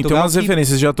tipo Portugal. Assim, tem umas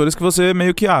referências de atores que você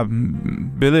meio que,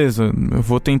 beleza, eu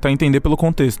vou tentar entender pelo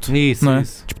contexto. Isso, né?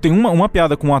 isso. Tipo, tem uma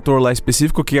piada com um ator lá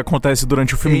específico que acontece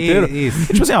durante o filme inteiro. Isso.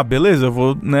 Tipo assim, beleza, eu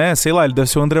vou, né, sei lá, ele deve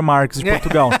ser o André Marques de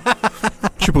Portugal.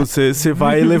 Tipo, você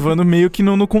vai levando meio que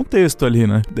no contexto ali,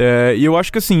 né? E eu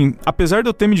acho que assim, apesar de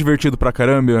eu ter me divertido pra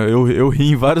caramba, eu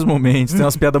ri em vários momentos, tem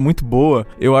umas piadas muito boas,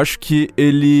 eu acho que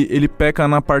ele peca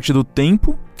na parte do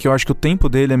tempo, que eu acho que o tempo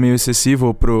dele é meio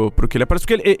excessivo pro que ele aparece,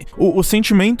 porque o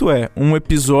sentimento é um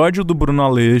episódio do Bruno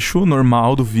Aleixo,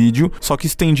 normal, do vídeo, só que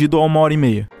estendido a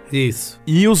 1h30. Isso.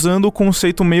 E usando o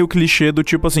conceito meio clichê do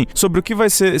tipo assim, sobre o que vai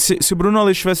ser, se o Bruno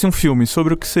Aleixo tivesse um filme,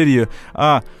 sobre o que seria?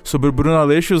 Sobre o Bruno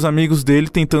Aleixo e os amigos dele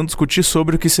tentando discutir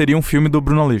sobre o que seria um filme do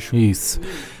Bruno Aleixo. Isso.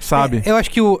 Sabe? Eu acho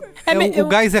que o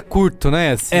gás é curto,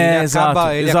 né? Assim,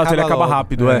 ele acaba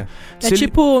rápido,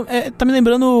 tá me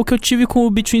lembrando o que eu tive com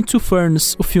o Between Two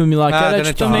Ferns, o filme lá, que era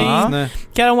tipo, também, né?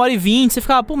 Que era 1h20, você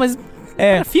ficava, pô, mas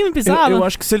era filme pesado. Eu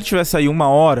acho que se ele tivesse aí 1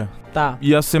 hora,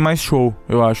 ia ser mais show,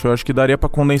 eu acho. Eu acho que daria pra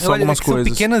condensar algumas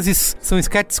coisas. São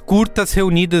sketches curtas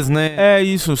reunidas, né? É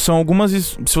isso, são algumas...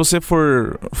 Se você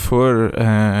for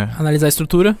analisar a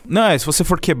estrutura? Não, se você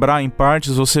for quebrar em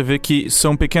partes, você vê que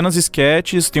são pequenas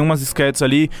sketches, tem umas sketches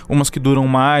ali, umas que duram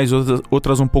mais,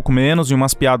 outras um pouco menos, e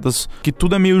umas piadas que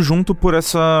tudo é meio junto por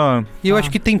essa... E eu acho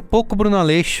que tem pouco Bruno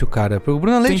Aleixo, cara. O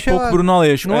Bruno Aleixo tem pouco Bruno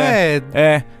Aleixo, não é...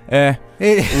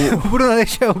 O Bruno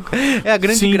Aleixo é a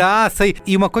grande graça.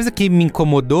 E uma coisa que me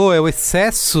incomodou é o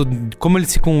excesso, como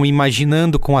eles ficam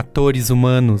imaginando com atores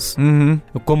humanos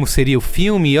como seria o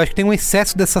filme. Eu acho que tem um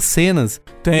excesso dessas cenas.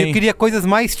 Eu queria coisas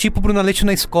mais tipo Bruno Aleixo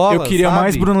na escola. Eu queria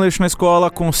mais Bruno Aleixo na escola,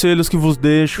 conselhos que vos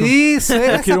deixo. Isso,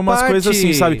 eu queria umas coisas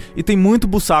assim, sabe? E tem muito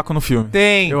bussaco no filme.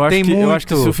 Eu acho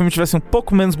que se o filme tivesse um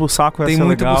pouco menos bussaco, ia ser legal.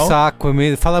 Tem muito bussaco,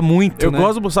 fala muito, Eu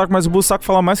gosto do bussaco, mas o bussaco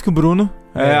fala mais que o Bruno.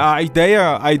 A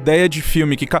ideia de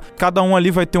filme, que cada um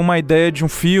ali vai ter uma ideia de um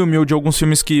filme ou de alguns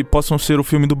filmes que possam ser o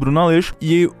filme do Bruno Aleixo,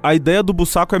 e a ideia do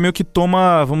Bussaco é meio que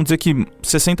toma, vamos dizer que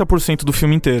 60% do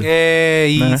filme inteiro.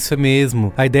 Isso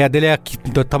mesmo. A ideia dele é que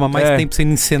toma mais tempo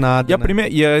sendo encenado.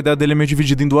 E a ideia dele é meio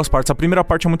dividida em 2 partes. A primeira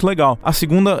parte é muito legal. A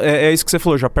segunda é isso que você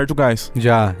falou, já perde o gás.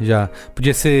 Já.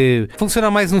 Podia ser... Funciona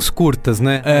mais nos curtas,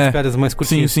 né? Nas piadas mais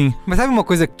curtinhas. Sim. Mas sabe uma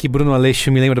coisa que Bruno Aleixo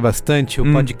me lembra bastante?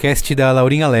 O podcast da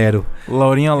Laurinha Lero.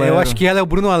 Laurinha Lero. Eu acho que ela é o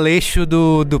Bruno Aleixo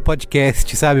do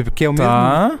podcast, sabe? Porque é o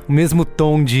mesmo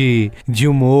tom de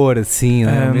humor, assim,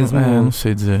 né? Não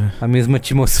sei dizer. A mesma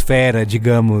atmosfera,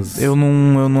 digamos. Eu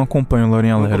não acompanho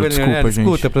Laurinha Lero, desculpa, gente.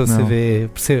 Escuta pra você ver.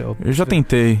 Eu já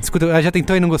tentei. Escuta, já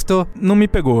tentou e não gostou? Não me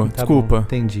pegou, desculpa. Bom,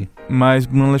 entendi. Mas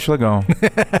Bruno Aleixo é legal.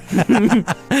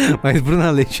 Mas Bruno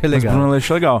Aleixo é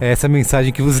legal. É essa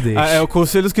mensagem que vos deixo. É o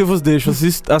conselho que vos deixo.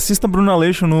 Assista Bruno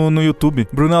Aleixo no YouTube.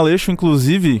 Bruno Aleixo,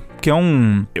 inclusive, que é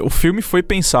o filme foi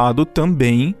pensado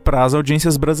também para as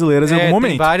audiências brasileiras em algum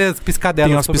momento. Tem várias piscadelas.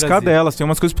 Tem umas piscadelas, tem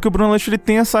umas coisas, porque o Bruno Aleixo ele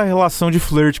tem essa relação de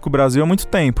flerte com o Brasil há muito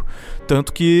tempo.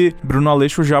 Tanto que Bruno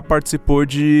Aleixo já participou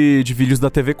de vídeos da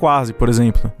TV Quase, por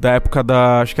exemplo. Da época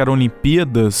acho que era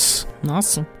Olimpíadas.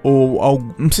 Nossa. Ou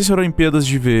não sei se era Olimpíadas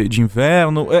de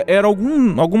inverno. Era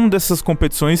alguma dessas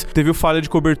competições. Teve o falha de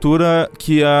cobertura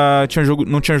que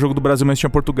não tinha jogo do Brasil, mas tinha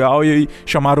Portugal. E aí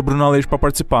chamaram o Bruno Aleixo pra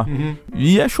participar.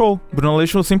 E é show. Bruno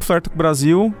Aleixo sempre flerta com o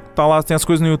Brasil. Tá lá, tem as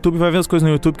coisas no YouTube. Vai ver as coisas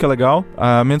no YouTube, que é legal.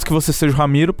 A menos que você seja o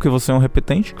Ramiro, porque você é um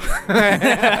repetente.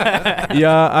 E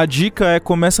a dica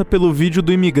começa pelo vídeo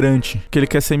do imigrante. Que ele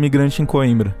quer ser imigrante em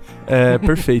Coimbra. É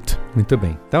perfeito. Muito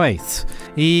bem. Então é isso.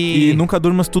 E nunca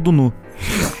durmas tudo nu.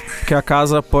 Porque a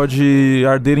casa pode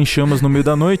arder em chamas no meio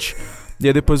da noite. E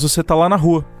aí depois você tá lá na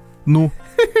rua, nu.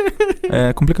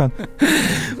 É complicado.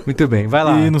 Muito bem, vai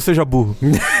lá. E não seja burro.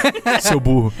 Seu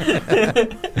burro.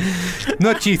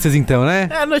 Notícias então, né?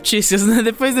 Notícias, né?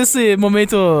 Depois desse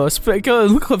momento que eu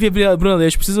nunca ouvi Bruno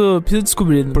Aleixo, preciso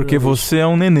descobrir. Porque você é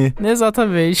um nenê.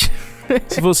 Exatamente.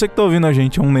 Se você que tá ouvindo a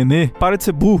gente é um nenê, para de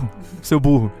ser burro, seu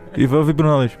burro. E vai ouvir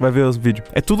Bruno Aleixo, vai ver os vídeos.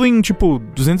 É tudo em, tipo,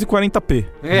 240p.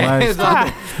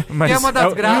 Exato. Mas é uma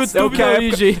das graças. É o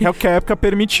que a época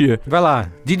permitia. Vai lá,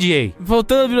 DJ.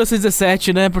 Voltando a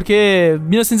 1917, né? Porque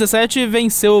 1917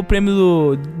 venceu o prêmio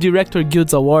do Director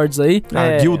Guild Awards aí.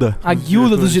 A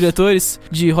guilda dos diretores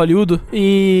de Hollywood.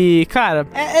 E, cara,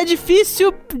 é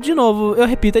difícil, de novo, eu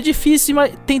repito, é difícil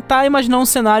tentar imaginar um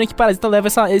cenário em que Parasita leva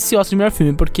esse Oscar de melhor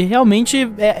filme. Porque realmente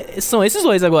são esses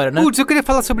dois agora, né? Putz, eu queria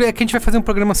falar sobre... que a gente vai fazer um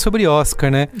programa sobre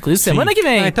Oscar, né? Inclusive semana que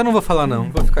vem. Então não vou falar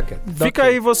não, vou ficar quieto. Fica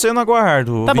aí você no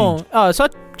aguardo. Tá bom, só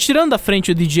tirando da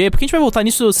frente o DJ, porque a gente vai voltar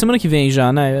nisso semana que vem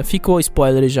já, né? Ficou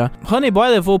spoiler já. Honey Boy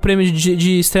levou o prêmio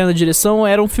de estreia na direção,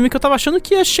 era um filme que eu tava achando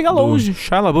que ia chegar longe.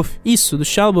 Shia LaBeouf. Isso, do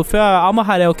Shia LaBeouf. Foi a Alma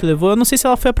Harrell que levou. Eu não sei se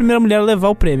ela foi a primeira mulher a levar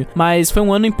o prêmio, mas foi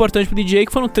um ano importante pro DJ,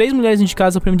 que foram 3 mulheres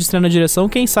indicadas ao prêmio de estreia na direção.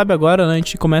 Quem sabe agora, né, a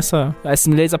gente começa essas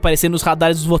mulheres aparecendo nos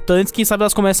radares dos votantes, quem sabe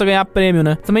elas começam a ganhar prêmio,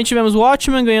 né? Também tivemos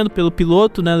Watchmen ganhando pelo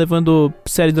piloto, né, levando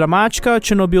série dramática.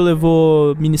 Chernobyl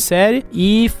levou minissérie.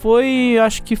 E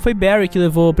acho que foi Barry que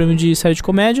levou o prêmio de série de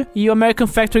comédia. E o American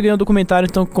Factory ganhou documentário,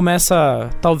 então começa...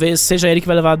 Talvez seja ele que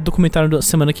vai levar o documentário da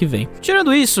semana que vem.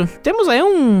 Tirando isso, temos aí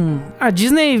a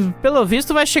Disney, pelo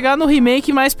visto, vai chegar no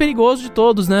remake mais perigoso de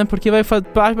todos, né? Porque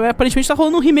aparentemente tá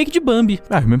rolando um remake de Bambi.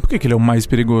 Ah, mas por que ele é o mais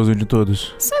perigoso de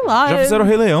todos? Sei lá. Já fizeram o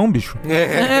Rei Leão, bicho.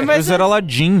 Mas fizeram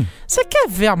Aladdin. Você quer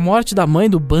ver a morte da mãe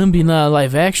do Bambi na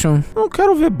live action? Eu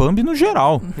quero ver Bambi no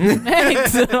geral.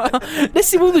 Então,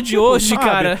 nesse mundo de hoje,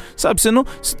 cara. Sabe,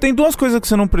 tem 2 coisas que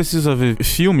você não precisa ver.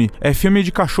 Filme é filme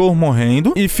de cachorro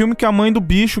morrendo e filme que a mãe do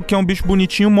bicho, que é um bicho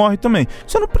bonitinho, morre também.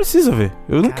 Você não precisa ver.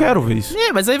 Eu não quero ver isso.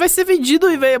 Mas aí vai ser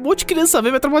vendido e um monte de criança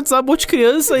ver, vai traumatizar um monte de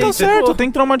criança. Tá certo, tem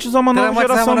que traumatizar uma nova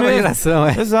geração mesmo.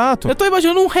 Exato. Eu tô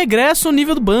imaginando um regresso no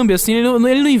nível do Bambi, assim, ele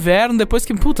no inverno, depois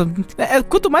que, puta...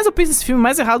 quanto mais eu penso nesse filme,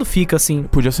 mais errado fica, assim.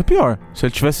 Podia ser pior. Se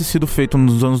ele tivesse sido feito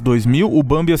nos anos 2000, o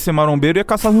Bambi ia ser marombeiro e ia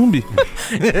caçar zumbi.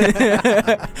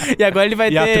 E agora ele vai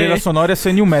ter... E a trilha sonora ia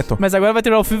ser new metal. Mas agora vai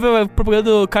ter o filme propaganda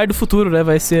do Card do Futuro, né?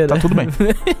 Vai ser... Tá tudo bem.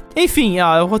 Enfim,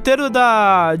 o roteiro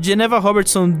da Geneva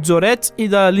Robertson Zoret e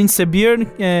da Lindsay Byrne,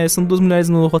 são 2 mulheres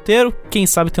no roteiro. Quem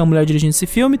sabe tem uma mulher dirigindo esse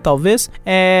filme, talvez.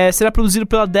 Será produzido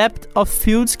pela Depth of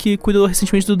Fields, que cuidou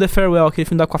recentemente do The Farewell, aquele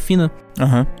filme da Aquafina.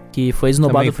 Que foi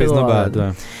esnobado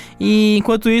pelo... E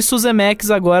enquanto isso, o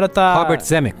Zemeckis agora tá... Robert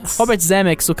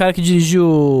Zemeckis, o cara que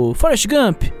dirigiu Forrest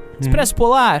Gump, Expresso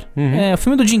Polar, o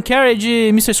filme do Jim Carrey de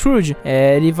Mr. Scrooge.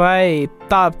 Ele vai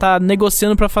tá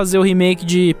negociando pra fazer o remake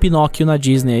de Pinóquio na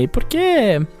Disney aí,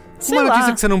 porque... Uma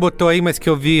notícia que você não botou aí, mas que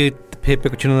eu vi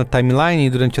repercutindo na timeline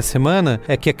durante a semana,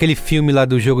 é que aquele filme lá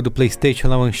do jogo do PlayStation,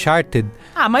 lá, Uncharted,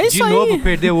 mas de novo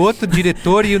perdeu outro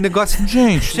diretor e o negócio...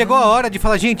 Gente... Chegou a hora de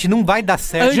falar, gente, não vai dar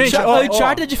certo.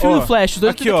 Uncharted de filme do Flash,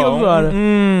 aqui,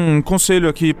 um conselho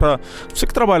aqui pra... Você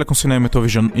que trabalha com cinema e tá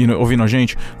ouvindo a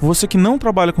gente, você que não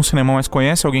trabalha com cinema, mas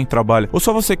conhece alguém que trabalha, ou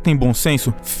só você que tem bom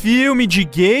senso, filme de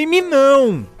game,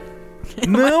 não!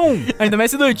 Não! Ainda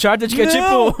mais do Uncharted, que é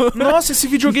tipo... Nossa, esse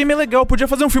videogame é legal, podia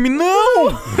fazer um filme.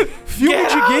 Não! Filme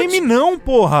de game não,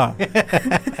 porra!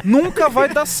 Nunca vai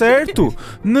dar certo.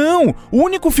 Não! O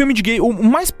único filme de game, o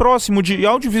mais próximo de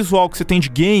audiovisual que você tem de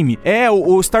game é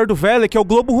o Stardew Valley, que é o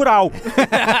Globo Rural.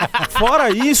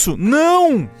 Fora isso,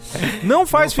 não! Não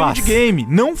faz filme de game,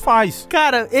 não faz.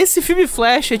 Cara, esse filme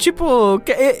Flash é tipo...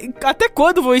 até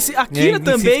quando vou... Akira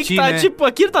também, que tá, né? Tipo...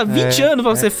 Akira tá 20 anos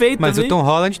pra ser feito. Mas também. O Tom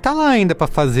Holland tá lá ainda pra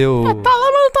fazer o... Tá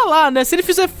lá, mas não tá lá, né? Se ele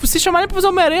se chamarem pra fazer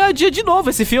Homem-Aranha, dia de novo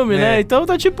esse filme, né? Então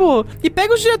tá tipo... E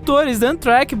pega os diretores, Dan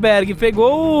Trachtenberg,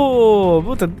 pegou o...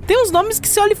 Puta, tem uns nomes que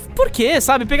você olha... Por quê,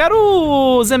 sabe? Pegaram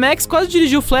o Zemeckis, quase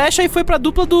dirigiu o Flash, aí foi pra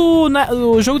dupla do...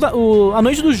 o jogo a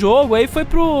noite do jogo, aí foi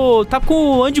pro... Tá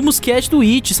com o Andy Muschietti do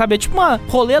It, sabe? É tipo uma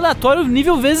rolê aleatório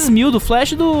nível vezes 1000 do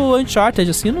Flash do Uncharted,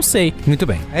 assim, eu não sei. Muito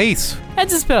bem, é isso. É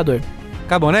desesperador.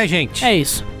 Acabou, né, gente? É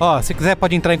isso. Ó, se quiser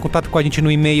pode entrar em contato com a gente no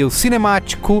e-mail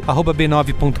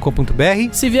cinemático@b9.com.br.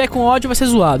 Se vier com ódio vai ser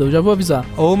zoado, eu já vou avisar.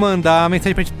 Ou mandar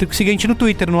mensagem pra gente, seguir a gente no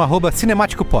Twitter, no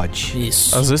 @cinemáticopod.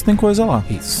 Isso. Às vezes tem coisa lá.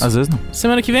 Isso. Às vezes não.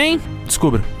 Semana que vem,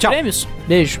 descubra. Tchau. Prêmios.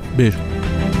 Beijo. Beijo.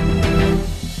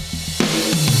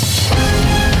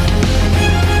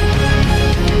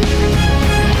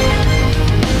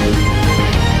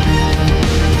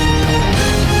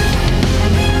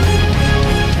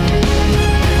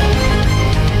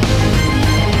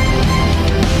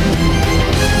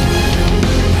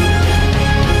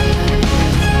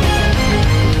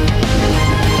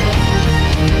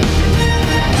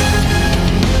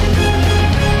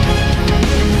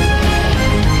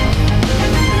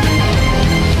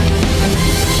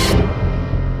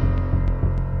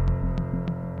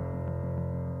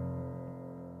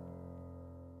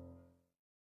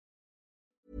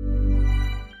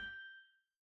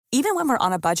 Even when we're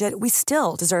on a budget, we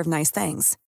still deserve nice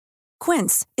things.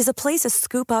 Quince is a place to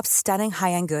scoop up stunning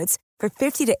high-end goods for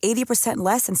 50 to 80%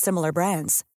 less than similar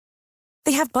brands.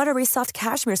 They have buttery soft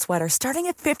cashmere sweaters starting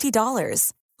at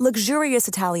 $50, luxurious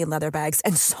Italian leather bags,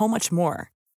 and so much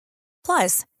more.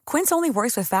 Plus, Quince only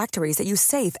works with factories that use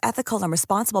safe, ethical, and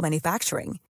responsible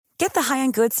manufacturing. Get the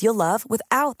high-end goods you'll love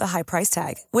without the high price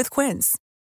tag with Quince.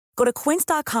 Go to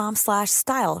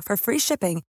quince.com/style for free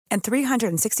shipping and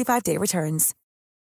 365-day returns.